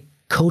very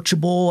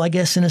coachable, I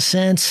guess, in a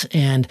sense.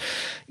 And,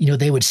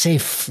 they would say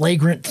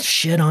flagrant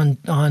shit on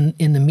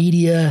in the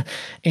media.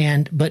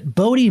 But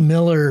Bodie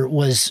Miller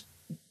was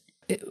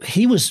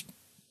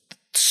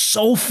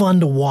so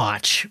fun to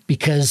watch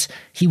because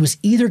he was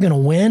either going to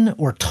win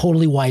or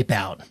totally wipe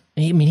out.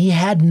 I mean, he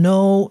had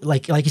no,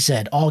 like you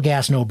said, all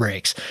gas, no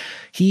brakes.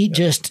 He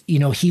just,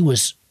 he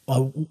was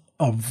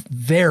a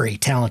very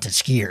talented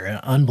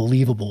skier,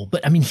 unbelievable.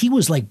 But I mean, he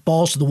was like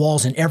balls to the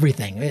walls and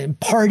everything,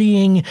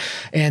 partying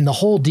and the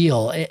whole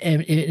deal.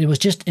 And it was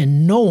just,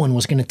 and no one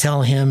was going to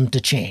tell him to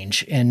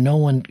change, and no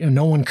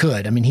one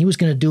could. I mean, he was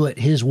going to do it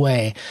his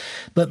way.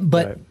 But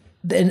right.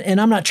 And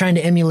I'm not trying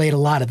to emulate a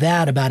lot of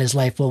that about his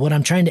life, but what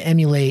I'm trying to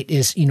emulate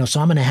is, so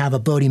I'm going to have a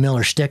Bodie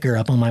Miller sticker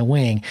up on my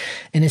wing,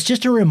 and it's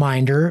just a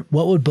reminder,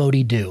 what would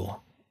Bodie do?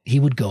 he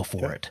would go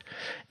for it.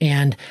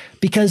 And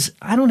because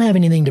I don't have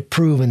anything to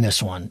prove in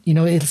this one,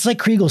 it's like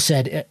Kriegel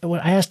said, when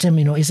I asked him,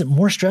 is it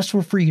more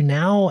stressful for you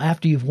now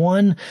after you've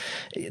won?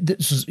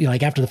 This was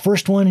like after the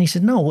first one. And he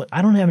said, no,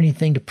 I don't have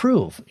anything to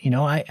prove.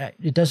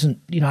 It doesn't,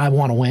 I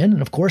want to win.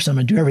 And of course I'm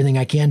going to do everything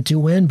I can to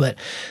win, but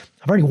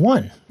I've already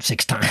won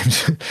 6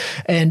 times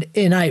and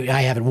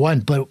I haven't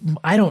won, but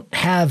I don't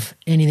have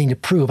anything to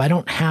prove. I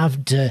don't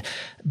have to,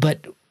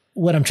 but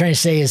what I'm trying to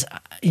say is,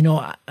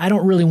 I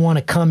don't really want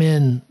to come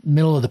in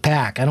middle of the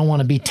pack. I don't want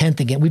to be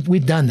 10th again.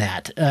 We've done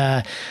that.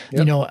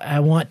 I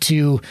want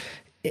to,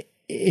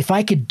 if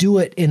I could do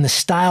it in the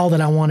style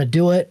that I want to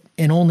do it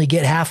and only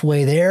get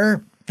halfway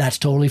there, that's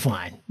totally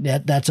fine.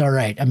 That's all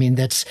right. I mean,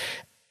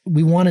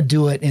 we want to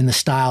do it in the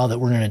style that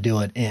we're going to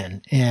do it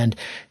in. And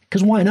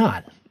because why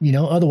not?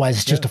 Otherwise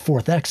it's just a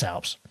 4th X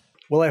Alps.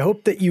 Well, I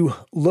hope that you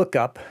look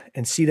up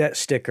and see that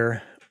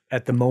sticker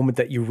at the moment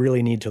that you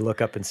really need to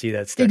look up and see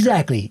that sticker.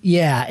 Exactly.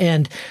 Yeah.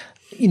 And,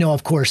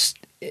 of course,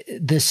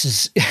 this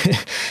is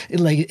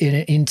like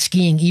in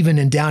skiing, even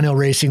in downhill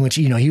racing, which,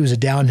 he was a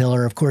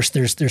downhiller. Of course,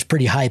 there's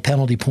pretty high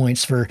penalty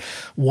points for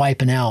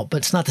wiping out, but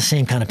it's not the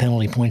same kind of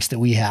penalty points that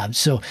we have.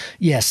 So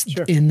yes,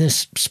 sure. In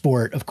this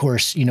sport, of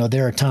course,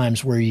 there are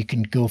times where you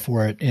can go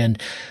for it.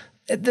 And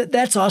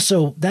that's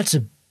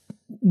a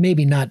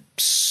maybe not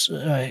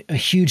a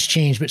huge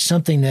change, but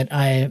something that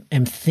I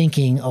am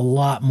thinking a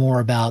lot more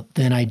about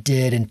than I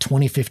did in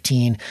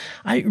 2015.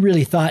 I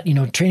really thought,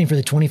 training for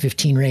the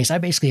 2015 race, I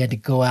basically had to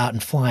go out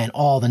and fly in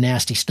all the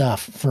nasty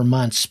stuff for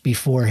months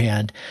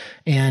beforehand.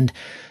 And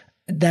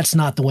that's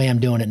not the way I'm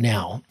doing it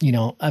now.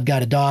 I've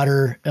got a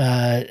daughter.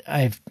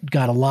 I've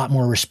got a lot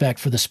more respect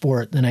for the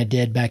sport than I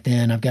did back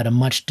then. I've got a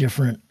much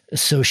different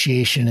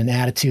association and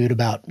attitude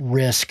about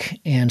risk.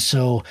 And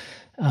so,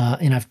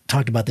 and I've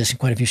talked about this in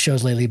quite a few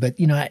shows lately, but,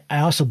 I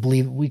also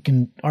believe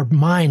our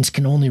minds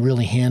can only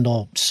really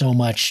handle so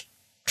much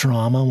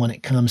trauma when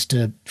it comes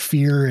to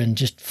fear and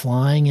just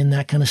flying and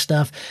that kind of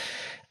stuff.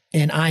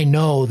 And I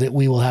know that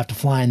we will have to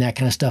fly in that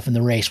kind of stuff in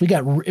the race.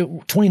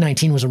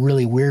 2019 was a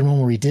really weird one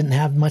where we didn't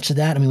have much of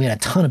that. I mean, we had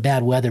a ton of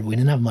bad weather, but we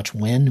didn't have much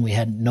wind and we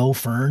had no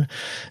firn.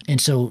 And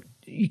so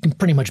you can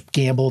pretty much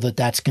gamble that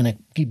that's going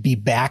to be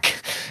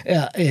back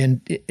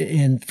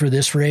and for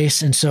this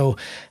race. And so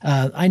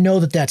I know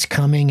that that's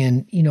coming,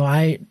 and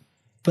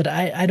but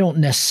I don't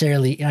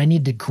necessarily. I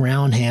need to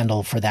ground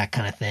handle for that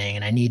kind of thing,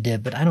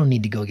 and but I don't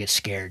need to go get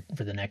scared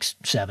for the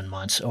next 7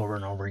 months over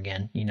and over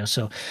again.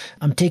 So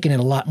I'm taking it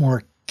a lot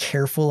more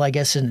careful, I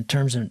guess, in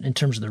terms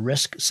of the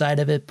risk side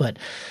of it, but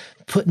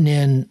putting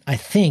in, I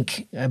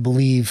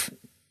believe,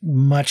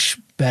 much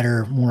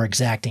better, more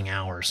exacting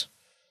hours.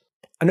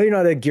 I know you're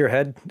not a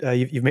gearhead.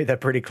 You've made that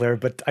pretty clear,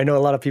 but I know a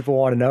lot of people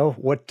want to know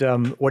what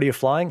are you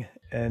flying,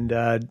 and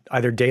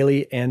either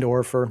daily and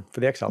or for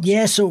the X Alps.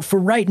 Yeah. So for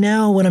right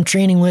now, what I'm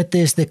training with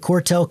is the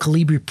Cortel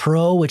Colibri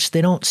Pro, which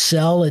they don't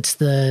sell. It's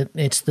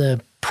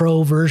the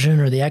Pro version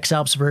or the X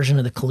Alps version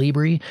of the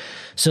Colibri.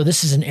 So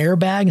this is an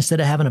airbag instead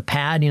of having a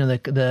pad.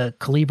 The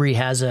Colibri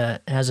has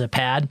a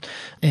pad,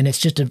 and it's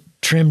just a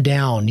trimmed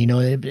down.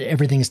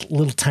 Everything's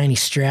little tiny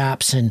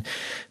straps,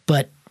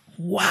 but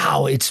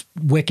wow, it's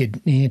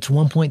wicked. It's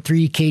 1.3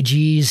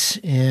 kgs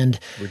and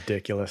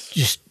ridiculous.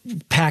 Just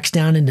packs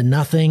down into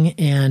nothing.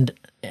 And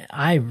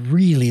I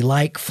really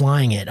like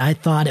flying it. I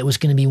thought it was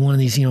going to be one of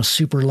these,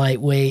 super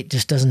lightweight,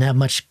 just doesn't have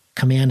much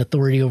command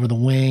authority over the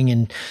wing.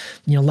 And,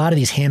 a lot of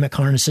these hammock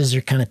harnesses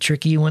are kind of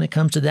tricky when it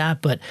comes to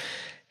that, but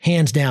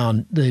hands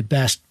down, the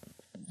best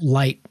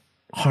light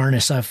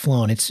harness I've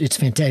flown. It's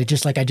fantastic.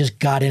 Just like I just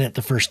got in it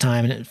the first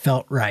time and it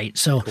felt right.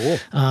 So, cool.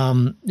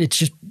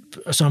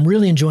 So I'm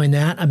really enjoying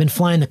that. I've been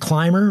flying the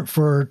Climber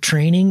for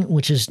training,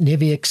 which is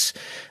Niviac's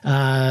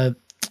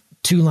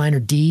 2-liner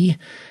D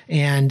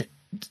and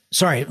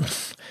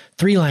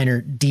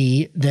 3-liner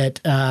D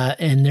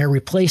and they're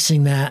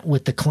replacing that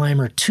with the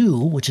Climber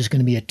 2, which is going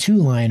to be a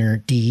 2-liner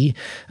D,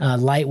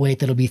 lightweight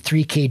that'll be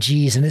 3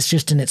 kgs, and it's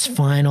just in its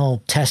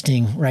final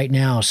testing right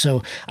now.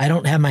 So I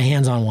don't have my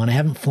hands on one. I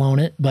haven't flown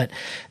it, but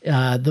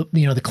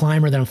the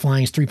Climber that I'm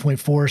flying is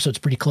 3.4, so it's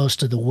pretty close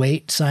to the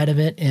weight side of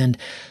it, and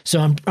so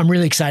I'm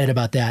really excited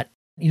about that.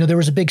 There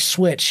was a big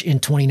switch in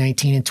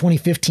 2019. In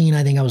 2015,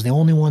 I think I was the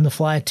only one to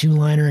fly a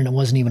 2-liner, and it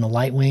wasn't even a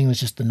light wing. It was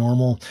just the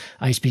normal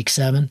Ice Peak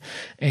 7.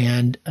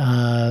 And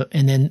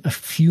then a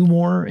few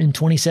more in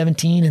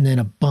 2017, and then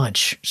a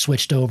bunch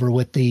switched over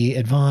with the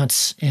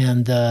Advance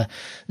and the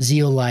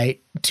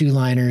Zeolite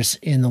 2-liners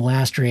in the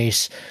last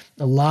race.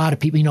 A lot of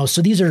people,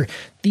 so these are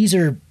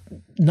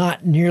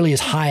not nearly as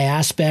high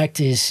aspect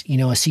as, a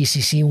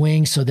CCC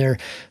wing. So they're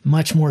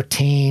much more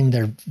tame.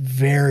 They're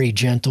very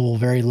gentle,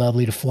 very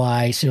lovely to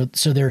fly. So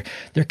they're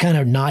kind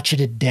of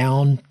notched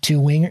down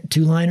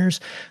 2-liners,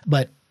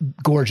 but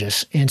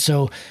gorgeous. And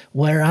so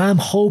where I'm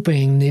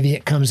hoping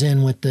Niviat comes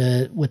in with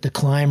the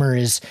Climber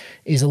is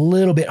a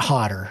little bit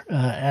hotter.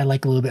 I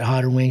like a little bit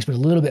hotter wings, but a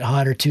little bit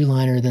hotter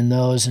 2-liner than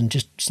those, and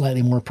just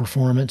slightly more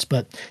performance.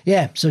 But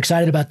yeah, so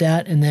excited about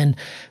that. And then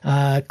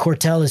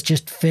Cortel is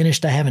just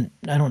finished. I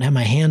don't have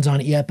my hands on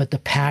it yet, but the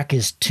pack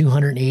is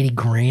 280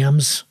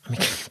 grams. I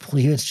mean, can you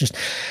believe it's just,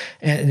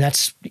 and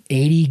that's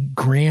 80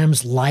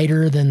 grams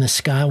lighter than the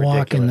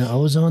Skywalk and the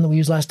Ozone that we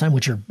used last time,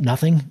 which are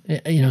nothing,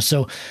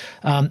 So,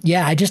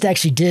 I just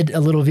actually did a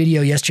little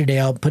video yesterday.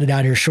 I'll put it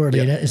out here shortly.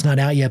 Yep. It's not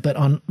out yet, but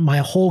on my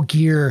whole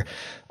gear,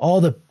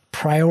 all the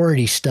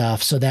priority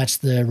stuff. So that's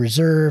the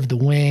reserve, the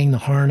wing, the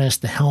harness,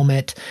 the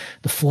helmet,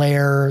 the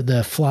flare,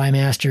 the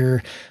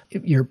Flymaster.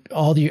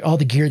 All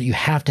the gear that you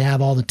have to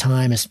have all the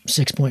time is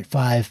 6.5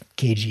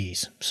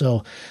 kgs.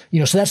 So,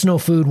 so that's no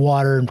food,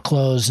 water, and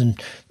clothes and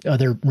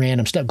other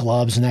random stuff,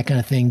 gloves and that kind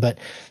of thing. But,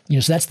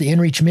 so that's the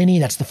InReach Mini,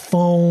 that's the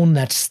phone,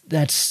 that's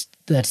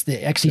the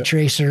XC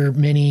Tracer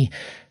Mini,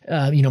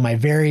 my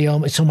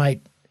Vario. So my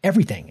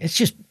everything.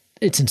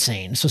 It's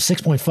insane. So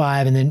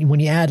 6.5. And then when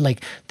you add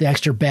like the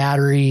extra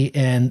battery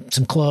and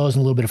some clothes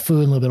and a little bit of food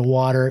and a little bit of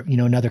water,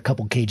 another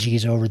couple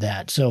kgs over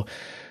that. So,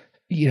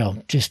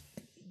 just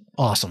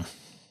awesome.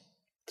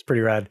 It's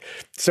pretty rad.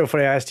 So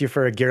funny. I asked you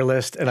for a gear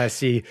list and I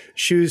see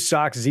shoes,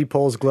 socks,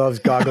 Z-poles, gloves,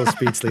 goggles,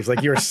 speed sleeves.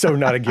 Like you're so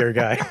not a gear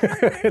guy.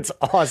 It's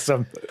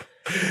awesome.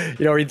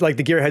 Like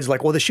the gearheads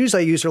like, well, the shoes I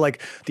use are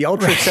like the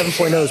Ultra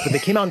 7.0s, but they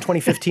came out in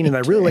 2015 and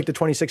I really like the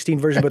 2016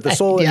 version, but the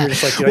sole, and you're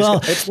just like,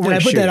 I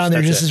put that on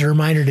there just as a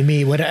reminder to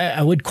me. What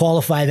I would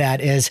qualify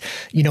that as,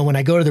 when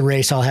I go to the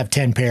race, I'll have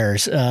 10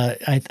 pairs.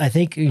 I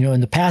think,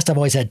 in the past I've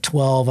always had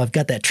 12. I've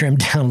got that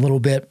trimmed down a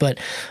little bit, but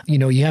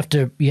you have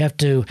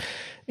to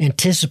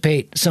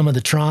anticipate some of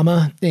the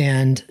trauma.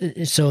 And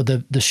so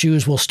the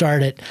shoes will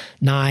start at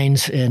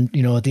 9s and,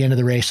 at the end of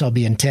the race, I'll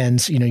be in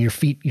 10s.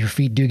 Your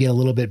feet do get a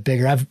little bit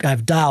bigger.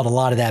 I've dialed a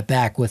lot of that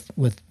back with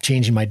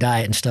changing my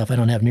diet and stuff. I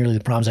don't have nearly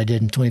the problems I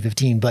did in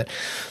 2015, but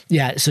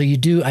yeah, so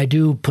I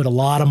do put a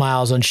lot of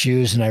miles on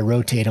shoes and I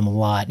rotate them a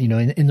lot.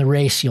 In the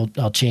race,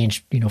 I'll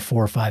change,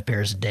 4 or 5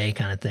 pairs a day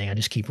kind of thing. I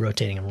just keep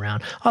rotating them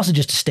around. Also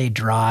just to stay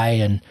dry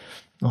and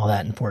all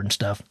that important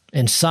stuff.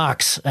 And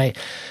socks,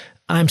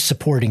 I'm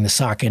supporting the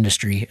sock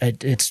industry.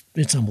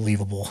 It's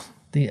unbelievable.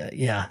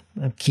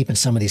 I'm keeping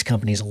some of these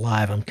companies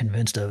alive. I'm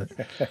convinced of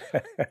it.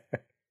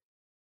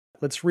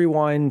 Let's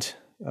rewind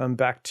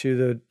back to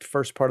the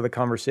first part of the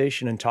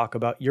conversation and talk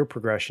about your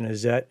progression.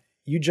 Is that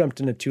you jumped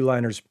into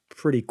two-liners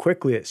pretty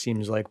quickly, it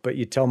seems like, but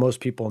you tell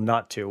most people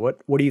not to.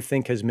 What do you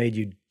think has made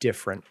you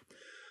different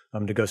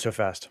to go so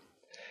fast?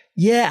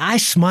 Yeah, I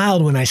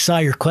smiled when I saw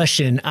your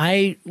question.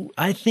 I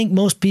think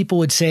most people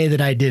would say that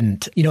I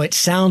didn't. It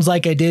sounds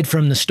like I did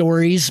from the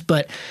stories,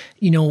 but,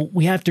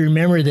 we have to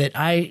remember that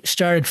I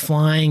started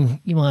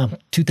flying,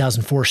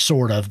 2004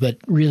 sort of, but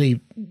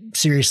really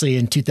seriously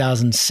in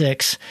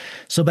 2006.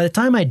 So by the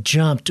time I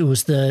jumped, it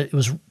was a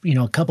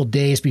couple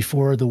days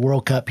before the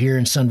World Cup here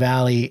in Sun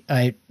Valley.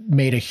 I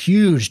made a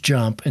huge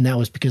jump, and that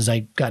was because I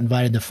got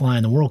invited to fly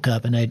in the World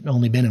Cup, and I'd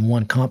only been in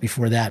one comp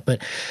before that.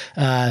 But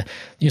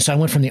so I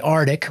went from the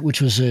Arctic,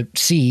 which was a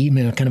C,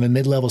 kind of a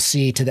mid-level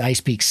C, to the Ice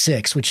Peak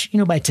 6, which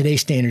by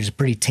today's standards is a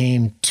pretty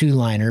tame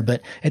two-liner.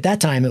 But at that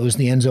time, it was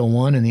the Enzo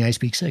 1 and the Ice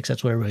Peak 6.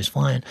 That's what everybody was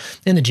flying,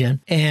 and the Gen.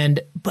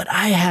 But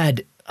I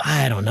had,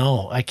 I don't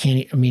know,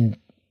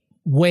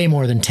 way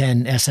more than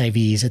 10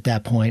 SIVs at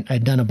that point.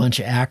 I'd done a bunch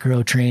of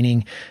acro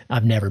training.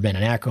 I've never been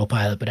an acro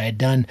pilot, but I had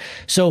done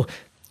so.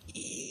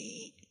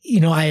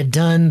 I had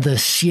done the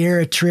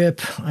Sierra trip,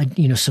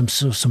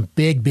 some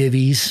big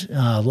bivvies,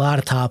 a lot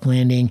of top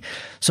landing.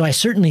 So I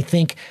certainly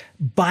think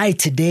by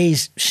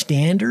today's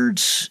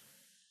standards,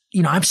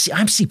 I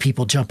see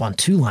people jump on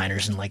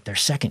two-liners in like their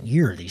second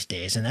year these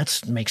days, and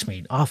that makes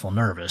me awful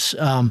nervous.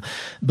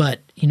 But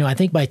I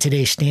think by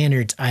today's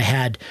standards, I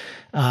had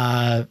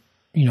a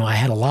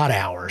lot of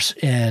hours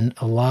and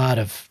a lot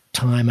of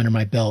time under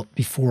my belt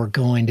before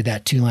going to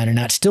that two-liner.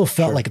 Now, it still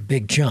felt like a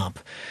big jump,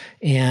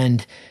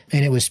 and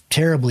it was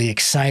terribly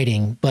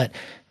exciting. But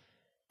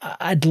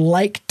I'd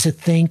like to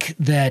think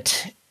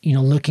that,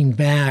 looking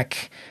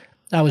back,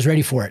 I was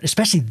ready for it,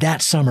 especially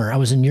that summer. I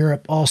was in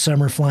Europe all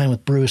summer flying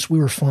with Bruce. We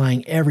were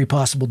flying every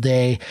possible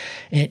day.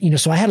 And,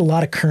 so I had a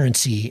lot of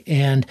currency,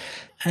 and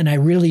I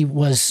really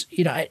was,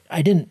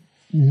 I didn't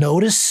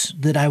notice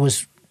that I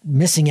was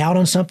missing out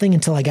on something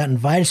until I got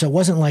invited. So it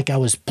wasn't like I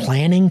was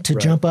planning to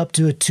jump up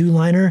to a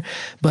two-liner,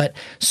 but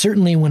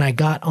certainly when I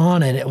got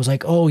on it, it was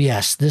like, oh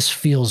yes, this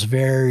feels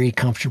very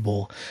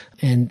comfortable,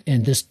 and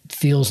this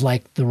feels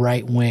like the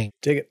right wing.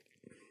 Dig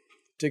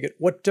it.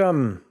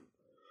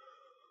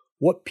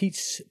 What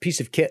piece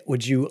of kit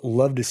would you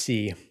love to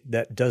see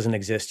that doesn't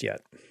exist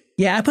yet?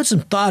 Yeah, I put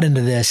some thought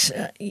into this.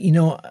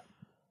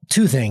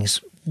 Two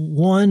things.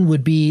 One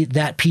would be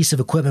that piece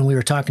of equipment we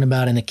were talking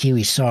about in the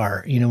Kiwi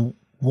SAR.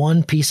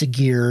 One piece of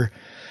gear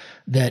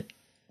that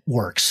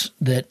works,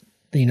 that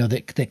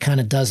kind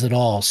of does it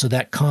all. So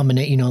that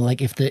combination,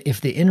 like if the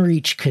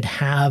InReach could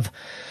have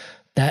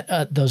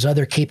that those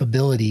other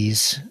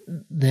capabilities,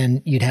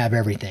 then you'd have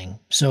everything.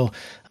 So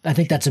I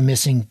think that's a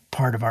missing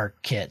part of our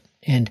kit.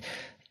 And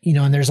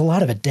and there's a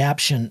lot of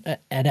adaptation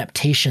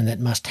that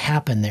must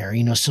happen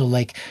there. So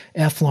like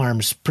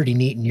FLARM's pretty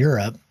neat in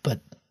Europe,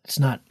 but it's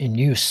not in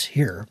use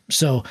here.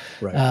 So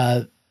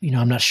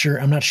I'm not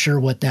sure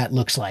what that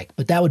looks like,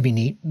 but that would be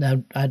neat.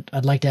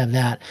 I'd like to have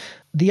that.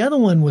 The other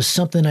one was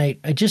something I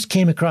just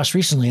came across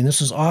recently, and this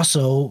was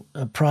also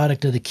a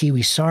product of the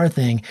Kiwi SAR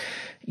thing.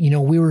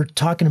 We were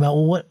talking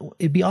about,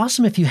 it'd be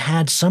awesome if you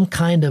had some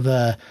kind of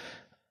a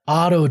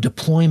auto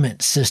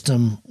deployment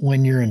system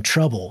when you're in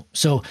trouble.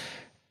 So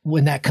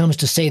when that comes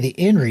to, say, the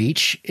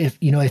inReach, if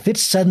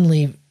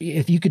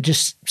you could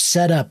just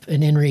set up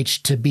an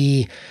inReach to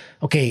be,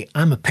 okay,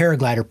 I'm a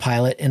paraglider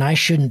pilot and I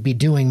shouldn't be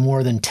doing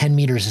more than 10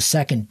 meters a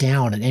second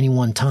down at any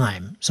one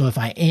time. So if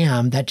I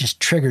am, that just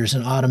triggers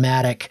an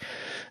automatic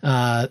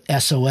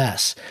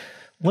SOS.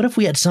 What if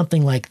we had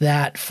something like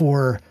that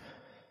for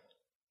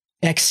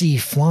XC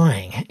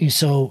flying?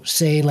 So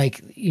say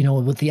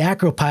with the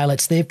Acro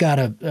pilots, they've got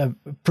a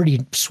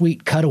pretty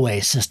sweet cutaway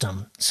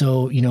system.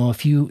 So,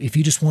 if you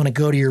just want to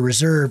go to your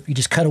reserve, you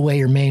just cut away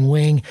your main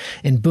wing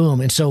and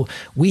boom. And so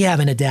we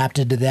haven't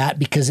adapted to that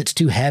because it's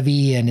too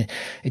heavy and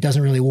it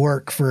doesn't really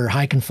work for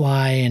hike and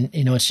fly. And,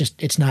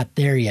 it's not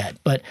there yet.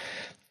 But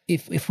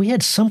if we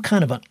had some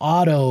kind of an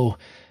auto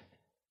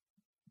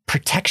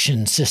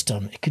protection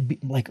system, it could be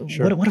like,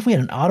 sure. What if we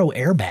had an auto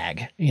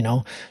airbag,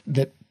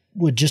 that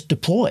would just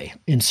deploy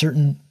in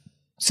certain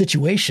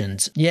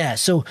situations. Yeah.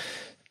 So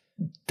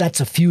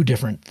that's a few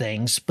different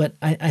things, but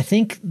I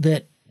think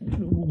that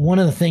one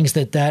of the things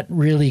that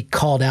really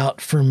called out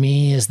for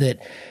me is that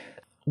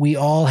we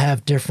all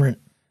have different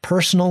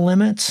personal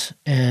limits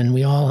and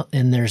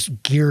there's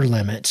gear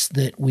limits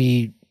that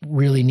we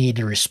really need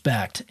to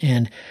respect.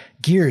 And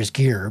gear is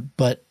gear,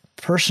 but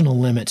personal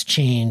limits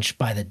change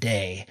by the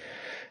day.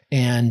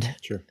 And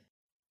sure.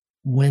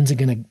 When's it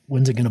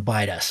gonna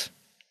bite us?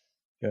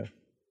 Yeah.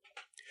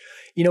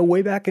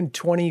 Way back in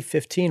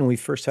 2015, when we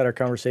first had our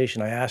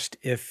conversation, I asked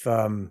if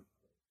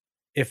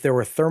there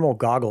were thermal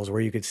goggles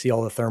where you could see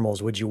all the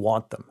thermals, would you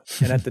want them?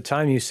 And at the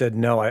time you said,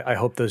 no, I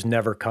hope those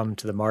never come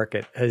to the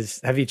market.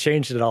 Have you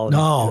changed it all in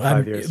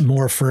 5 years?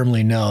 More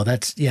firmly, no.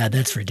 That's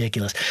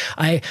ridiculous.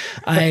 I've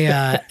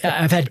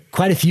had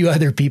quite a few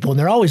other people, and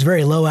they're always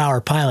very low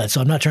hour pilots,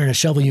 so I'm not trying to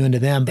shovel you into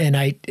them. And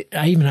I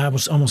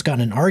was almost got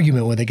in an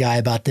argument with a guy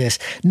about this.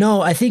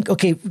 No, I think,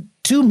 okay,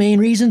 two main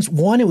reasons.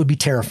 One, it would be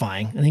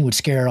terrifying. I think it would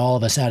scare all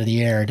of us out of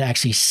the air to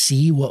actually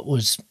see what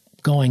was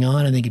going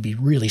on. I think it'd be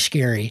really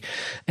scary.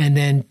 And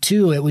then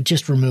two, it would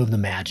just remove the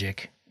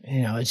magic.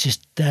 It's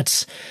just,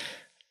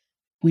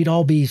 we'd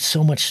all be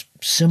so much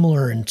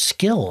similar in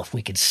skill if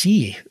we could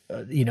see,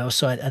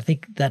 so I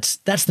think that's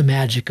the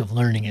magic of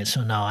learning it.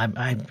 So no,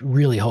 I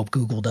really hope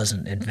Google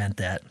doesn't invent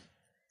that.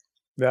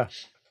 Yeah.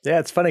 Yeah.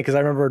 It's funny because I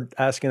remember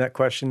asking that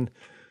question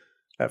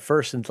at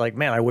first and it's like,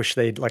 man, I wish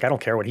I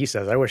don't care what he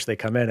says. I wish they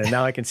come in. And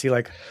now I can see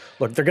look,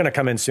 they're going to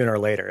come in sooner or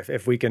later.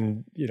 If we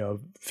can,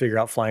 figure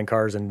out flying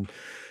cars and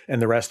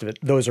the rest of it,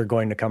 those are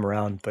going to come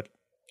around. But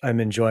I'm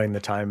enjoying the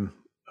time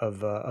of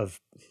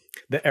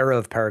the era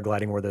of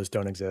paragliding where those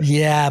don't exist.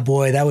 Yeah,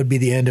 boy, that would be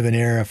the end of an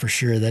era for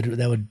sure.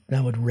 That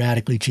would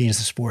radically change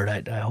the sport.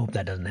 I hope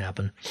that doesn't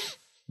happen.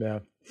 Yeah.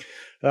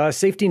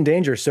 Safety and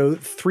danger. So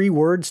 3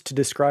 words to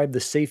describe the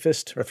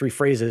safest, or 3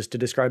 phrases to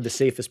describe the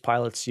safest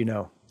pilots you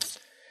know.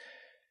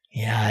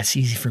 Yeah, it's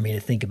easy for me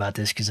to think about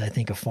this because I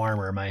think of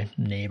Farmer, my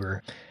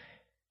neighbor.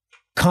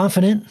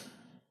 Confident.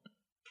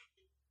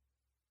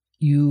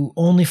 You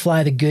only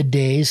fly the good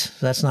days.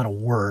 That's not a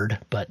word,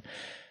 but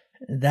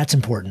that's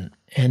important.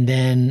 And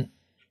then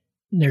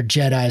they're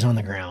Jedis on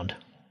the ground.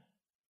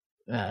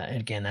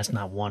 Again, that's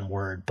not one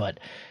word, but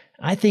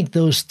I think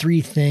those 3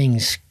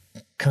 things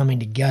coming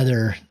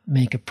together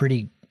make a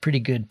pretty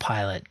good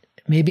pilot.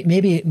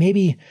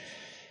 Maybe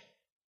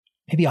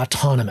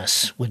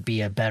autonomous would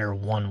be a better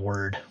one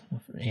word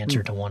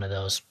answer to one of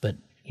those, but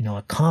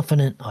a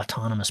confident,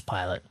 autonomous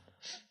pilot.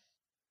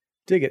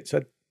 Dig it.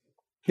 So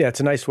yeah,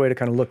 it's a nice way to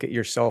kind of look at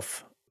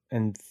yourself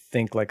and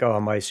think like, oh,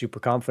 am I super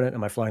confident?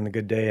 Am I flying the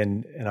good day?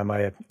 And am I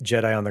a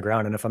Jedi on the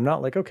ground? And if I'm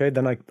not, okay,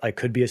 then I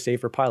could be a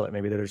safer pilot.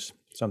 Maybe there's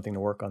something to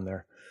work on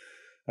there.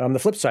 The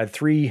flip side,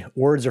 3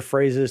 words or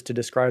phrases to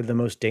describe the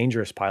most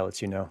dangerous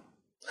pilots you know.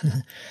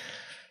 I'm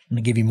going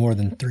to give you more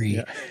than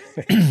 3.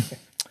 Yeah.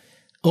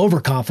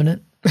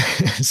 Overconfident.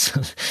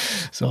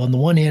 So on the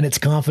one hand, it's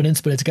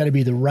confidence, but it's got to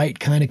be the right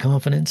kind of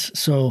confidence.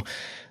 So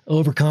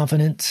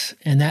overconfidence,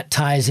 and that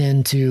ties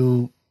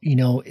into,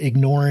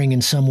 ignoring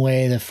in some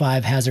way the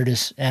 5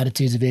 hazardous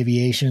attitudes of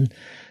aviation.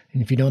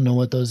 And if you don't know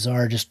what those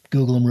are, just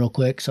Google them real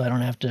quick so I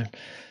don't have to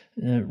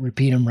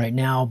repeat them right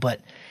now. But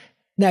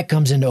that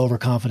comes into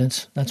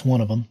overconfidence. That's one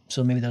of them.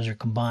 So maybe those are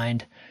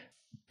combined.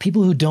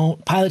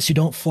 Pilots who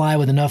don't fly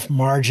with enough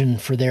margin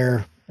for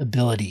their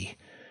ability.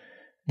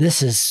 This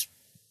has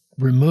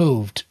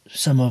removed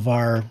some of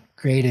our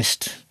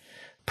greatest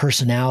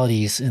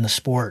personalities in the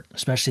sport,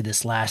 especially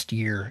this last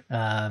year.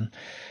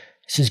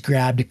 This has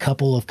grabbed a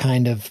couple of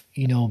kind of,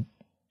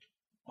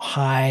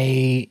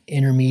 high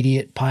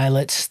intermediate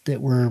pilots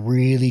that were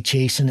really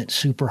chasing it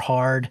super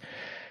hard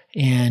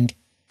and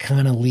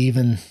kind of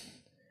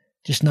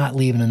just not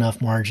leaving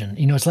enough margin.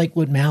 It's like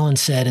what Malin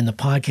said in the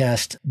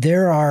podcast.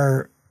 There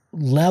are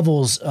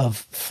levels of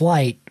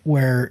flight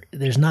where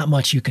there's not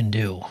much you can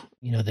do.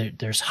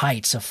 There's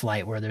heights of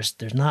flight where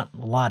there's not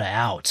a lot of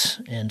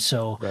outs. And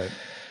so, Right.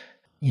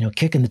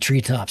 Kicking the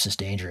treetops is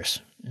dangerous.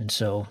 And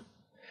so,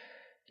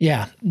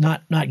 yeah,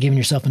 not giving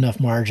yourself enough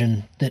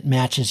margin that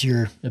matches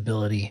your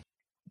ability.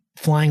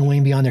 Flying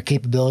wing beyond their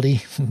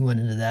capability. We went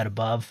into that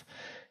above.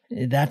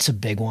 That's a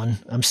big one.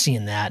 I'm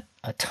seeing that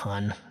a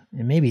ton.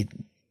 And maybe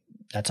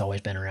that's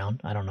always been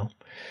around. I don't know.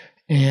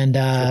 And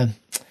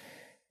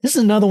this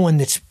is another one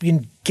that's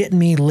been getting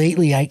me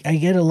lately. I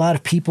get a lot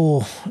of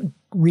people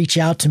reach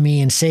out to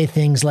me and say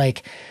things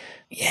like,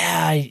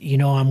 yeah,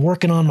 I'm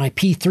working on my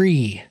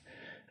P3.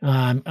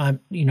 I'm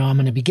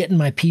going to be getting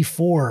my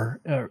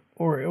P4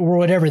 or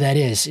whatever that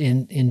is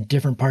in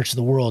different parts of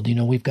the world.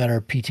 We've got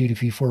our P2 to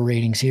P4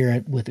 ratings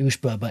here with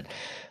USPA, but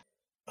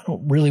I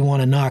don't really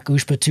want to knock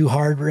USPA too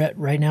hard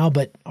right now,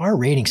 but our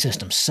rating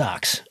system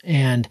sucks.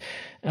 And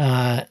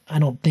I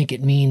don't think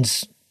it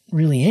means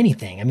really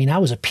anything. I mean, I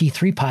was a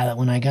P3 pilot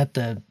when I got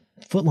the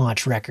foot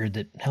launch record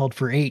that held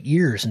for 8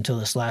 years until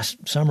this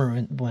last summer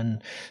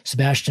when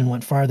Sebastian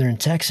went farther in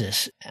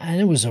Texas.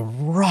 And it was a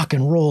rock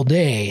and roll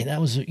day.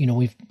 That was,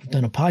 we've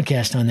done a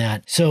podcast on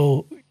that.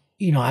 So,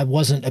 I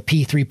wasn't a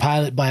P3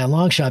 pilot by a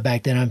long shot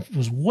back then. I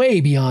was way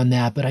beyond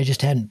that, but I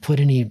just hadn't put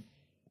anything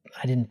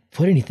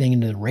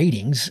into the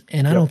ratings.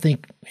 And I don't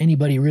think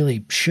anybody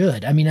really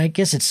should. I mean, I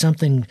guess it's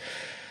something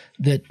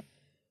that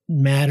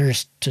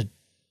matters to,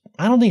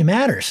 I don't think it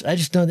matters. I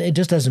just don't, it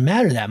just doesn't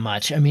matter that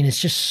much. I mean,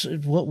 it's just,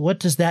 what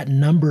does that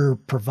number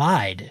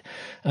provide,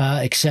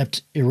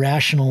 except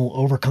irrational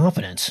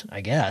overconfidence,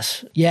 I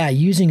guess. Yeah.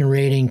 Using a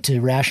rating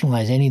to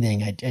rationalize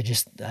anything. I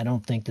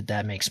don't think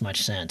that makes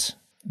much sense.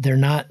 They're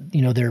not,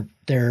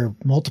 they're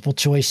multiple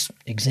choice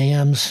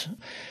exams.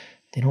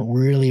 They don't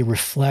really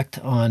reflect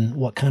on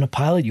what kind of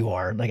pilot you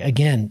are. Like,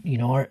 again,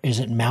 is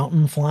it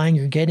mountain flying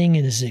you're getting?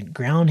 Is it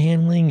ground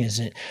handling? Is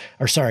it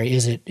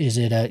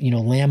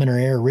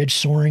laminar air ridge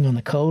soaring on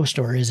the coast?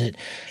 Or is it,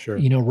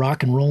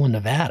 rock and roll in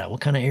Nevada?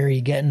 What kind of air are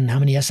you getting? How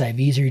many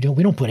SIVs are you doing?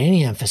 We don't put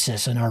any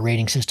emphasis in our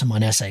rating system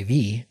on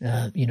SIV.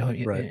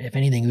 Right. If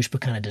anything,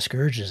 USPA kind of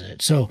discourages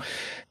it. So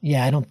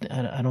yeah, I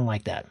don't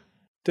like that.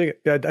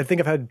 I think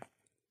I've had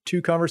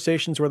 2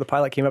 conversations where the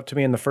pilot came up to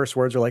me and the first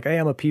words were like, "Hey,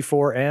 I'm a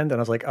P4 and I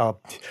was like, oh,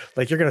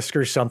 like you're going to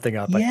screw something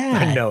up." Yeah,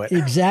 I know it.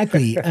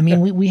 Exactly. I mean,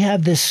 we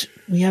have this,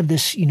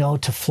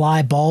 to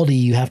fly Baldy,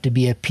 you have to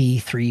be a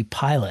P3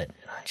 pilot.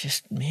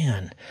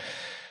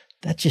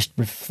 That just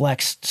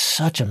reflects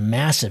such a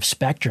massive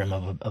spectrum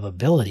of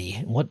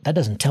ability. That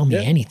doesn't tell me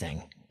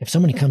anything. If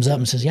somebody comes up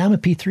and says, "Yeah, I'm a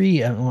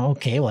P3,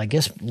 okay, well, I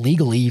guess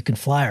legally you can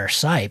fly our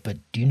site, but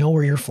do you know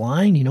where you're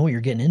flying? Do you know what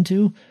you're getting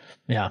into?"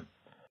 Yeah.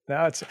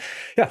 No, it's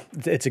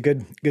a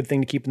good thing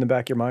to keep in the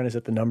back of your mind, is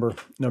that the number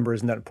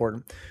isn't that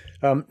important.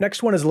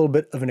 Next one is a little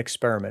bit of an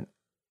experiment.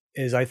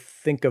 Is I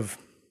think of,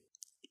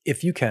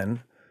 if you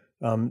can,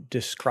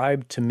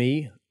 describe to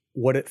me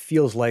what it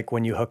feels like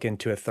when you hook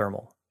into a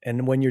thermal.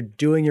 And when you're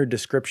doing your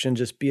description,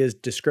 just be as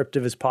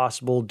descriptive as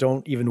possible.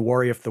 Don't even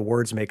worry if the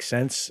words make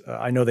sense.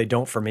 I know they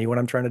don't for me when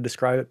I'm trying to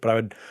describe it,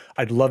 but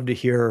I'd love to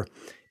hear,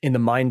 in the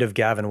mind of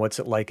Gavin, what's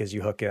it like as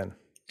you hook in?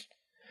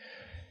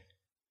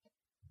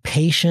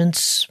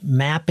 Patience,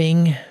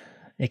 mapping,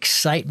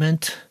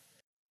 excitement,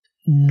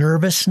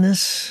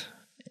 nervousness.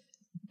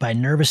 By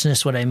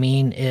nervousness, what I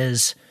mean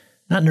is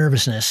not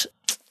nervousness,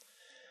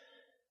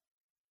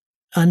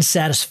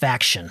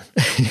 unsatisfaction.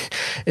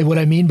 And what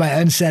I mean by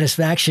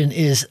unsatisfaction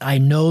is I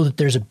know that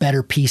there's a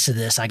better piece of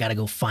this. I got to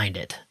go find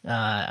it.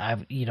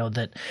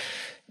 That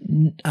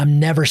I'm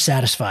never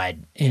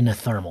satisfied in a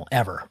thermal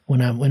ever.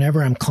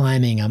 Whenever I'm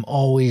climbing, I'm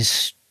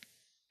always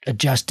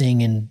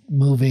adjusting and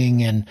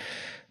moving.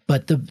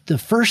 But the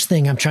first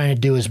thing I'm trying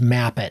to do is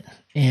map it.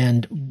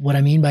 And what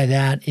I mean by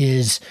that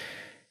is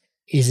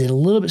it a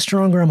little bit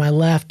stronger on my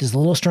left? Is it a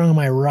little stronger on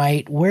my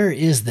right? Where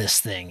is this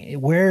thing?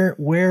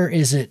 Where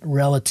is it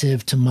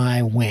relative to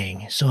my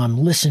wing? So I'm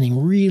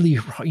listening really,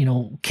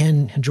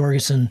 Ken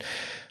Hudon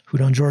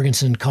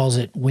Jorgensen calls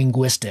it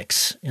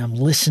winguistics. I'm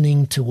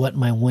listening to what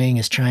my wing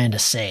is trying to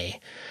say.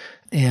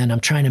 And I'm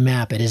trying to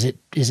map it.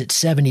 Is it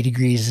 70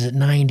 degrees? Is it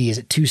 90? Is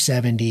it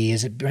 270?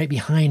 Is it right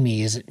behind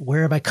me?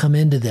 Where have I come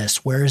into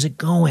this? Where is it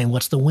going?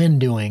 What's the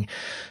wind doing?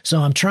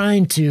 So I'm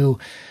trying to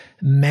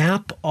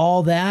map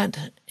all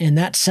that. And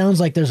that sounds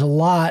like there's a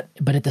lot,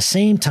 but at the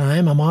same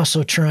time, I'm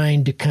also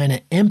trying to kind of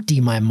empty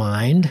my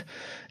mind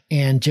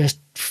and just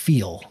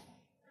feel.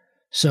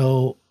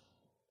 So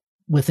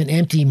with an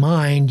empty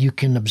mind, you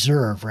can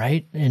observe,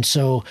 right? And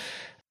so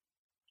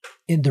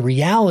the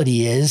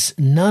reality is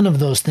none of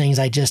those things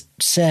I just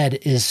said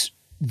is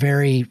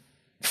very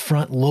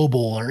front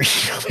lobal, or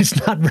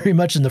it's not very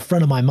much in the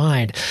front of my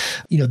mind.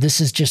 This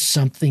is just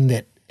something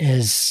that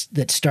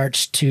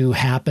starts to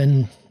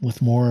happen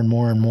with more and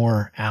more and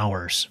more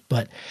hours.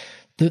 But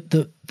there's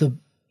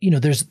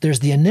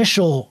the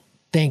initial,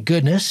 thank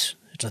goodness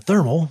it's a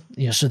thermal,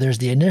 so there's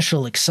the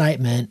initial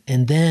excitement,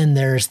 and then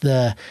there's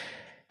the,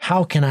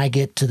 how can I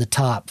get to the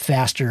top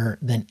faster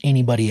than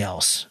anybody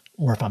else?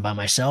 Or if I'm by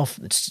myself,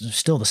 it's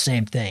still the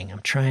same thing.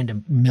 I'm trying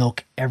to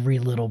milk every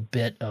little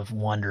bit of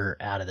wonder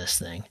out of this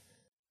thing.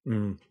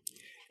 Mm.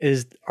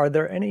 Are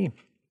there any,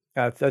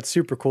 that's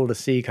super cool to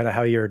see kind of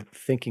how you're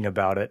thinking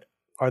about it.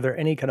 Are there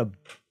any kind of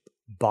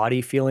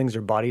body feelings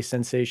or body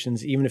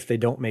sensations, even if they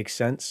don't make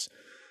sense,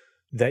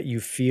 that you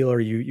feel or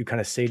you kind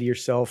of say to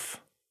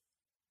yourself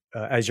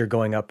as you're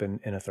going up in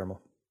a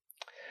thermal?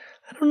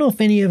 I don't know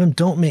if any of them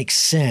don't make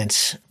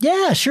sense.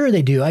 Yeah, sure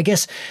they do. I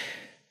guess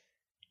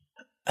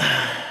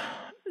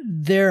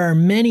there are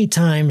many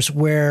times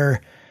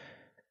where,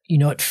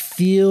 it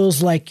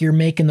feels like you're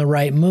making the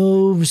right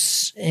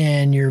moves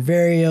and your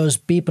vario's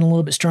beeping a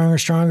little bit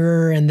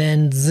stronger, and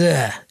then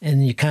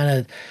and you kind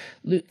of,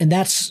 and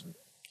that's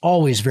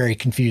always very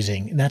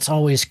confusing. That's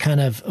always kind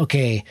of,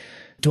 okay,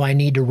 do I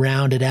need to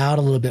round it out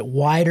a little bit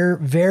wider?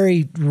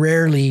 Very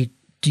rarely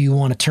do you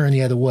want to turn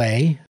the other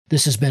way.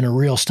 This has been a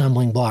real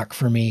stumbling block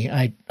for me.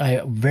 I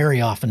very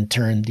often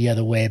turn the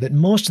other way, but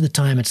most of the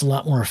time it's a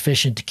lot more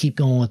efficient to keep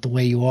going with the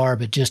way you are,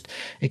 but just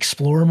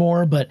explore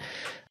more. But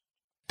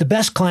the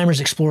best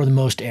climbers explore the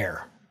most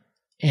air.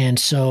 And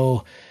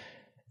so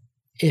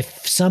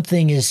if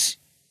something is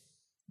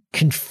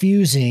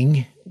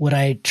confusing, what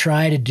I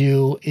try to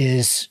do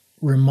is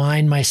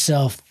remind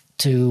myself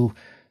to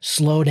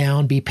slow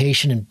down, be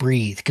patient, and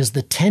breathe. Because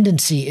the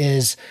tendency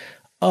is,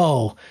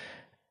 I've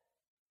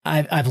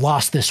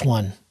lost this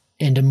one,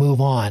 and to move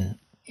on.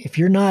 If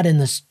you're not in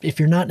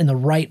the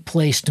right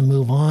place to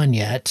move on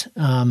yet,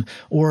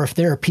 or if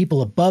there are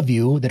people above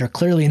you that are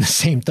clearly in the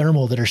same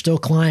thermal that are still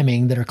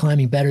climbing, that are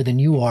climbing better than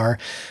you are,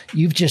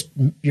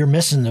 you're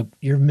missing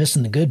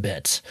the good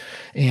bits,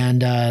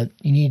 and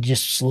you need to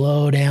just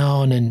slow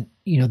down. And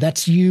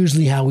that's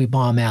usually how we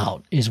bomb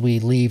out, is we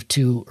leave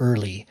too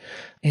early,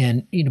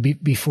 and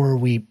before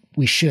we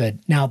should.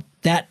 Now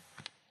that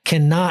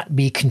cannot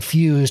be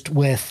confused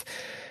with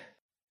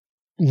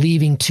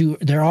leaving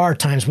there are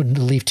times when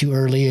to leave too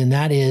early, and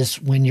that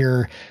is when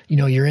you're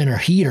in a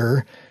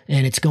heater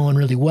and it's going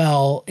really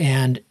well,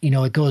 and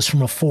it goes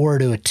from a 4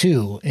 to a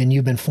 2, and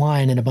you've been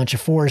flying in a bunch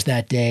of 4s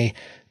that day.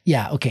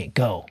 Yeah, okay,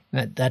 go.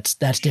 That's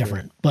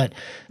different. But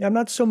yeah, I'm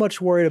not so much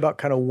worried about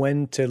kind of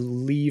when to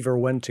leave or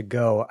when to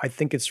go. I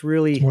think it's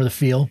really more the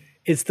feel.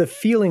 It's the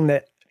feeling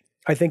that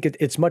I think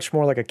it's much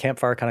more like a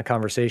campfire kind of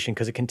conversation,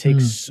 because it can take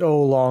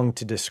so long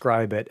to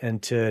describe it and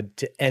to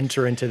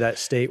enter into that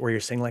state where you're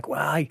saying like,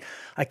 well,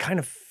 I kind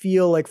of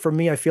feel like, for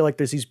me, I feel like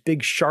there's these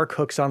big shark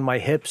hooks on my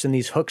hips, and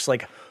these hooks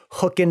like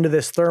hook into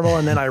this thermal,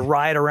 and then I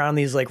ride around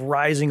these like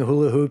rising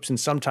hula hoops, and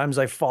sometimes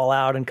I fall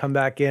out and come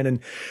back in. And,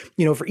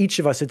 for each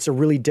of us, it's a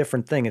really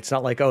different thing. It's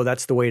not like, oh,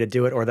 that's the way to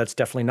do it, or that's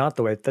definitely not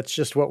the way. That's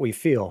just what we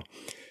feel.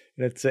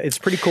 It's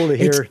pretty cool to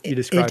hear you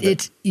describe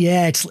it.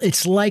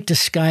 It's like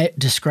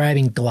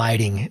describing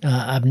gliding.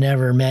 I've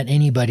never met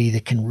anybody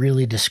that can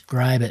really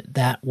describe it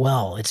that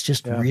well. It's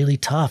just really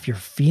tough. You're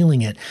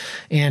feeling it.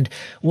 And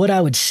what I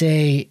would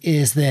say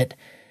is that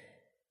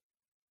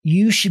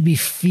you should be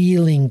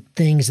feeling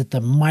things at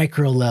the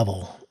micro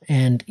level.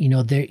 And,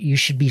 you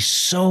should be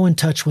so in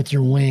touch with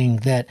your wing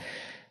that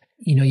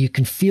you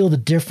can feel the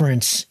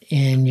difference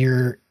in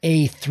your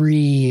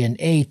A3 and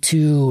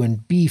A2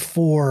 and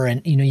B4.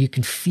 And, you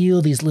can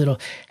feel these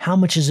how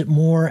much is it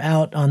more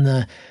out on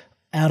the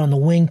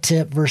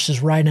wingtip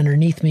versus right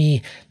underneath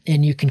me?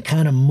 And you can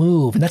kind of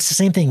move. And that's the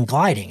same thing in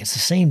gliding. It's the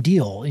same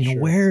deal. Sure.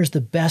 Where's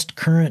the best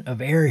current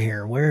of air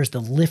here? Where's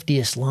the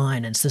liftiest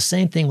line? And it's the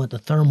same thing with the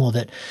thermal,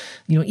 that,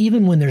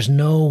 even when there's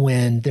no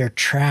wind, they're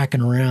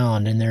tracking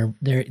around, and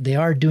they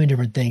are doing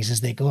different things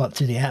as they go up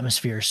through the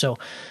atmosphere. So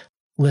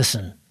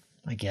listen,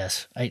 I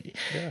guess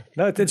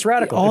no, it's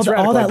radical. All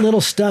that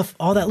little stuff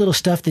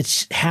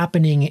that's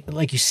happening,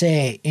 like you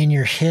say, in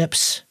your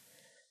hips.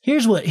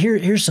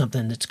 Here's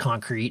something that's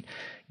concrete.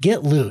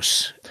 Get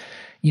loose.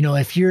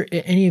 If you're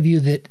any of you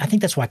that, I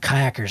think that's why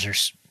kayakers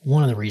are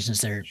one of the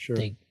reasons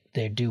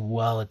they do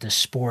well at this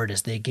sport,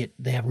 is they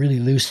have really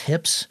loose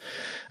hips.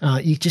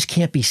 You just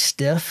can't be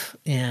stiff,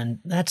 and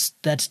that's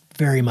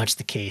very much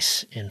the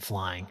case in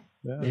flying.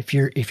 Yeah. If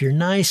you're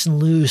nice and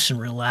loose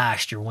and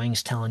relaxed, your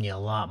wing's telling you a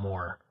lot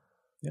more.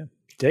 Yeah.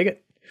 Dig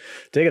it.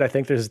 I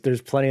think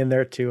there's plenty in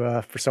there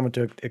to for someone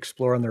to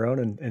explore on their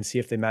own and see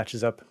if they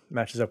matches up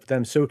with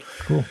them. So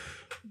cool. A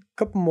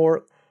couple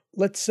more.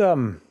 Let's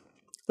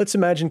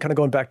imagine kind of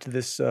going back to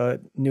this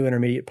new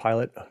intermediate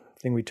pilot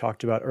thing we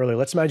talked about earlier.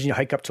 Let's imagine you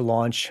hike up to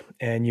launch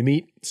and you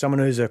meet someone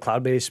who's a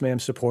Cloudbase Mayhem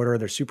supporter.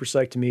 They're super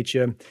psyched to meet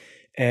you,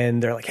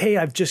 and they're like, "Hey,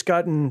 I've just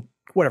got my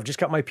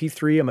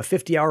P3. I'm a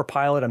 50-hour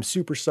pilot. I'm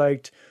super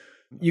psyched."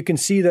 You can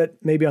see that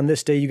maybe on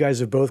this day you guys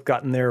have both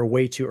gotten there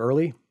way too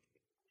early.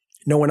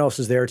 No one else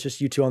is there. It's just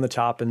you two on the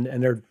top, and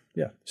they're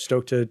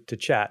stoked to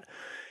chat.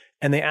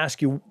 And they ask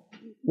you,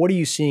 "What are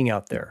you seeing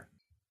out there?"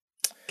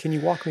 Can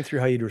you walk me through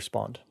how you'd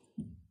respond?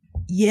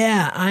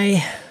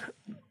 Yeah,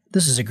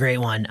 this is a great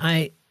one.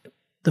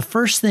 The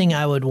first thing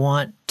I would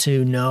want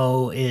to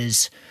know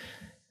is,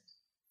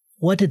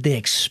 what did they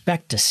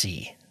expect to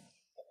see?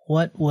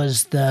 What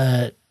was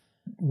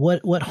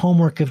what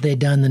homework have they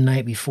done the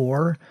night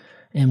before,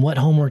 and what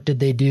homework did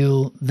they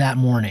do that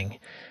morning?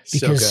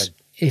 Because so good.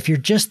 if you're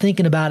just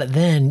thinking about it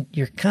then,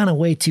 you're kind of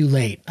way too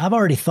late. I've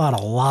already thought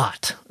a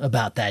lot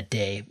about that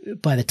day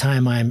by the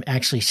time I'm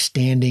actually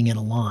standing in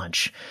a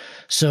launch.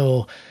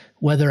 So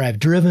whether I've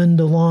driven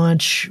to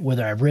launch,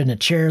 whether I've ridden a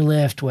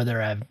chairlift,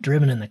 whether I've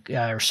driven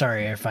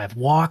if I've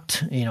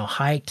walked,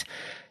 hiked,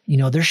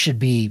 there should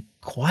be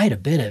quite a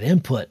bit of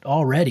input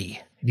already.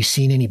 Have you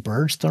seen any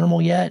birds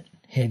thermal yet?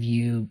 Have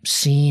you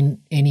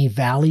seen any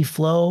valley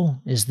flow?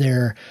 Is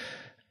there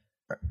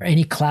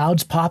any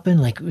clouds popping?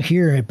 Like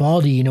here at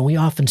Baldy, we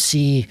often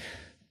see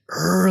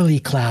early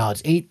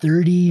clouds,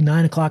 8:30,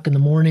 9 o'clock in the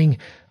morning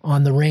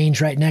on the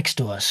range right next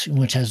to us,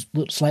 which has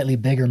slightly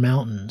bigger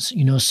mountains,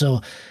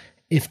 so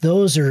if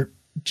those are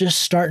just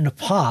starting to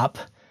pop,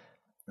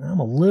 I'm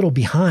a little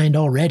behind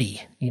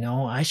already.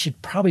 I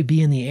should probably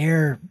be in the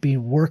air, be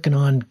working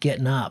on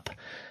getting up.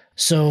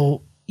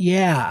 So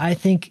yeah, I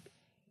think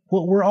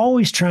what we're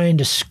always trying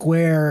to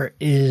square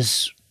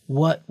is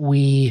what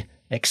we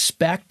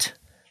expect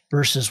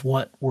versus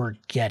what we're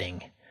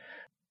getting.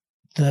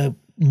 The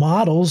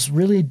models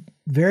really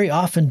very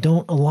often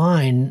don't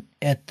align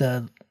at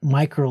the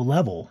micro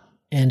level.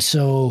 And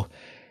so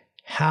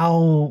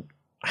how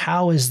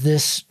is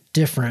this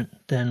different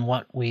than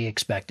what we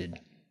expected?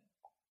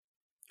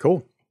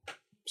 Cool.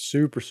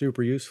 Super,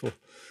 super useful.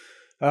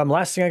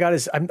 Last thing I got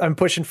is I'm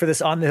pushing for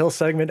this on the hill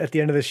segment at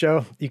the end of the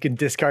show. You can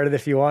discard it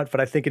if you want,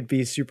 but I think it'd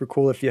be super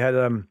cool if you had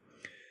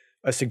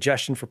a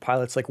suggestion for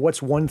pilots. Like,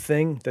 what's one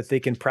thing that they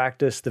can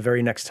practice the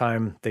very next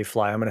time they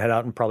fly? I'm going to head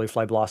out and probably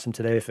fly Blossom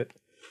today if it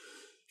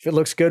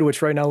looks good,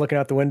 which right now looking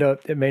out the window,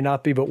 it may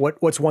not be, but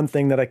what's one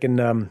thing that I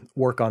can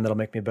work on that'll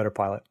make me a better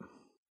pilot?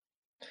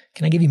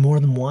 Can I give you more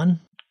than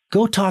one?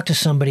 Go talk to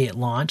somebody at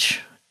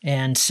launch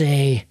and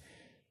say,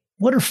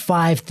 what are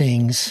 5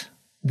 things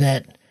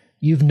that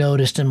you've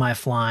noticed in my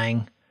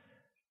flying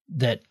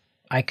that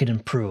I could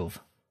improve?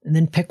 And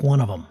then pick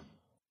one of them.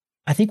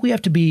 I think we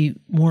have to be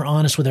more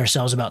honest with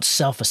ourselves about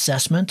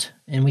self-assessment,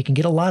 and we can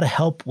get a lot of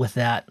help with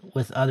that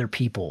with other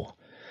people.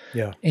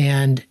 Yeah.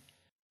 And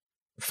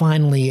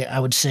finally, I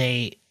would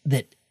say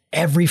that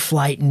every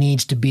flight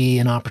needs to be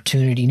an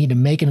opportunity. You need to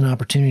make it an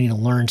opportunity to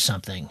learn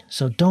something.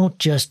 So don't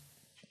just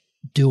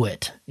do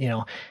it.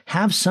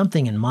 Have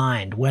something in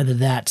mind, whether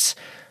that's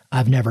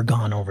I've never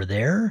gone over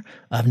there,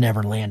 I've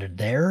never landed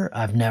there,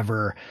 I've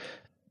never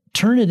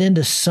turn it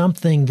into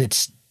something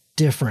that's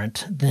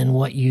different than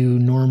what you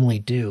normally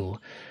do.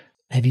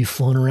 Have you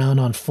flown around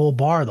on full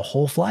bar the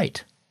whole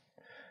flight?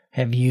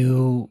 Have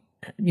you,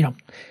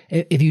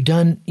 if you've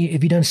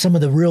done some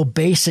of the real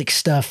basic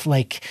stuff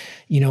like,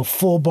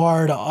 full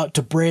bar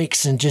to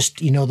brakes and just,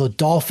 the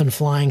dolphin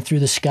flying through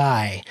the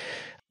sky.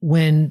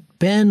 When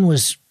Ben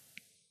was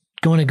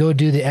going to go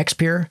do the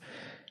X-Pier,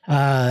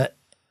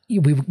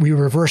 we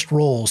reversed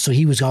roles. So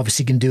he was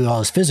obviously going to do all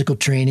his physical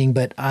training,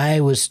 but I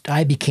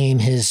became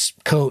his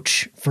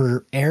coach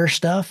for air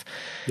stuff.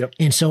 Yep.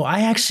 And so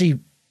I actually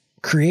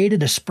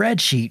created a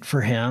spreadsheet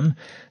for him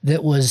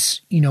that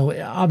was,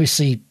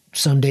 obviously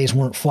some days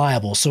weren't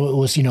flyable. So it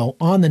was,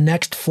 on the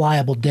next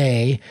flyable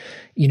day,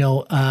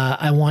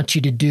 I want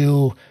you to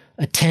do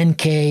a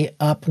 10K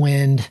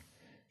upwind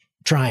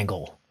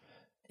triangle.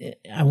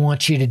 I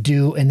want you to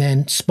do, and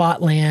then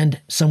spot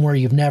land somewhere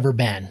you've never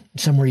been,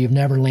 somewhere you've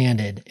never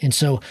landed. And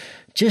so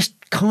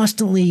just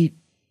constantly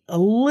a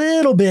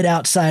little bit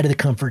outside of the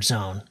comfort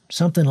zone,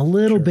 something a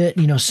little bit,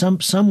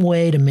 some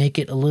way to make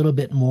it a little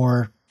bit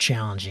more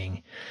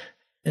challenging.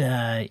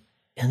 I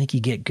think you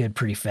get good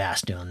pretty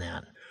fast doing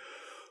that.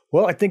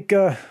 Well, I think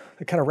it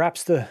kind of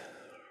wraps the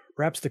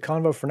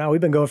convo for now.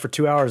 We've been going for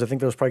 2 hours. I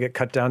think those probably get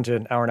cut down to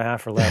an hour and a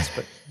half or less,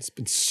 but it's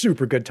been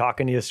super good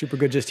talking to you. Super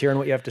good just hearing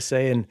what you have to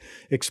say and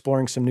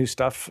exploring some new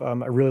stuff. I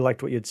really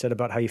liked what you had said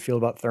about how you feel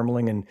about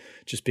thermaling and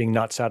just being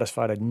not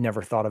satisfied. I'd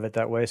never thought of it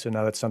that way. So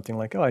now that's something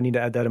like, I need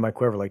to add that in my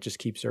quiver. Like, just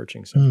keep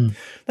searching. So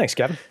Thanks,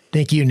 Kevin.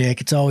 Thank you,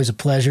 Nick. It's always a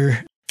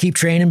pleasure. Keep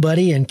training,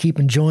 buddy, and keep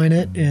enjoying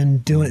it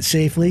and doing it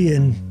safely.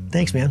 And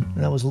thanks, man.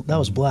 That was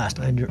a blast.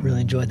 I really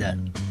enjoyed that.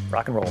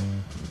 Rock and roll.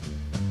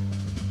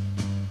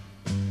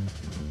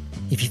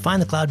 If you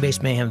find the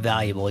Cloud-Based Mayhem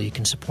valuable, you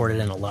can support it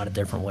in a lot of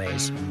different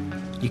ways.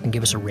 You can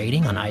give us a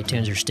rating on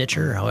iTunes or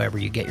Stitcher, or however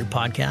you get your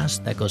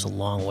podcast. That goes a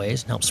long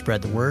ways and helps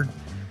spread the word.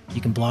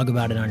 You can blog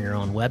about it on your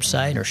own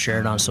website or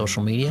share it on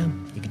social media.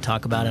 You can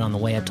talk about it on the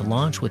way up to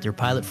launch with your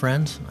pilot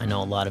friends. I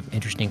know a lot of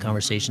interesting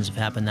conversations have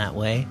happened that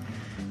way.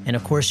 And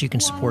of course, you can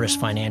support us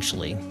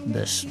financially.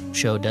 This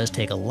show does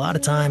take a lot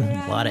of time,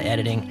 a lot of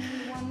editing,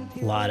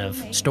 a lot of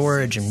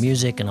storage and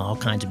music and all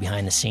kinds of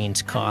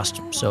behind-the-scenes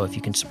cost. So if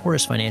you can support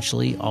us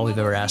financially, all we've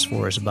ever asked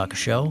for is $1 a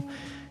show.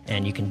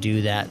 And you can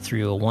do that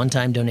through a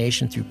one-time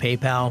donation through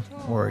PayPal,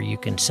 or you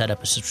can set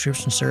up a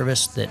subscription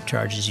service that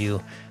charges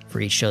you for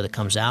each show that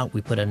comes out.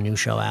 We put a new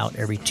show out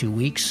every 2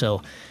 weeks.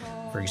 So,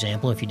 for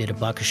example, if you did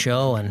 $1 a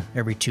show and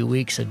every 2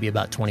 weeks, it'd be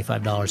about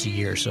 $25 a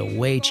year. So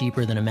way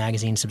cheaper than a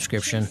magazine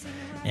subscription.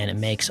 and it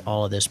makes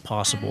all of this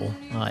possible.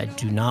 I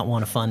do not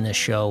want to fund this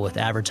show with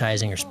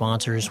advertising or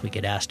sponsors. We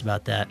get asked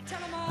about that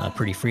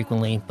pretty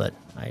frequently, but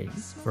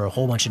for a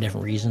whole bunch of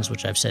different reasons,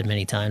 which I've said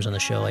many times on the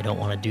show, I don't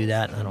want to do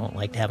that. I don't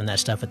like having that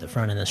stuff at the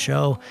front of the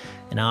show.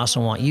 And I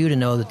also want you to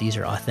know that these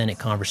are authentic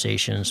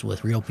conversations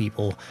with real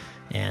people,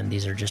 and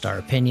these are just our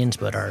opinions,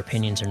 but our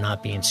opinions are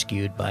not being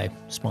skewed by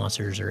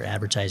sponsors or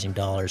advertising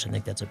dollars. I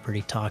think that's a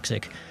pretty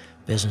toxic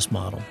business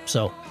model.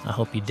 So I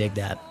hope you dig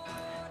that.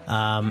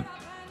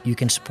 You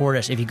can support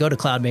us. If you go to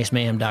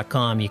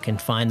cloudbasedmayhem.com, you can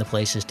find the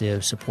places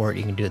to support.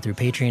 You can do it through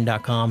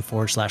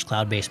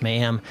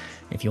patreon.com/cloudbasedmayhem.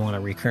 If you want a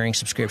recurring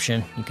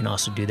subscription, you can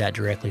also do that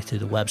directly through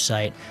the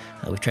website.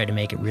 We've tried to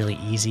make it really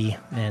easy,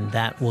 and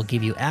that will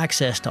give you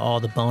access to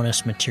all the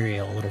bonus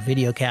material, little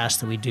video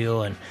casts that we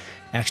do and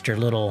extra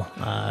little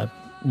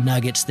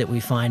nuggets that we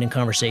find in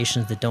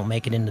conversations that don't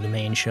make it into the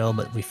main show,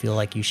 but we feel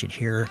like you should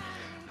hear.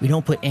 We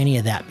don't put any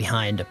of that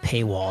behind a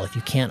paywall. If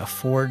you can't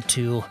afford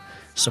to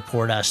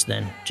support us,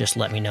 then just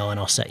let me know and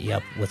I'll set you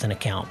up with an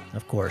account.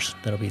 Of course,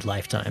 that'll be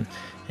lifetime,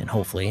 and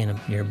hopefully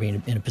you're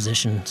being in a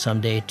position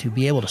someday to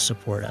be able to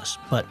support us.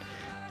 But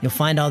you'll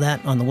find all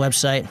that on the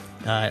website.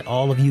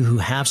 All of you who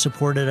have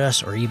supported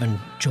us or even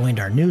joined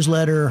our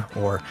newsletter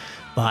or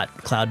bought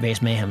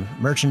Cloud-Based Mayhem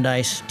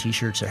merchandise,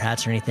 t-shirts or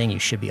hats or anything, you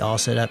should be all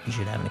set up. You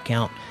should have an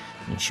account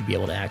and you should be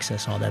able to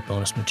access all that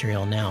bonus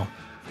material now.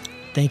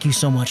 Thank you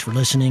so much for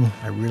listening.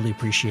 I really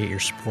appreciate your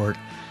support,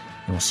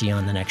 and we'll see you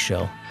on the next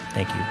show.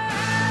 Thank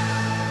you.